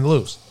bet on them, they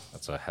lose.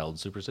 That's a held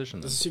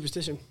superstition. Then. It's a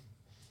superstition.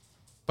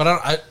 But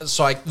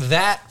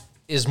that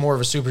is more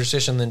of a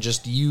superstition than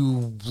just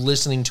you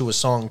listening to a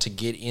song to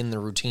get in the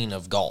routine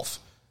of golf.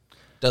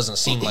 Doesn't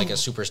seem like a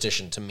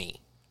superstition to me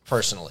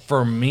personally.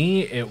 For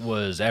me, it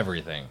was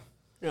everything.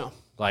 Yeah.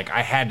 Like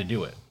I had to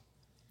do it.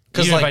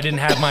 'Cause, Even if like- I didn't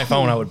have my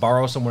phone, I would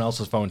borrow someone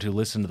else's phone to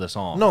listen to the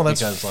song. No,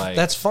 that's because like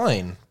that's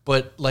fine.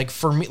 But like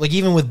for me, like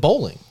even with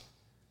bowling,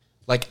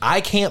 like I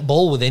can't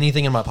bowl with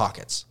anything in my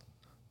pockets.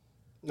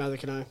 Neither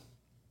can I.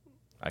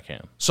 I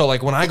can. So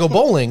like when I go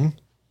bowling,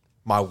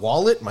 my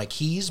wallet, my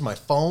keys, my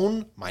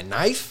phone, my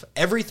knife,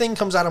 everything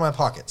comes out of my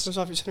pockets. Comes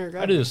off your center of I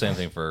gravity. do the same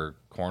thing for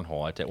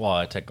cornhole.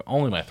 I take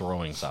only my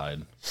throwing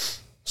side.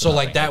 So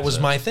like Nothing that gets was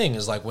it. my thing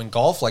is like when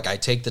golf, like I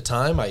take the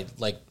time, I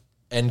like,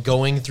 and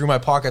going through my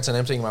pockets and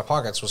emptying my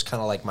pockets was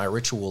kind of like my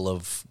ritual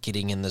of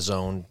getting in the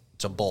zone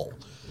to bowl.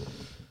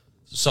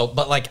 So,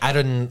 but like I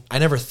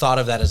never thought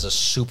of that as a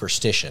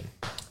superstition.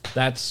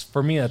 That's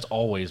for me. That's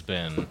always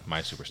been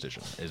my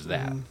superstition. Is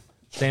that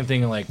same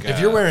thing? Like If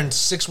you're wearing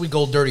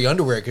 6-week-old dirty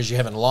underwear because you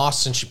haven't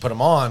lost since you put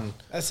them on,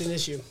 That's an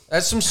issue.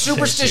 that's some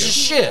superstitious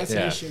shit. That's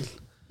Yeah. an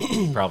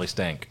issue. probably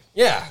stank.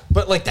 Yeah,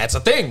 but like that's a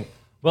thing.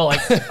 Well,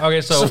 like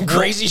okay, so Some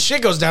crazy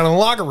shit goes down in the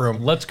locker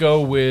room. let's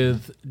go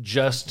with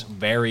just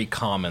very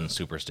common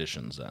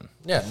superstitions then.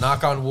 Yeah,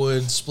 knock on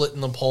wood,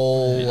 splitting the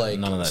pole, like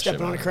None of that Stepping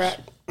shit. on a matters. crack.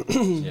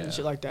 Yeah.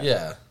 Shit like that.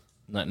 yeah.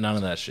 None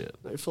of that shit.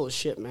 You're full of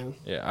shit, man.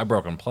 Yeah, I've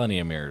broken plenty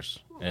of mirrors,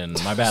 and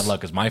my bad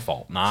luck is my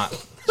fault, not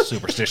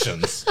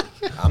superstitions.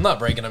 I'm not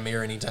breaking a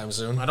mirror anytime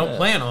soon. I don't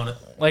plan on it.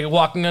 Like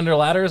walking under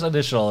ladders, I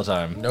did shit all the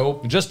time.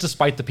 Nope. Just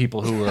despite the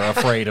people who are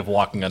afraid of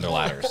walking under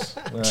ladders.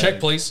 Check,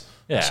 please.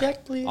 Yeah.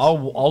 Check, please.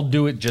 I'll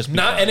do it just because.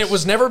 Not, and it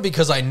was never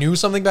because I knew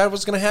something bad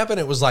was going to happen.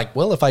 It was like,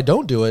 well, if I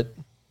don't do it,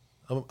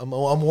 I'm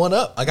one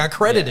up. I got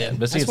credit in.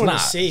 But see, I it's just wanted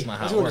not. to see. It's not I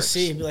how just it wanted to works.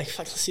 see. Be like, fuck,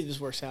 let's see if this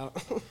works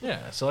out.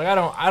 Yeah. So like,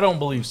 I don't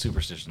believe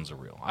superstitions are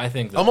real. I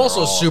think that I'm they're also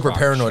all super crock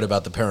paranoid shit.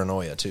 about the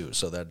paranoia too,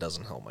 so that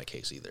doesn't help my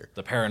case either.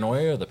 The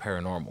paranoia or the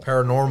paranormal.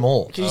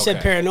 Paranormal. Because you said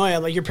Okay. paranoia.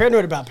 I'm like, you're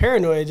paranoid about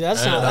paranoid. That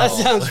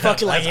sounds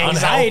fucking like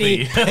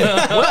anxiety.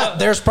 Well,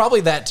 there's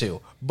probably that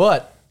too,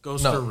 but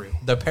Goes no, for real.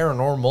 the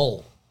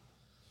paranormal.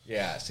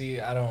 Yeah. See,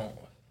 I don't.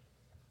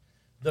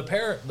 The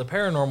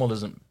paranormal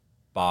doesn't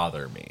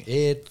bother me.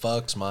 It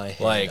fucks my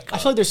head. Like I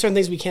feel like there's certain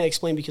things we can't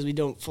explain because we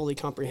don't fully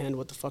comprehend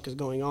what the fuck is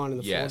going on in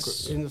the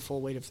Yes. full, in the full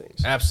weight of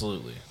things.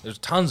 absolutely, there's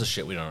tons of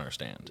shit we don't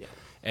understand.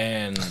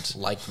 And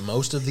like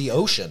most of the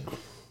ocean,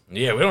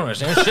 yeah, we don't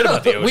understand shit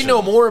about the ocean. we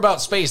know more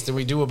about space than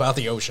we do about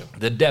the ocean.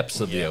 the depths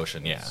of the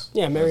ocean. Yeah,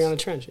 Yeah, Mariana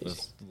Trench.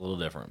 it's a little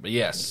different, but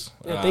yes.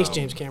 Yeah, thanks,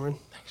 James Cameron.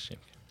 Thanks, Jim.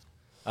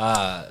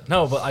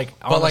 No, but like,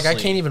 But like, I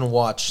honestly, can't even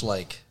watch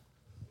like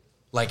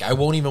Like, I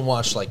won't even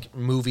watch, like,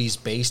 movies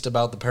based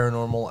about the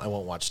paranormal. I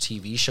won't watch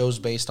TV shows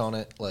based on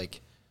it.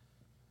 Like,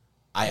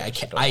 I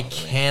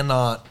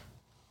cannot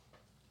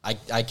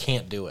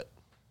do it.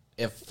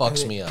 It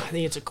fucks me up. I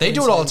think it's a They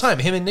do it all the coincidence. time.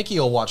 Him and Nikki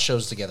will watch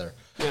shows together.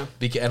 Yeah.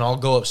 And I'll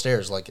go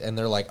upstairs, like, and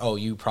they're like, "Oh,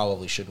 you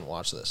probably shouldn't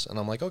watch this." And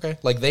I'm like, "Okay."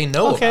 Like, they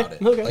know Okay, about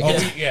it. okay.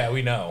 Like, Oh,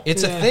 we know.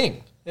 it's a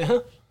thing. Yeah.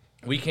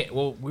 We can't.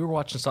 Well, we were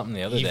watching something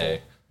the other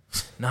day.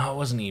 No, it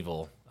wasn't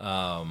evil.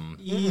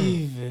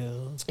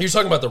 Evil. You're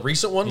talking about the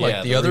recent one,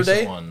 like the other recent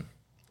day. one.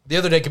 The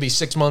other day could be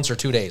 6 months or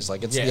 2 days.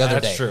 Like, it's Yeah, the other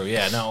that's day. true.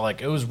 Yeah, no,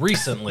 like it was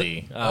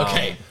recently.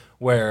 Okay.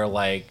 Where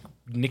like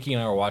Nikki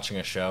and I were watching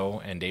a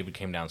show, and David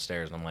came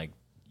downstairs, and I'm like,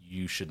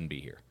 "You shouldn't be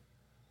here.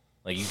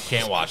 Like, you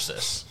can't watch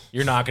this.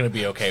 You're not going to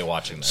be okay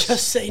watching this."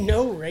 Just say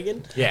no,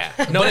 Reagan. Yeah,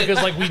 no,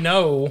 because like we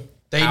know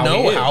They how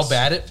know he how is.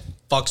 bad it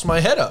fucks my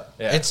head up.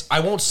 Yeah.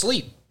 I won't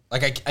sleep.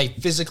 Like, I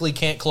physically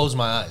can't close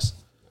my eyes.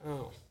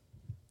 Oh,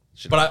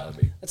 Should But not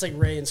be. that's like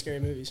Ray in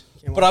scary movies.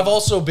 Can't But watch I've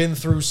also been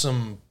through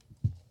some,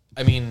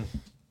 I mean,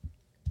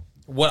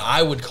 what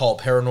I would call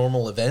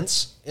paranormal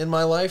events in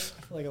my life.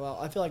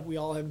 I feel like we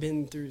all have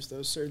been through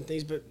those certain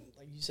things, but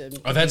like you said,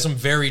 I've had some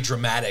very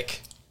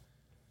dramatic,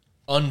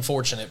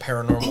 unfortunate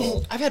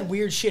paranormal. I've had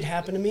weird shit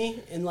happen to me,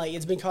 and like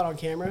it's been caught on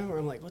camera, where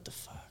I'm like, what the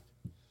fuck?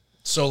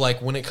 So,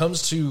 like, when it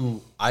comes to,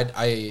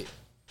 I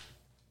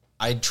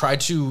try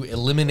to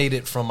eliminate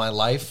it from my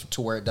life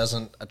to where it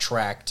doesn't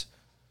attract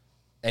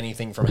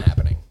anything from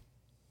happening.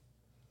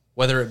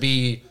 Whether it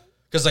be,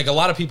 because like a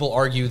lot of people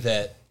argue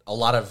that a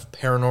lot of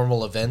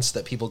paranormal events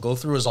that people go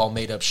through is all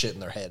made up shit in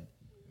their head.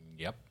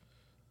 Yep.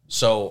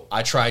 So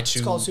I try It's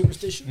called to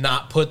superstition.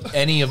 not put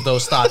any of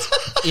those thoughts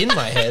in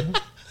my head.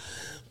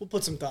 We'll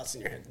put some thoughts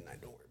in your head tonight.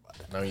 Don't worry about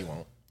that. No, you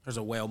won't. There's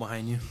a whale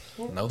behind you.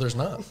 No, there's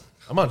not.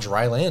 I'm on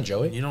dry land,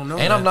 Joey. You don't know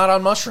And that. I'm not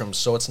on mushrooms,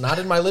 so it's not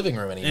in my living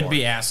room anymore. It'd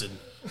be acid.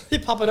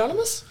 Hip Hop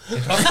Anonymous? Hip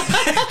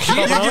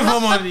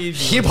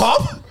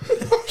hop.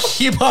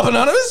 Hip hop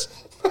anonymous?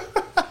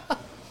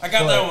 I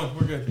got that one.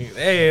 We're good.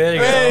 Hey, there you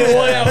go. Hey,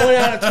 one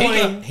out of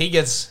 20. He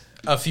gets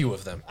a few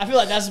of them. I feel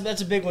like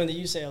that's a big one that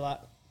you say a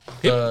lot.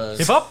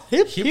 Hip hop?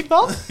 Hip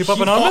Hop? Hip hop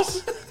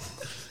anonymous?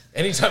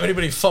 Anytime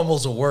anybody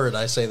fumbles a word,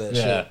 I say that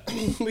Yeah.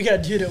 shit. We got a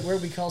dude at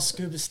work we call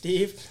Scuba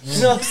Steve.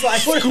 And I was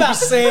like, what Scuba about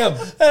Sam.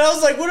 And I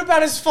was like, what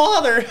about his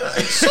father?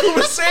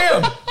 Scuba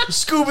Sam.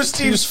 Scuba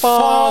Steve's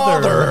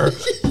father.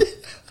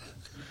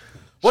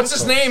 What's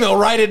his name? He'll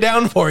write it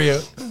down for you.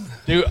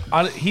 Dude,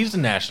 he's a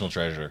national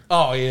treasure.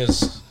 Oh, he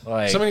is.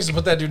 Like- Somebody needs to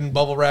put that dude in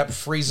bubble wrap,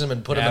 freeze him,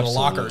 and put him in a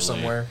locker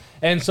Absolutely. somewhere.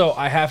 And so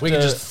I have We to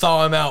can just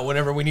thaw him out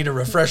whenever we need a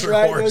refresher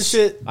Right, no course.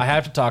 shit. I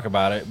have to talk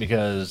about it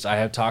because I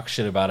have talked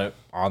shit about it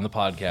on the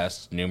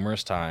podcast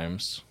numerous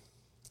times,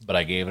 but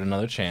I gave it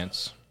another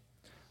chance.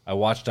 I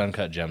watched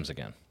Uncut Gems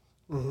again.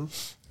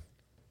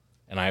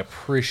 And I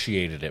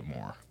appreciated it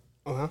more.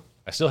 Uh-huh.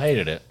 I still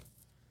hated it,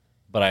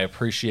 but I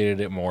appreciated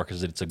it more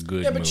because it's a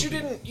good Yeah, but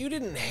movie. you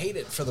didn't hate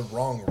it for the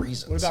wrong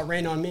reasons. What about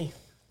Rain on Me?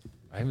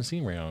 I haven't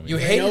seen Rain on Me. you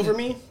Rain hated Over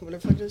Me? What the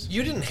fuck is?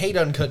 You didn't hate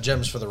Uncut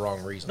Gems for the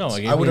wrong reasons. No,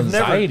 it gave I would me have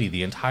never. anxiety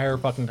the entire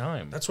fucking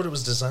time. That's what it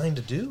was designed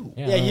to do.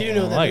 Yeah, you do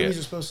know that like movies are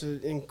it. supposed to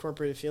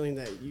incorporate a feeling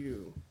that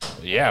you...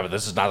 Yeah, but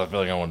this is not the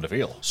feeling I wanted to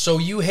feel. So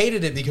you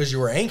hated it because you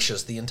were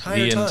anxious the entire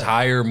The time.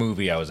 entire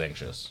movie, I was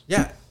anxious.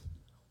 Yeah.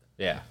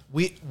 Yeah,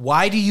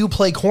 Why do you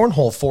play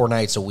cornhole 4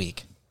 nights a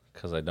week?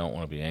 because I don't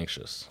want to be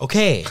anxious.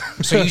 Okay,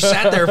 so you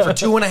sat there for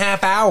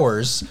 2.5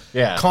 hours,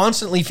 Yeah.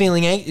 constantly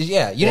feeling anxious.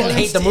 Yeah, you didn't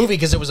hate the movie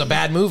because it was a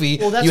bad movie.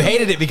 Well, that's you what-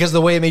 hated it because of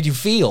the way it made you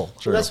feel,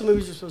 Well, that's what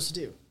movies are supposed to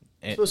do.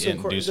 They're supposed to,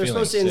 Induce they're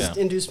supposed to feelings,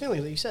 yeah. induce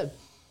feelings, like you said.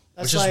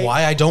 That's which is like,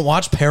 why I don't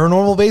watch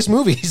paranormal-based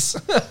movies.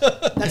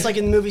 That's like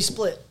in the movie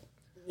Split.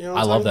 You know what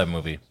I I'm love talking- that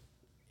movie.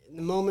 In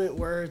the moment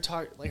where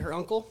like her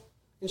uncle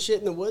and shit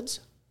in the woods,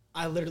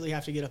 I literally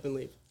have to get up and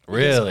leave. Because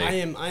Really?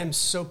 I am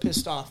so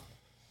pissed off.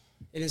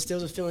 It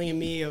instills a feeling in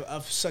me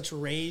of such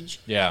rage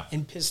Yeah.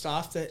 and pissed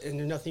off and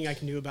there's nothing I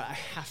can do about it. I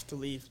have to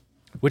leave.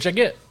 Which I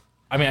get.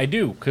 I mean, I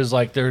do, because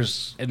like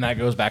and that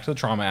goes back to the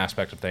trauma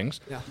aspect of things,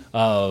 Yeah.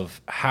 of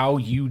how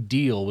you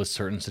deal with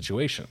certain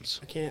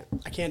situations.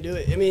 I can't do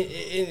it. I mean,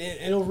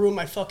 it'll ruin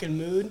my fucking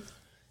mood.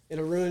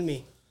 It'll ruin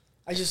me.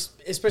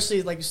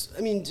 Especially like,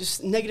 I mean,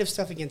 just negative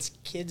stuff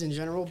against kids in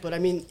general. But I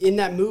mean, in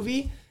that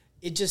movie,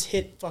 it just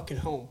hit fucking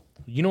home.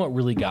 You know what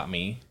really got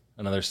me?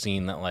 Another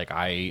scene that like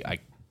I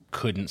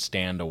couldn't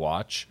stand to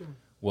watch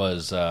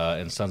was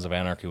in Sons of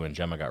Anarchy when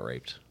Gemma got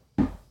raped.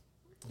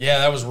 Yeah,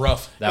 that was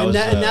rough. And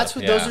that's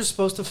what those yeah. are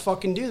supposed to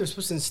fucking do. They're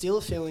supposed to instill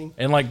a feeling.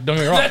 And like, don't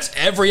get me wrong. That's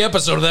every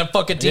episode of that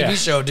fucking TV Yeah.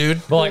 show,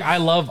 dude. But like, I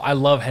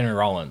love Henry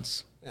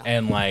Rollins.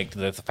 And like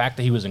the fact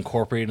that he was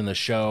incorporated in the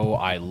show,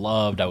 I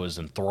was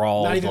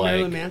enthralled. Not even like,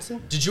 Marilyn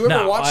Manson. Did you ever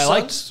No, watch I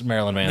Sons? liked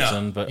Marilyn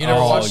Manson, but You never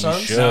watched you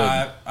Sons? should.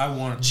 Nah, I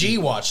want to. G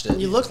watched it.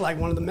 You look like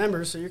one of the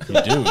members, so you're cool.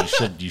 You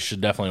do. You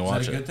should definitely Is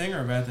watch that a it. good thing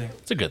or a bad thing?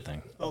 It's a good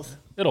thing. Both.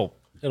 It'll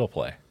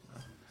play.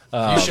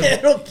 You should,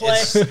 It'll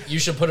play. you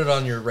should put it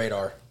on your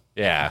radar.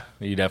 Yeah,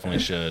 you definitely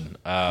should.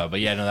 But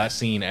yeah, no, that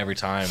scene every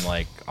time,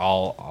 like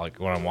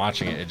when I'm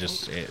watching it,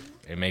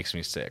 it makes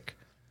me sick.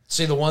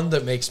 See, the one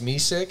that makes me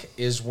sick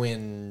is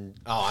when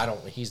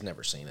he's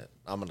never seen it.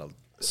 I'm gonna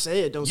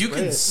say it. Don't You spray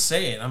can it.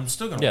 say it. I'm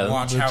still gonna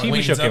watch the how it TV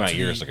leads show up came out to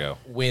years ago.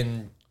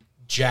 when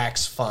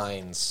Jax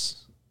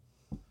finds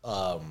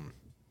the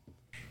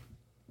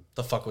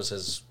fuck was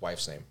his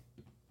wife's name?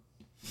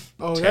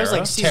 Oh, Tara? that was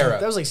like season. Tara.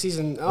 That was like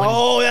season.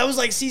 That was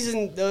like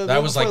season.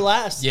 That was like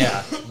last.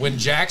 Yeah, when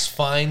Jax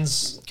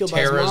finds Killed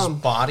by his Tara's mom.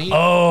 body.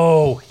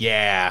 Oh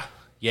yeah.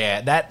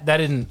 That I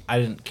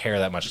didn't care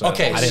that much.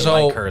 Okay, I didn't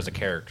so- like her as a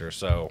character.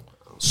 So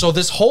So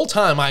this whole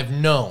time I've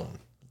known,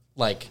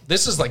 like,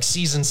 this is like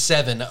season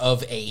 7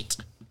 of 8.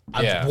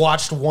 I've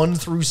watched 1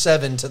 through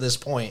 7 to this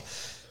point.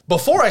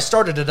 Before I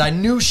started it, I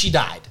knew she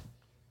died.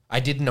 I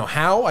didn't know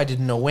how, I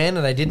didn't know when,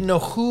 and I didn't know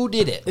who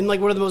did it. In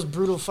like one of the most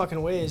brutal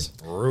fucking ways.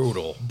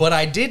 brutal. But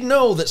I did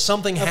know that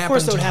something Of happened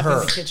course, that to would happen in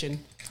her. the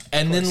kitchen.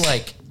 And then,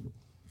 like,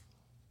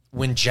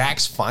 when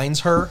Jax finds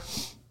her,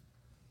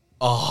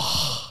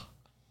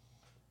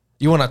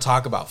 you want to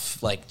talk about,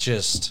 like,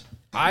 just...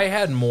 I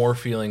had more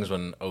feelings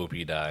when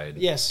Opie died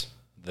Yes,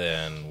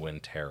 than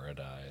when Tara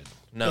died.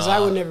 No, because I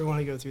would never want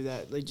to go through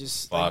that. Like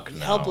just Fuck like,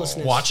 no.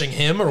 helplessness. watching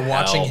him or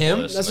watching him.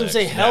 Helpless. That's what I'm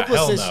saying. Yeah,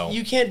 Helplessness. hell no.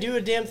 You can't do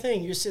a damn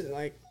thing. You're sitting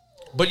like.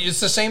 But it's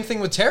the same thing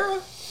with Tara.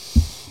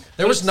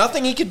 There was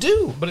nothing he could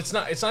do. But it's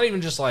not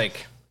even just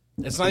like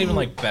it's not even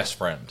like best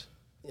friend.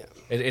 Yeah.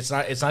 It's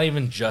not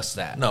even just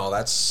that. No,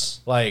 that's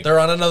Like- they're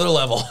on another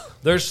level.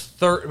 There's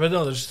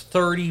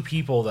 30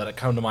 people that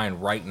come to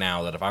mind right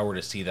now that if I were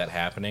to see that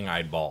happening,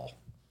 I'd bawl.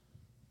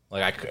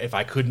 Like if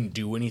I couldn't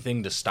do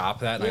anything to stop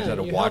that, and I Yeah, just had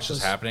to you're watch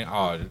this helpless.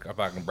 happening, I'm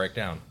fucking break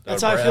down.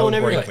 That's That how would I feel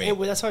that would whenever. break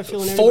me. That's how I feel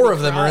whenever. 4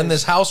 of them are in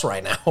this house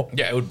right now.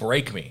 Yeah, it would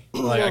break me.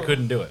 Like I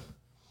couldn't do it.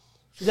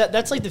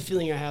 That's like the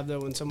feeling I have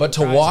though when someone. But to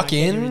cries and walk I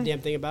can't do in- a damn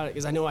thing about it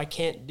because I know I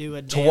can't do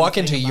a. To damn walk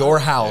thing into about your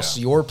it. house,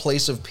 your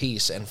place of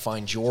peace, and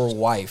find your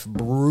wife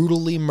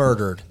brutally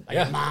murdered.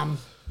 Yeah. Mom.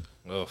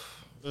 Oof.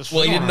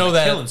 Well, you didn't know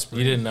that.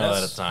 You didn't know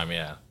that at the time,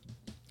 yeah.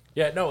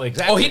 Yeah, no,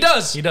 exactly. Oh, he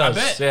does. He does. I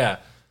bet. Yeah.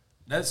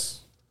 That's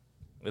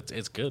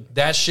It's good.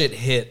 That shit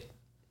hit.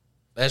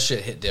 That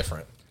shit hit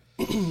different.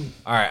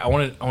 All right, I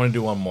want to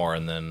do one more,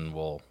 and then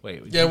we'll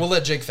wait. Yeah, we'll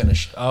let Jake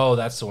finish. Oh,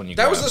 that's the one you.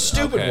 That was grabbed. the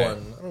stupid Okay.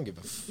 one. I don't give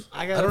a.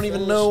 I gotta don't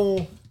even finish.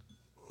 know.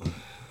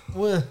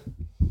 Well,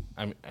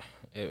 I mean,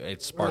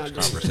 it sparks We're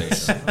not doing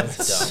conversation.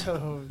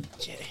 So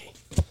Jay.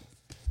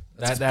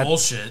 That's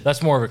bullshit.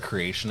 That's more of a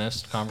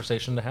creationist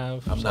conversation to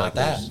have. I'm not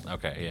that.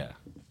 Okay, yeah.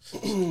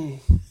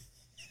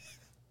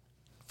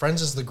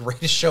 Friends is the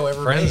greatest show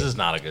ever Friends made. is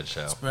not a good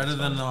show. better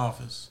than The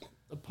Office.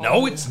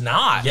 No, it's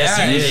not. Yes,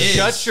 you it is.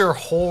 shut your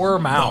whore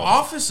The mouth.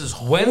 Office is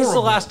horrible. When's the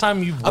last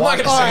time you've not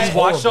watched? gonna say You've it's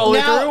watched all the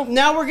way Now, through?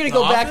 now we're gonna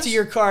go back Office? to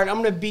your card. I'm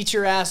gonna beat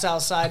your ass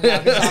outside now.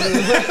 'Cause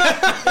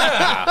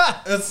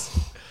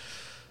I'm-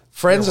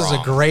 Friends You're is a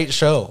wrong. great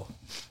show.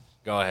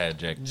 Go ahead,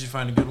 Jake. Did you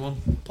find a good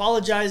one?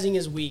 apologizing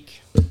is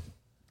weak.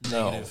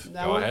 Negative.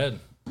 That Go one? ahead.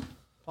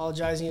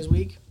 Apologizing is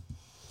weak.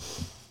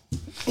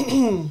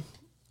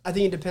 I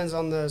think it depends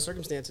on the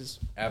circumstances.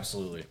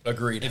 Absolutely.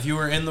 Agreed. If you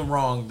were in the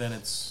wrong, then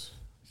it's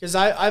Because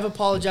I've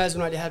apologized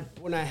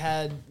when I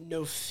had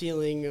no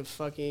feeling of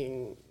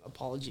fucking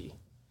apology,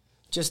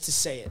 just to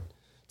say it,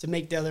 to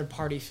make the other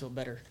party feel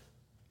better.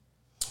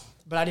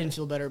 But I didn't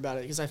feel better about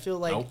it because I feel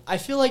like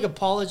Nope.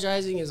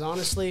 apologizing is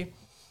honestly,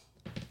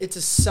 it's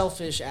a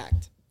selfish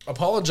act.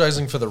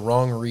 Apologizing for the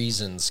wrong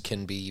reasons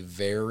can be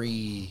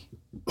very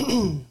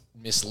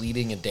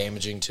misleading and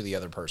damaging to the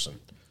other person.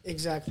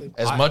 Exactly.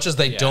 As much as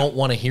they yeah. don't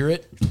want to hear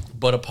it,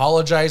 but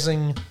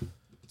apologizing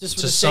Just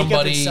for to the sake of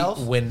somebody itself.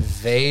 when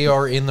they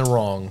are in the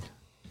wrong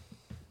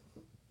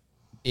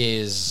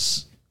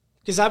is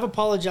Because I've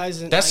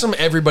apologized. And that's some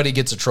everybody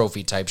gets a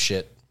trophy type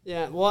shit.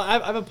 Yeah, well,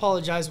 I've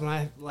apologized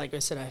when like I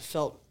said, I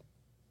felt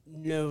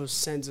no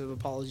sense of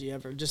apology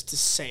ever, just to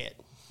say it.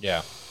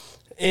 Yeah.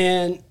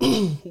 And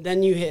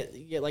then you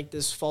get like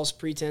this false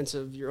pretense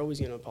of you're always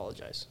going to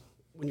apologize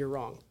when you're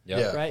wrong, Yep.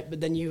 Yeah. right? But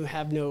then you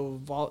have no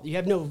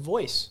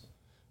voice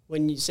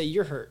when you say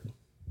you're hurt.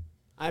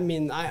 I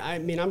mean,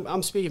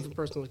 I'm speaking from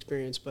personal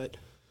experience, but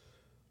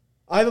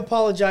I've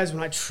apologized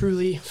when I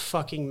truly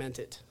fucking meant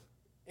it,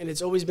 and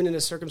it's always been in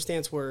a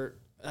circumstance where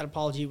that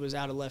apology was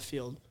out of left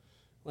field.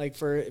 Like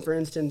for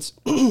instance,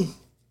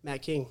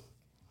 Matt King.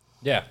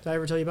 Yeah. Did I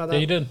ever tell you about that?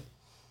 Yeah, you did.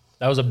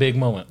 That was a big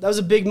moment. That was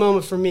a big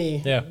moment for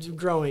me. Yeah.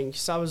 Growing.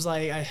 So I was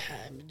like, I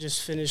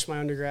just finished my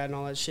undergrad and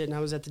all that shit, and I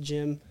was at the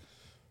gym,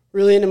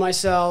 really into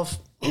myself,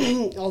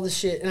 all this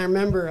shit. And I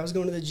remember I was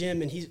going to the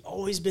gym, and he's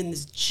always been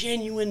this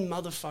genuine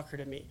motherfucker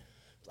to me.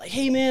 Like,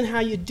 hey man,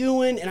 how you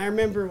doing? And I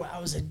remember I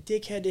was a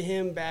dickhead to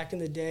him back in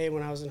the day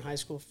when I was in high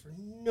school for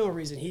no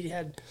reason.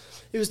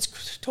 It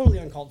was totally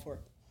uncalled for.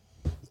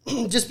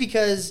 Just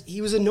because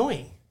he was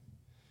annoying.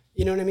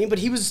 You know what I mean? But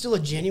he was still a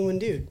genuine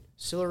dude.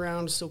 Still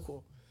around, still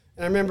cool.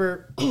 And I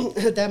remember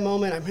at that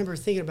moment, I remember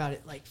thinking about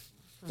it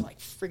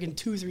for friggin'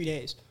 2-3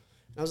 days.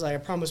 And I was like, I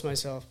promised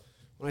myself,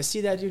 when I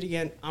see that dude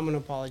again, I'm going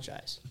to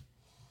apologize.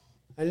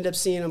 I ended up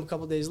seeing him a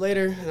couple days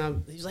later,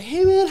 and he's like,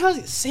 hey, man, how's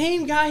it?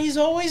 Same guy he's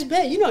always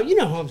been. You know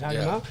who I'm talking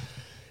about.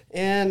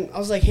 And I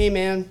was like, hey,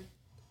 man,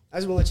 I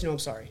just want to let you know I'm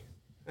sorry.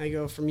 I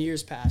go, from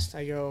years past.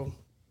 I go,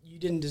 you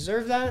didn't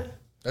deserve that.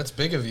 That's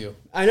big of you.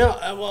 I know.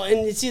 Well,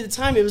 and see, at the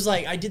time, it was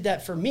like I did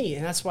that for me,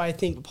 and that's why I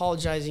think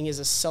apologizing is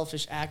a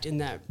selfish act in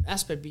that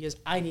aspect because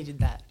I needed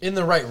that. In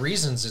the right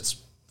reasons, it's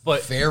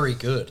very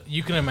good.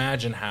 You can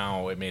imagine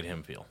how it made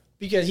him feel.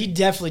 Because he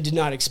definitely did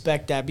not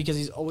expect that because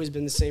he's always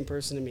been the same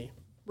person to me,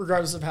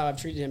 regardless of how I've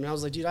treated him. And I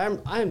was like, dude, I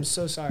am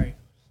so sorry.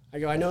 I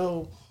go, I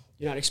know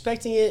you're not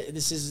expecting it.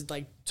 This is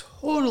like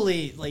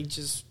totally like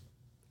just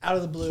out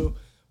of the blue,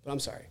 but I'm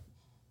sorry.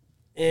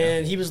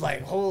 And he was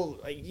like,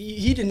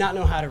 he did not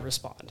know how to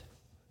respond.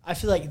 I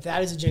feel like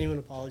that is a genuine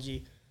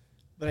apology,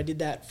 but I did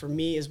that for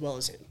me as well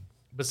as him.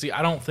 But see,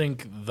 I don't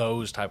think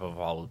those type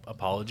of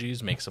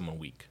apologies make someone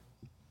weak.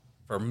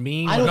 For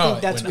me, I don't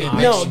think that's it weak.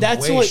 makes No, you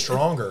that's way what,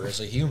 stronger as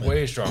a human.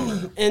 way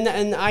stronger.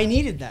 and I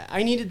needed that.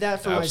 I needed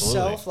that for Absolutely.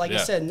 myself, like I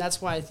Yeah. said, and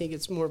that's why I think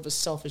it's more of a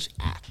selfish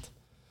act.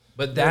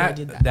 But when I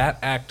did that. that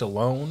act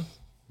alone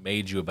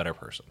made you a better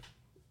person.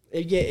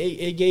 It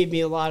gave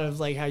me a lot of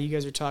like how you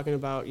guys are talking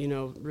about,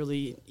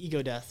 really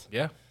ego death.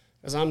 Yeah.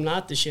 Because I'm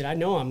not the shit. I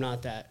know I'm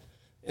not that.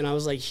 And I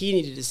was like, he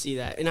needed to see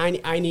that. And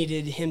I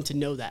needed him to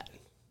know that.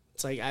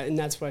 It's like, and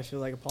that's what I feel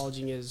like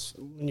apologizing is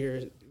when you're,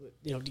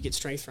 to get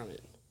strength from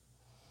it.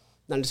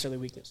 Not necessarily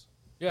weakness.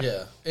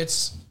 Yeah.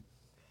 It's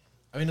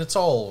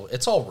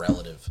all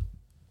relative.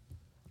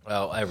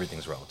 Well,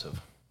 everything's relative.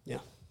 Yeah.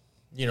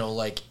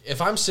 Like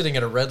if I'm sitting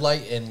at a red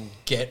light and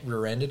get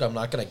rear-ended, I'm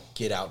not going to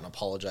get out and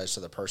apologize to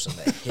the person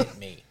that hit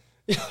me.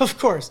 Of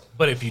course.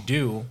 But if you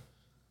do,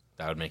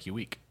 that would make you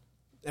weak.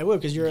 I would,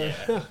 because you're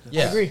Yeah. I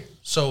agree.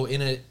 So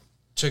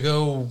to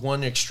go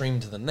one extreme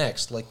to the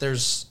next, like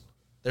there's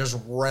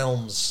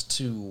realms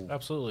to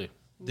Absolutely.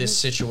 this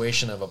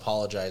situation of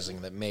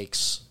apologizing that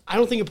makes I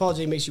don't think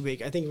apologizing makes you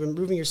weak. I think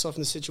removing yourself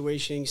from the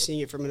situation, seeing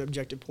it from an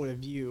objective point of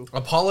view.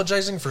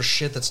 apologizing for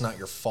shit that's not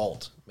your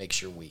fault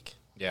makes you weak.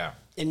 Yeah.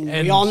 And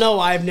we all know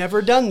I've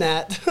never done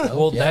that.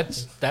 Well, Yeah.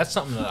 that's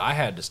something that I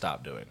had to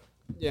stop doing.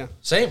 Yeah.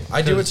 Same.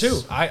 I do it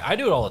too. I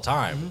do it all the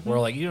time. Where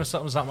like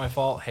something's not my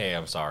fault. Hey,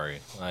 I'm sorry.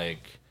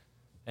 Like,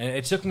 and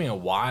it took me a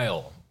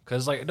while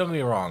because like don't get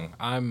me wrong.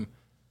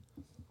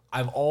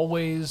 I've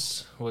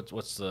always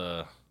what's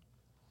the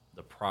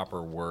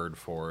proper word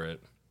for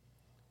it?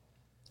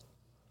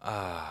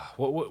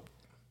 What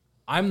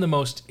I'm the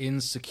most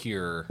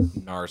insecure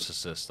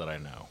narcissist that I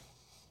know.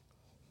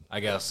 I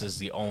guess is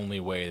the only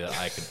way that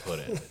I could put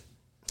it.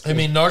 I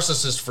mean,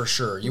 narcissist for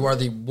sure. You are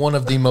one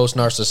of the most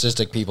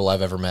narcissistic people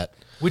I've ever met.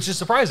 Which is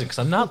surprising because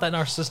I'm not that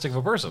narcissistic of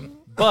a person.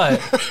 But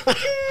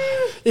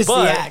It's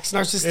But the acts,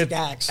 narcissistic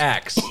acts.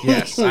 acts,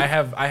 yes. I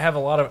have a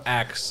lot of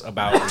acts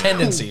about me.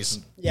 Tendencies.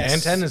 Yes.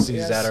 And tendencies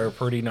Yes. that are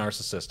pretty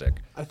narcissistic.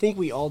 I think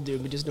we all do.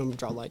 We just don't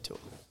draw light to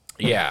them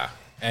Yeah.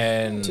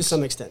 And to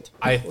some extent.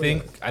 I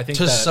think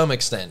To that some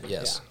extent,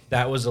 yes.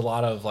 that was a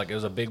lot of like it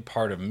was a big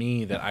part of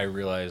me that I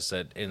realized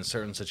that in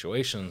certain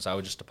situations I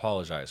would just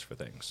apologize for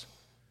things.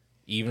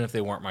 Even if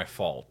they weren't my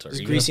fault, or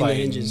even if greasing the I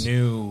hinges.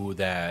 knew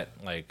that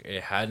like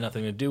it had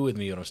nothing to do with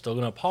me, and I'm still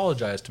going to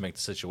apologize to make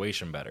the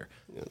situation better.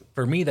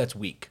 For me, that's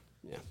weak.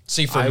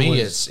 See, for I me,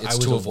 was- it's I was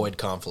to a- avoid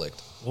conflict.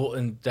 Well,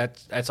 and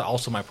that's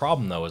also my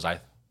problem though, is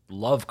I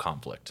love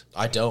conflict.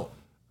 I don't.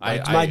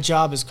 My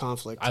job is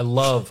conflict. I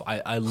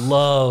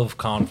love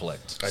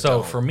conflict. So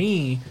don't. for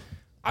me,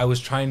 I was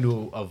trying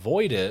to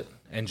avoid it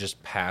and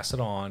just pass it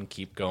on,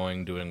 keep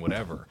going, doing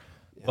whatever.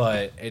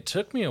 But it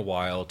took me a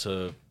while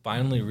to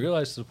finally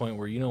realize to the point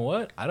where, you know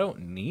what? I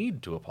don't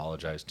need to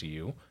apologize to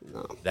you.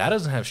 No. That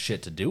doesn't have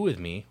shit to do with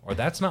me, or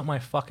that's not my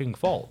fucking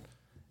fault.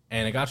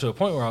 And it got to a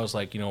point where I was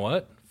like, you know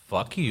what?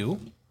 Fuck you.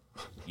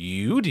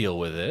 You deal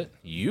with it.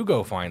 You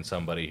go find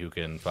somebody who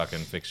can fucking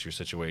fix your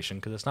situation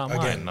because it's not mine,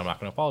 Again, and I'm not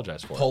going to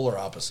apologize for it. Polar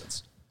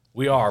opposites.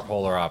 We are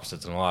polar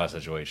opposites in a lot of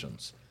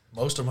situations.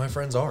 Most of my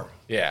friends are.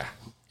 Yeah.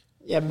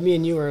 Yeah, but me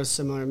and you are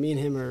similar. Me and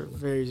him are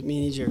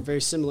me and EJ are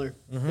very similar.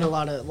 In a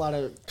lot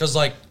of. Because,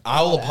 like,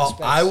 I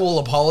aspects. will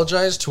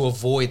apologize to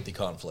avoid the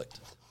conflict.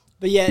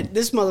 But yet,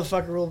 this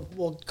motherfucker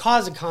will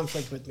cause a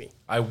conflict with me,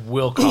 I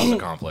will cause a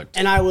conflict.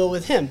 and I will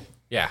with him.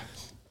 Yeah.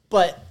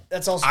 But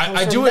that's also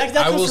I do it.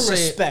 That I comes will from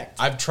say respect.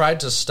 I've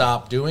tried to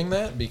stop doing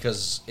that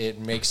because it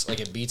makes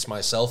it beats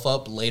myself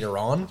up later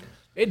on.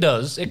 It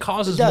does. It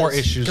causes It does. more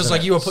issues. Because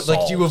than you it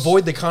solves.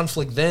 avoid the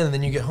conflict then, and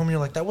then you get home and you're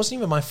like, that wasn't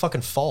even my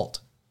fucking fault.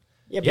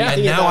 But Yeah, you And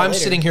think now about it I'm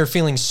later. sitting here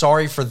feeling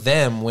sorry for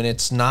them when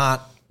it's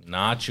not.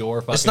 Not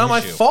your fucking It's not my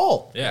issue.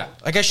 fault. Yeah.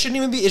 Like I shouldn't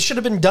even be. It should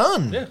have been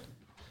done. Yeah.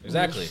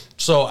 Exactly.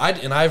 So I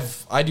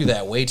do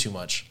that way too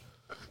much.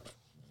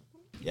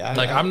 Yeah,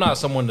 Like, I'm not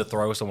someone to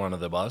throw someone under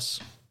the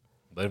bus,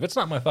 but if it's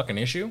not my fucking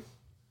issue,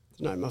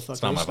 It's not my fucking.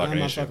 not my issue, fucking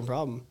not issue. my fucking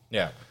problem.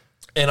 yeah.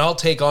 And I'll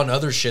take on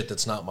other shit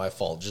that's not my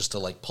fault just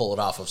to pull it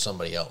off of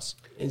somebody else.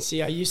 And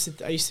see, I used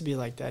to be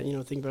like that.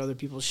 Think about other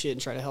people's shit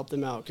and try to help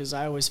them out because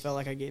I always felt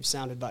like I gave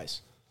sound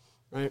advice,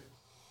 right?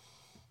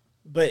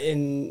 But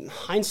in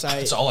hindsight,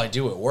 That's all I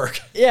do at work.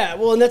 yeah.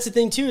 Well, and that's the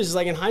thing too is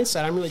like in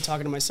hindsight, I'm really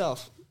talking to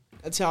myself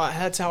That's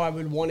how I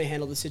would want to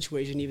handle the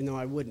situation, even though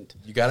I wouldn't.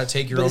 You got to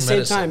take your But own at the same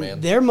medicine, time,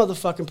 man. their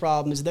motherfucking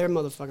problem is their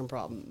motherfucking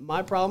problem.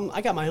 My problem,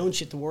 I got my own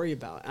shit to worry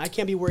about. I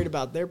can't be worried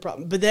about their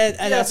problem. But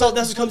that's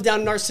what comes down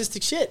to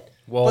narcissistic shit.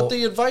 Well, But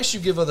the advice you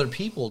give other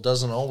people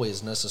doesn't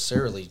always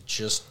necessarily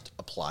just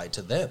apply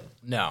to them.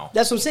 no.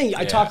 That's what I'm saying.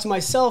 I talk to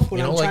myself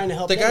when I'm trying to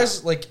help the them guys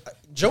out. like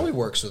Joey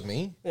works with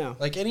me. Yeah.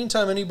 Like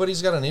anytime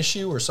anybody's got an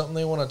issue or something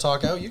they want to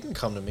talk out, you can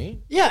come to me.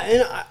 Yeah,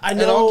 and I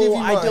And I'll give know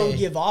you I don't my-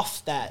 give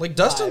off that. Like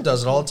Dustin vibe.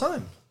 does it all the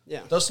time.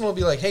 Yeah. Dustin will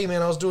be like, "Hey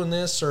man, I was doing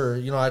this,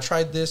 or I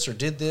tried this, or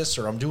did this,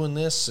 or I'm doing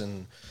this,"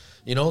 and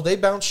they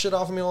bounce shit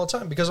off of me all the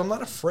time because I'm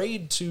not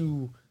afraid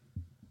to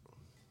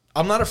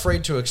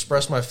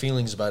express my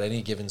feelings about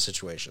any given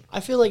situation. I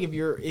feel like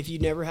if you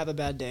never have a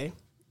bad day,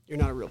 you're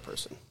not a real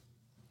person.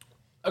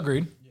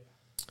 Agreed.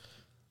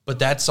 But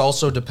that's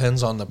also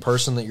depends on the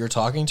person that you're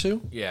talking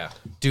to. Yeah.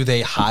 Do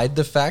they hide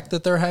the fact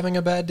that they're having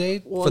a bad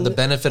day Well, for the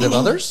benefit of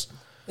others?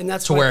 And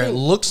that's To what I where it think.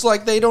 looks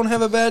like they don't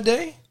have a bad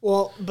day?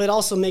 Well, but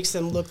also makes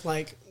them look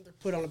like they're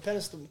put on a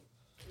pedestal.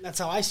 That's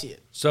how I see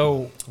it.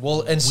 So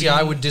Well, and see,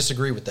 I would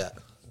disagree with that.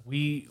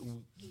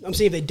 I'm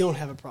saying they don't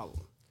have a problem.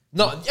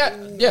 No,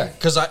 yeah,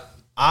 because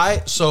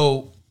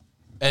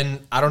and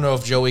I don't know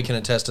if Joey can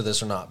attest to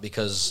this or not,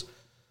 because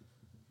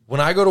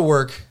when I go to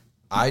work,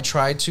 I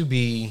try to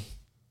be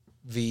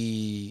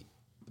the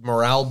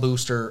morale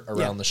booster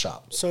around the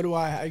shop. So do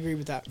I. I agree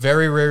with that.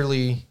 Very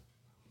rarely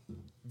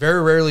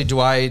do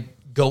I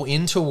go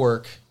into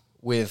work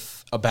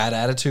with a bad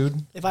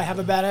attitude. If I have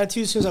a bad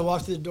attitude, as soon as I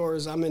walk through the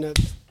doors, I'm in a.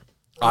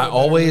 I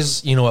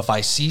always, if I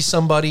see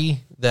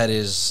somebody that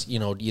is,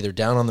 either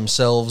down on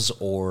themselves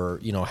or,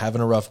 having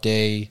a rough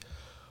day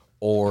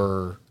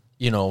or,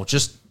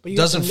 just But you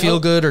doesn't have to feel know-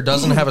 good or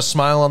doesn't have a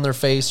smile on their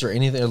face or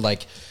anything,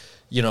 like,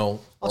 I'll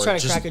or try to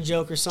just- crack a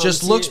joke or something.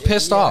 just looks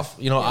pissed off.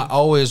 Yeah. I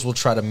always will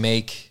try to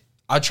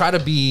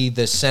be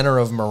the center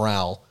of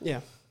morale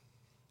Yeah.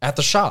 at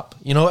the shop.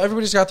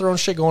 Everybody's got their own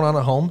shit going on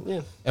at home.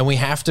 Yeah. And we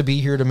have to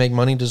be here to make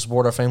money to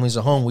support our families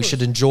at home. We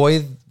should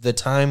enjoy the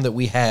time that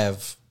we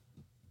have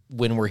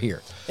when we're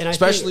here. And I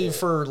especially think-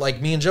 for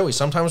like me and Joey.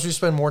 Sometimes we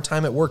spend more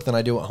time at work than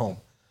I do at home.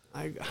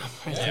 I'm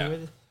right there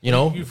with it.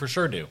 you for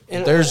sure do.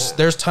 And,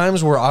 There's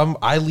times where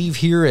I leave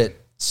here at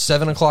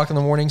 7 o'clock in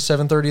the morning,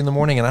 7:30 in the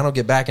morning, and I don't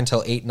get back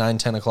until 8, 9,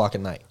 10 o'clock at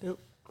night. Yep.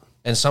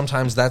 And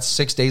sometimes that's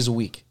 6 days a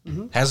week.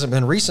 Hasn't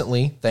been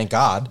recently, thank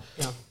God.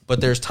 Yeah. But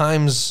there's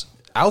times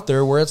out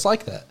there where it's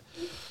like that.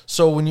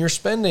 So when you're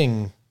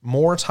spending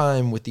more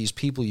time with these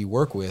people you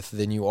work with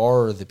than you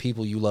are the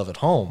people you love at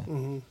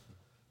home,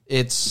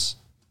 it's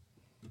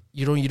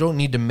you don't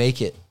need to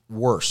make it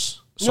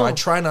worse. So No, I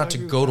try I not to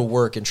agree with go to that.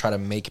 work and try to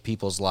make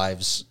people's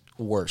lives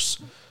worse.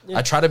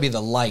 I try to be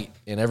the light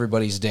in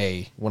everybody's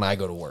day when I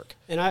go to work.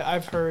 And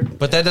I've heard.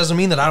 But that doesn't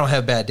mean that I don't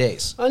have bad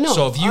days. I know.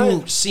 So if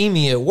you see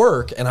me at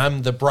work and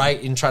I'm the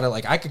bright and try to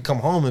I could come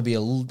home and be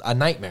a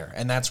nightmare,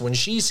 and that's when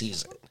she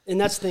sees it. And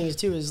that's the thing is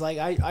too is like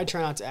I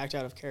try not to act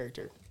out of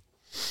character.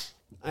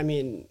 I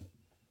mean,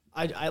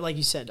 I like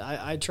you said,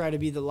 I try to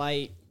be the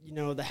light,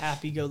 the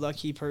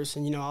happy-go-lucky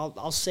person.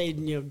 I'll say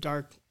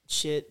dark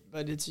shit,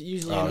 but it's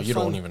usually in a You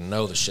fun, don't even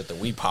know the shit that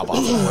we pop off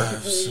at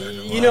work.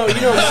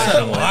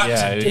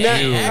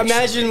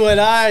 Imagine what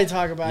I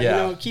talk about.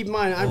 Yeah. Keep in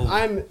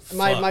mind,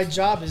 my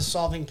job is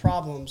solving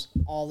problems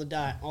all the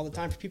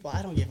time for people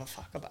I don't give a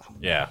fuck about.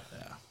 Yeah.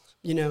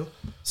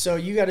 So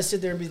you got to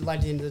sit there and be the light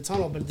at the end of the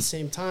tunnel. But at the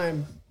same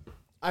time,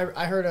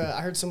 I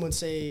heard someone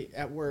say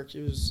at work,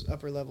 it was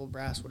upper level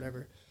brass,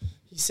 whatever.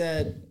 He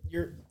said,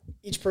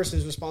 each person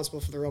is responsible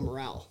for their own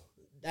morale.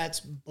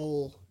 That's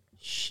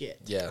bullshit.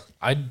 Yeah.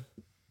 I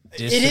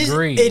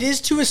disagree. It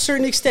is to a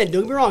certain extent.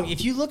 Don't get me wrong.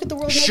 If you look at the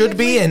world Should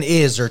be negatively- and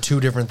is are two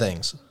different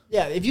things.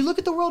 yeah, if you look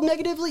at the world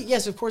negatively,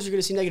 yes, of course you're going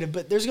to see negative,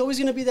 but there's always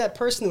going to be that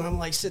person who I'm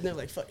like sitting there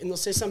like, fuck, and they'll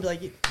say something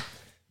like,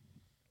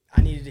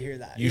 I needed to hear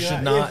that. You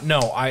should not. No,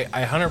 I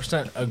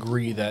 100%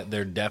 agree that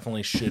there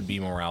definitely should be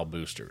morale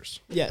boosters.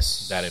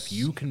 Yes. That if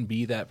you can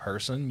be that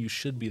person, you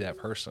should be that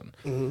person.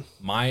 Mm-hmm.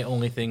 My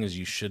only thing is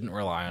you shouldn't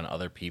rely on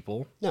other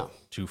people No.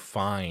 to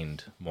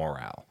find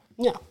morale.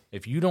 Yeah.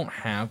 If you don't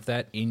have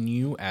that in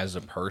you as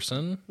a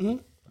person, Mm-hmm.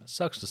 that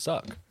sucks to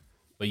suck.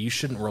 But you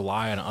shouldn't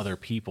rely on other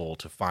people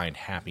to find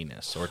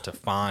happiness or to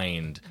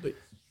find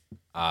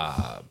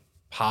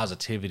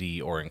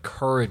positivity or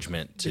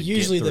encouragement to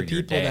Usually get the through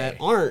your people day. that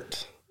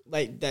aren't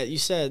like that you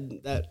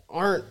said that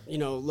aren't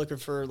looking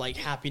for like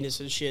happiness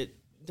and shit,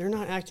 they're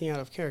not acting out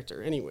of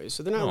character anyway,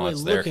 so they're not No, really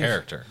it's their looking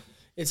character.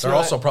 It's They're not,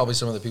 also probably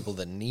some of the people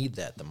that need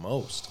that the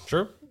most.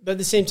 Sure. but at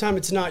the same time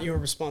it's not your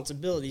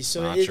responsibility,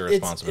 so Not your it's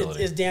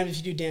responsibility. it's damned if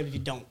you do, damned if you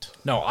don't.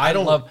 No, I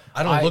don't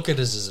I look at it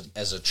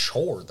as a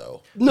chore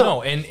though.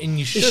 No, and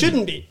you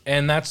shouldn't be.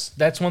 And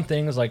that's one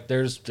thing is like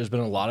there's been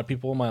a lot of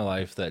people in my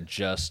life that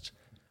just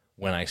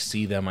when I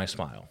see them I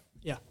smile.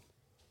 Yeah.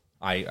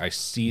 I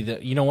see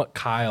that. You know what?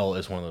 Kyle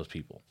is one of those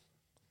people.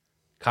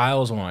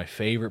 Kyle is one of my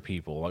favorite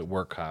people. Like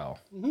work Kyle,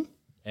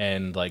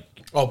 and like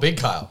Oh, Big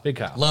Kyle. Big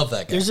Kyle. Love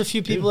that guy. There's a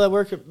few people that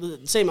work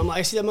same.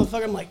 I see that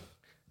motherfucker. I'm like,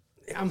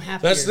 I'm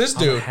happy. That's this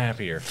I'm dude.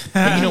 happier.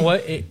 But you know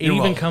what? It even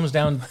welcome. comes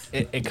down.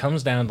 It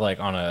comes down to like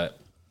on a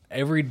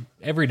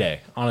every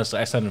day. Honestly,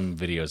 I send him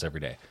videos every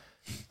day.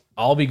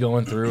 I'll be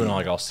going through and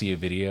like I'll see a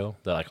video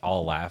that like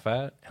I'll laugh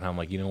at, and I'm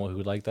like, you know what? Who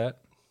would like that?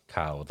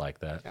 Kyle would like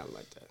that. I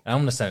like that. And I'm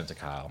gonna send it to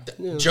Kyle.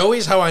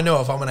 Joey's how I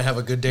know if I'm gonna have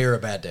a good day or a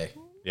bad day.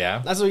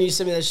 Yeah. That's when you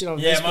sent me that shit on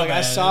Yeah, Facebook. my I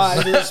bad. saw it.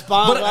 I didn't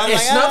respond. But I was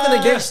it's like, nothing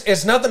against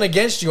it's nothing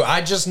against you.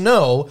 I just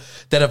know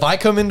that if I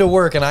come into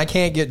work and I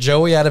can't get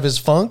Joey out of his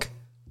funk,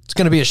 it's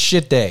gonna be a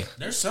shit day.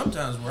 There's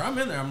sometimes where I'm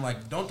in there, I'm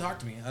like, don't talk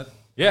to me.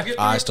 Yeah. get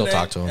I through still today,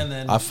 talk to him. And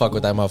then I fuck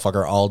with that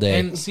motherfucker all day.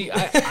 And see,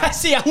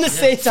 See, I'm the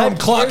same type. From of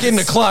clock in to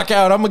person. clock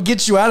out, I'm gonna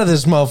get you out of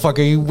this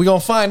motherfucker. We gonna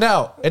find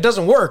out. It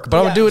doesn't work, but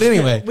I'm gonna do it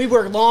anyway. We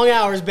work long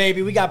hours,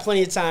 baby. We got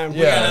plenty of time.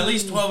 we got at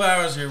least 12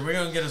 hours here. We're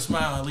gonna get a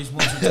smile at least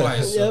once or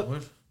twice. Yep.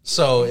 So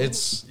So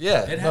it's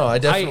no, I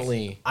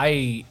definitely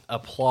I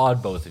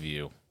applaud both of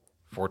you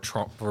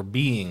for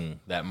being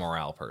that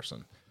morale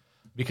person,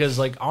 because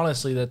like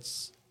honestly,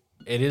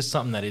 it is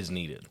something that is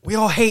needed. we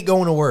all hate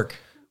going to work.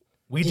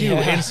 We do. Yeah.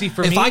 And see,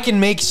 for If me, I can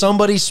make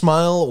somebody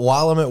smile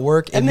while I'm at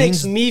work, It it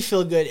makes means me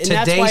feel good, and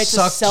that's today why it's a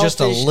sucked selfish just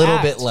a little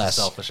act. bit less.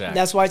 selfish act.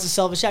 That's why it's a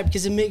selfish act,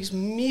 because it makes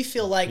me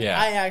feel like Yeah.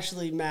 I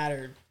actually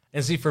mattered.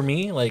 And see, for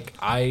me, like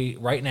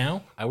right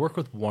now, I work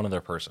with one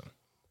other person.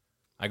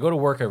 I go to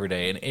work every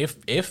day, and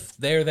if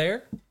they're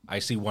there, I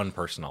see one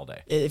person all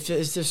day. If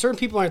there's certain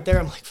people aren't there,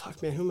 I'm like,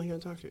 fuck, man, who am I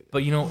going to talk to?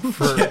 But you know,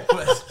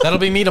 That'll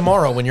be me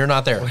tomorrow when you're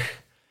not there.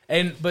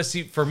 but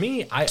see, for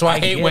me, That's why I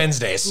hate get-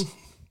 Wednesdays.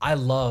 I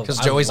love 'Cause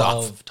Joey's I off.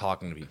 love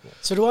talking to people.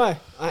 So do I.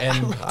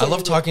 And I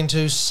love talking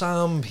to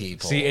some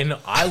people. see, and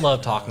I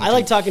love talking. I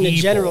like talking to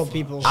people. general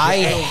people.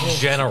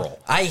 General.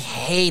 I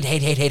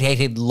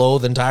hate,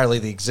 loathe entirely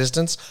the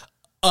existence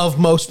of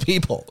most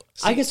people.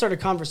 I can start a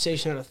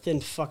conversation out of thin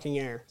fucking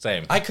air.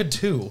 Same. I could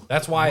too.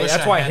 That's why. Wish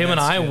That's I why had him that and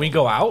I, when skill. we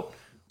go out,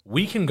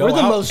 we can go. We're the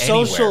out most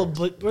anywhere. social.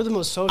 But we're the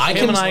most social. I Him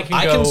can, and I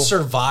can go-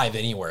 survive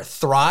anywhere.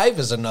 Thrive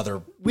is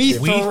another. we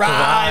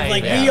thrive.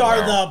 Like we are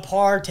bro. the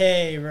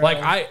party, bro. Like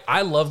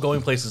I love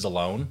going places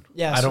alone.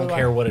 Yeah, I so don't do I.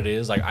 care what it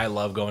is. Like I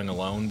love going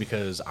alone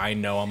because I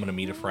know I'm gonna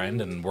meet a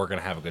friend and we're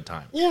gonna have a good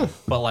time. Yeah.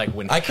 But like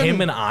when I couldn't-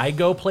 him and I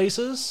go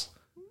places,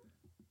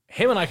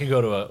 him and I can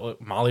go to a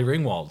Molly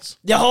Ringwald's.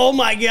 Oh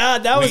my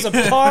god, that was a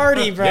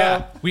party, bro.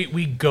 Yeah,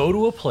 we go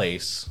to a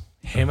place.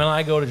 Him and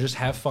I go to just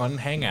have fun,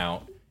 hang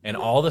out, and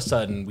all of a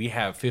sudden we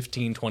have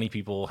 15, 20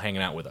 people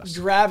hanging out with us.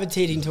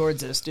 Gravitating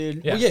towards us,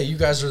 dude. Yeah. Well, yeah, you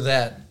guys are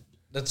that.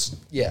 That's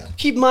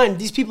Keep in mind,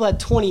 these people had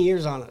 20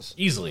 years on us.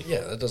 Easily.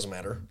 yeah. That doesn't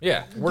matter.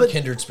 Yeah. We're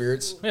kindred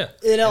spirits. Yeah.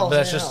 It helps, But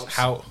that's it just helps.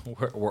 how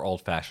we're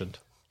old fashioned.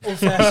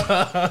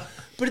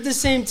 But at the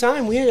same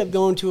time, we ended up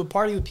going to a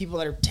party with people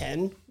that are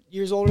 10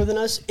 years older than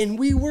us, and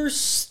we were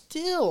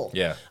still.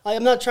 Yeah. Like,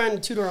 I'm not trying to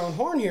toot our own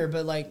horn here,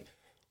 but like,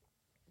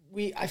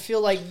 I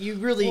feel like you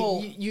really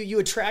you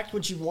attract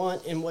what you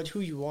want and who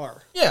you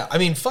are. Yeah, I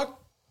mean, fuck.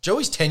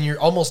 Joey's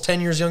almost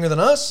 10 years younger than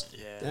us,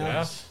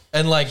 Yeah.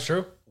 and like,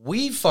 True.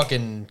 we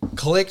fucking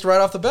clicked right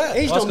off the bat.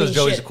 Age Well, don't because mean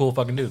Joey's shit. a cool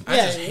fucking dude. I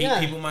just Yeah, hate yeah.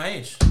 people my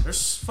age. They're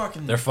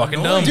fucking. fucking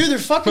annoying. dumb. Dude, they're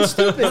fucking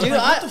stupid, dude.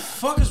 What the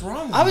fuck is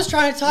wrong with I you? was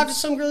trying to talk to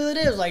some girl the other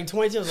day. I was like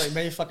 22. I was like,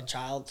 man, you fucking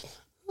child.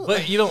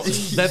 But you know,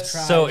 that's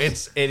so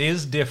it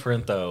is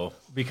different though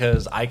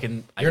because I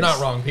can. You're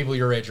not wrong. People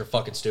your age are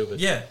fucking stupid.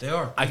 Yeah, they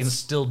are. I can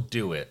still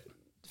do it.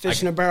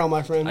 Fish in a barrel,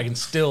 my friend. I can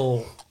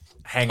still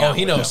hang out. Oh,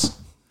 he with knows.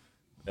 them.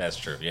 That's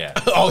true. Yeah.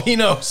 Oh, he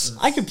knows.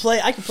 I could play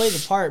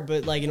the part,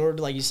 but like in order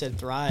to, like you said,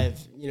 thrive,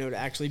 to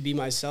actually be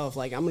myself,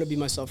 like I'm gonna be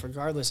myself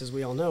regardless, as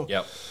we all know.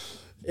 Yep.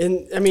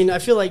 And I mean, I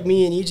feel like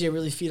me and EJ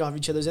really feed off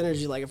each other's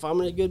energy. Like if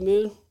I'm in a good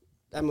mood,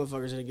 that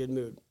motherfucker's in a good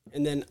mood,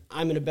 and then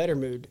I'm in a better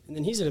mood, and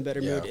then he's in a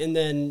better mood, and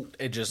then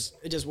It just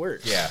it just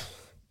works. yeah.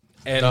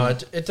 And No,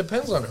 it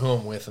depends on who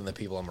I'm with and the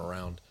people I'm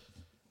around.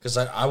 Because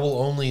I will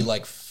only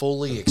like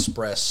fully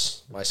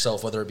express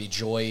myself, whether it be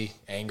joy,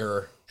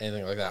 anger,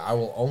 anything like that. I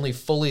will only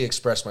fully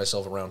express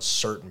myself around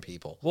certain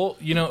people. well,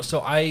 so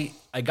I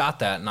got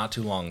that not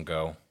too long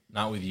ago.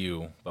 Not with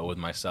you, but with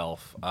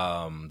myself.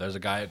 There's a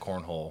guy at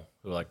Cornhole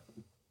who like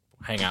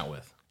hang out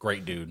with.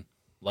 Great dude.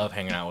 Love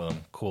hanging out with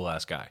him. Cool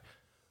ass guy.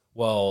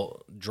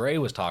 Well, Dre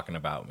was talking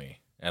about me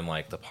and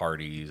like the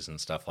parties and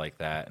stuff like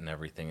that and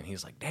everything. And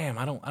he's like, damn,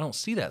 I don't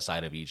see that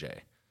side of EJ.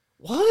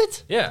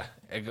 What? Yeah.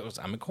 It goes,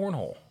 I'm at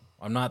Cornhole.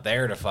 I'm not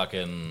there to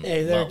fucking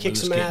Hey, there, let kick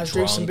loose, some get ass,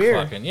 drink some drunk,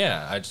 beer. Fucking,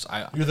 yeah.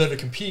 You're there to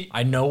compete.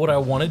 I know what I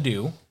want to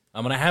do.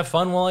 I'm gonna have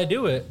fun while I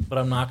do it, but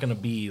I'm not gonna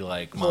be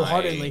like my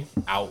Wholeheartedly.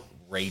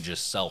 outrageous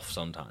self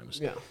sometimes.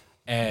 Yeah.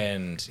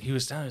 And he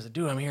was telling me, he's like,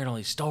 dude, I'm hearing all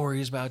these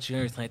stories about you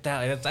and everything like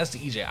that. Like, that's the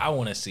EJ I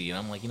want to see. And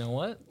I'm like, you know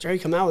what? Jerry,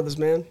 come out with us,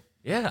 man.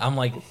 Yeah, I'm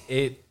like,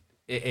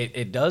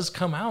 it does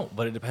come out,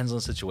 but it depends on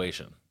the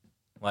situation.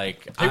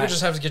 Like, People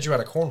just have to get you out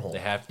of cornhole. they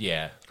have,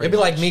 yeah. It'd pretty be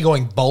like much. me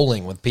going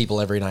bowling with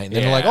people every night. And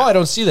then they're like, Yeah. oh, I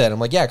don't see that. I'm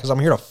like, yeah, because I'm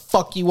here to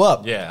fuck you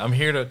up. Yeah, I'm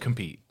here to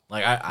compete.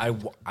 Like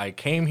I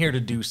came here to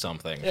do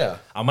something. Yeah.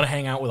 I'm gonna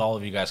hang out with all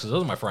of you guys because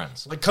those are my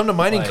friends. Like, come to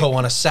Mining Co.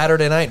 on a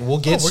Saturday night and we'll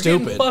get We're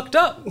stupid. getting fucked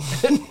up.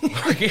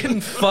 We're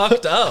getting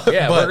fucked up.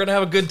 Yeah, But- we're gonna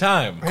have a good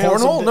time.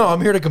 Cornhole? No, I'm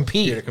here to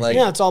compete. Like,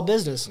 Yeah, it's all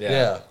business.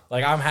 Yeah.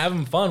 Like I'm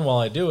having fun while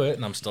I do it,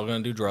 and I'm still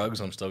gonna do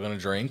drugs. I'm still gonna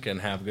drink and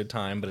have a good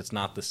time, but it's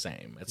not the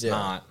same. It's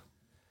not.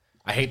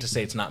 I hate to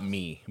say it's not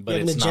me, but You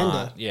have an it's agenda.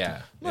 not.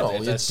 Yeah, No,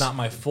 it's it's- not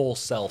my full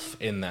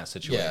self in that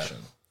situation.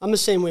 I'm the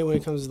same way when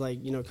it comes to like,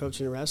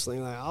 coaching and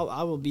wrestling. Like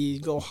I will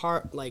go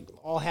hard, like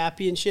all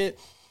happy and shit.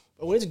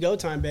 But when it's go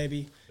time,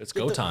 baby, It's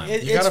go time. You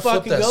It's gotta flip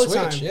fucking that go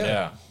switch. time. Yeah.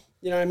 Yeah.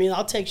 You know what I mean?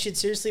 I'll take shit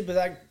seriously,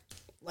 but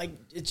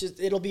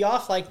it'll be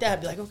off like that.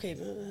 Be like, okay,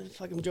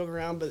 fucking joke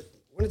around. But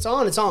when it's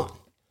on, it's on.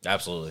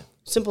 Absolutely.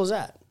 Simple as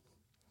that.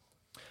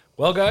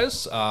 Well,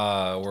 guys,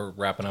 we're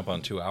wrapping up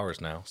on 2 hours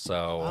now,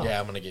 so Yeah,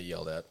 I'm going to get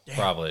yelled at.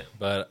 probably.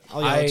 But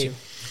I'll yell at you.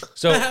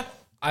 So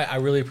I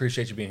really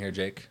appreciate you being here,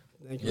 Jake.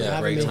 Thank you Yeah, for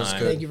having great me.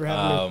 time. Thank you for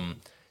having me.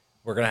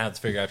 We're gonna have to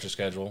figure out your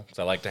schedule because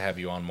I like to have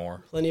you on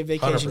more. Plenty of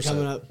vacation 100%.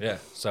 coming up. Yeah,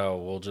 so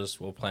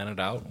we'll plan it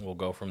out and we'll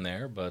go from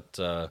there. But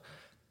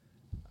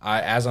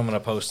I'm gonna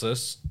post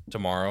this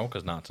tomorrow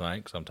because not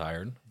tonight because I'm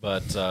tired.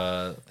 But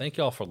thank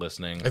y'all for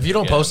listening. If you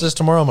don't Again, post this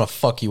tomorrow, I'm going to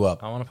fuck you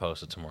up. I want to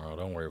post it tomorrow.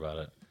 Don't worry about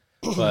it.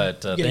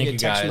 But I'm gonna thank get you a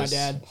text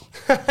guys.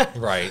 from my dad.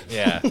 Right?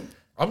 Yeah,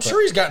 I'm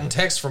sure he's gotten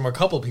texts from a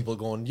couple people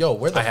going, yo,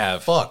 where the I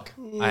have. fuck?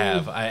 I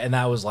have, and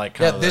that was like,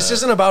 Yeah, this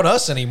isn't about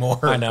us anymore.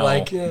 I know.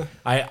 Like, Yeah.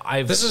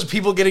 I've this is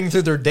people getting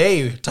through their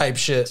day type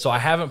shit. so I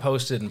haven't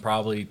posted in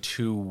probably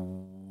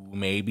 2,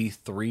 maybe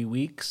 3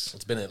 weeks.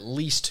 It's been at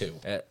least 2.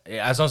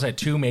 I was gonna say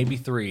 2, maybe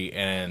 3,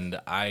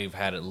 and I've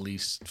had at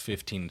least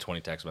 15 to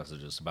 20 text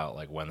messages about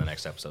like when the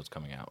next episode's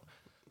coming out.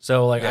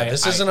 So like, Yeah,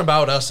 this isn't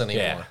about us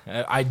anymore.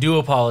 Yeah, I do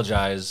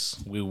apologize.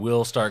 We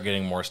will start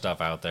getting more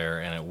stuff out there,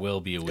 and it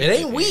will be a week. It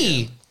ain't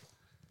we.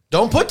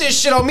 Don't put this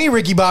shit on me,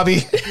 Ricky Bobby.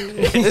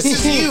 This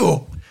is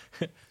you.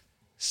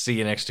 See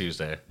you next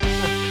Tuesday.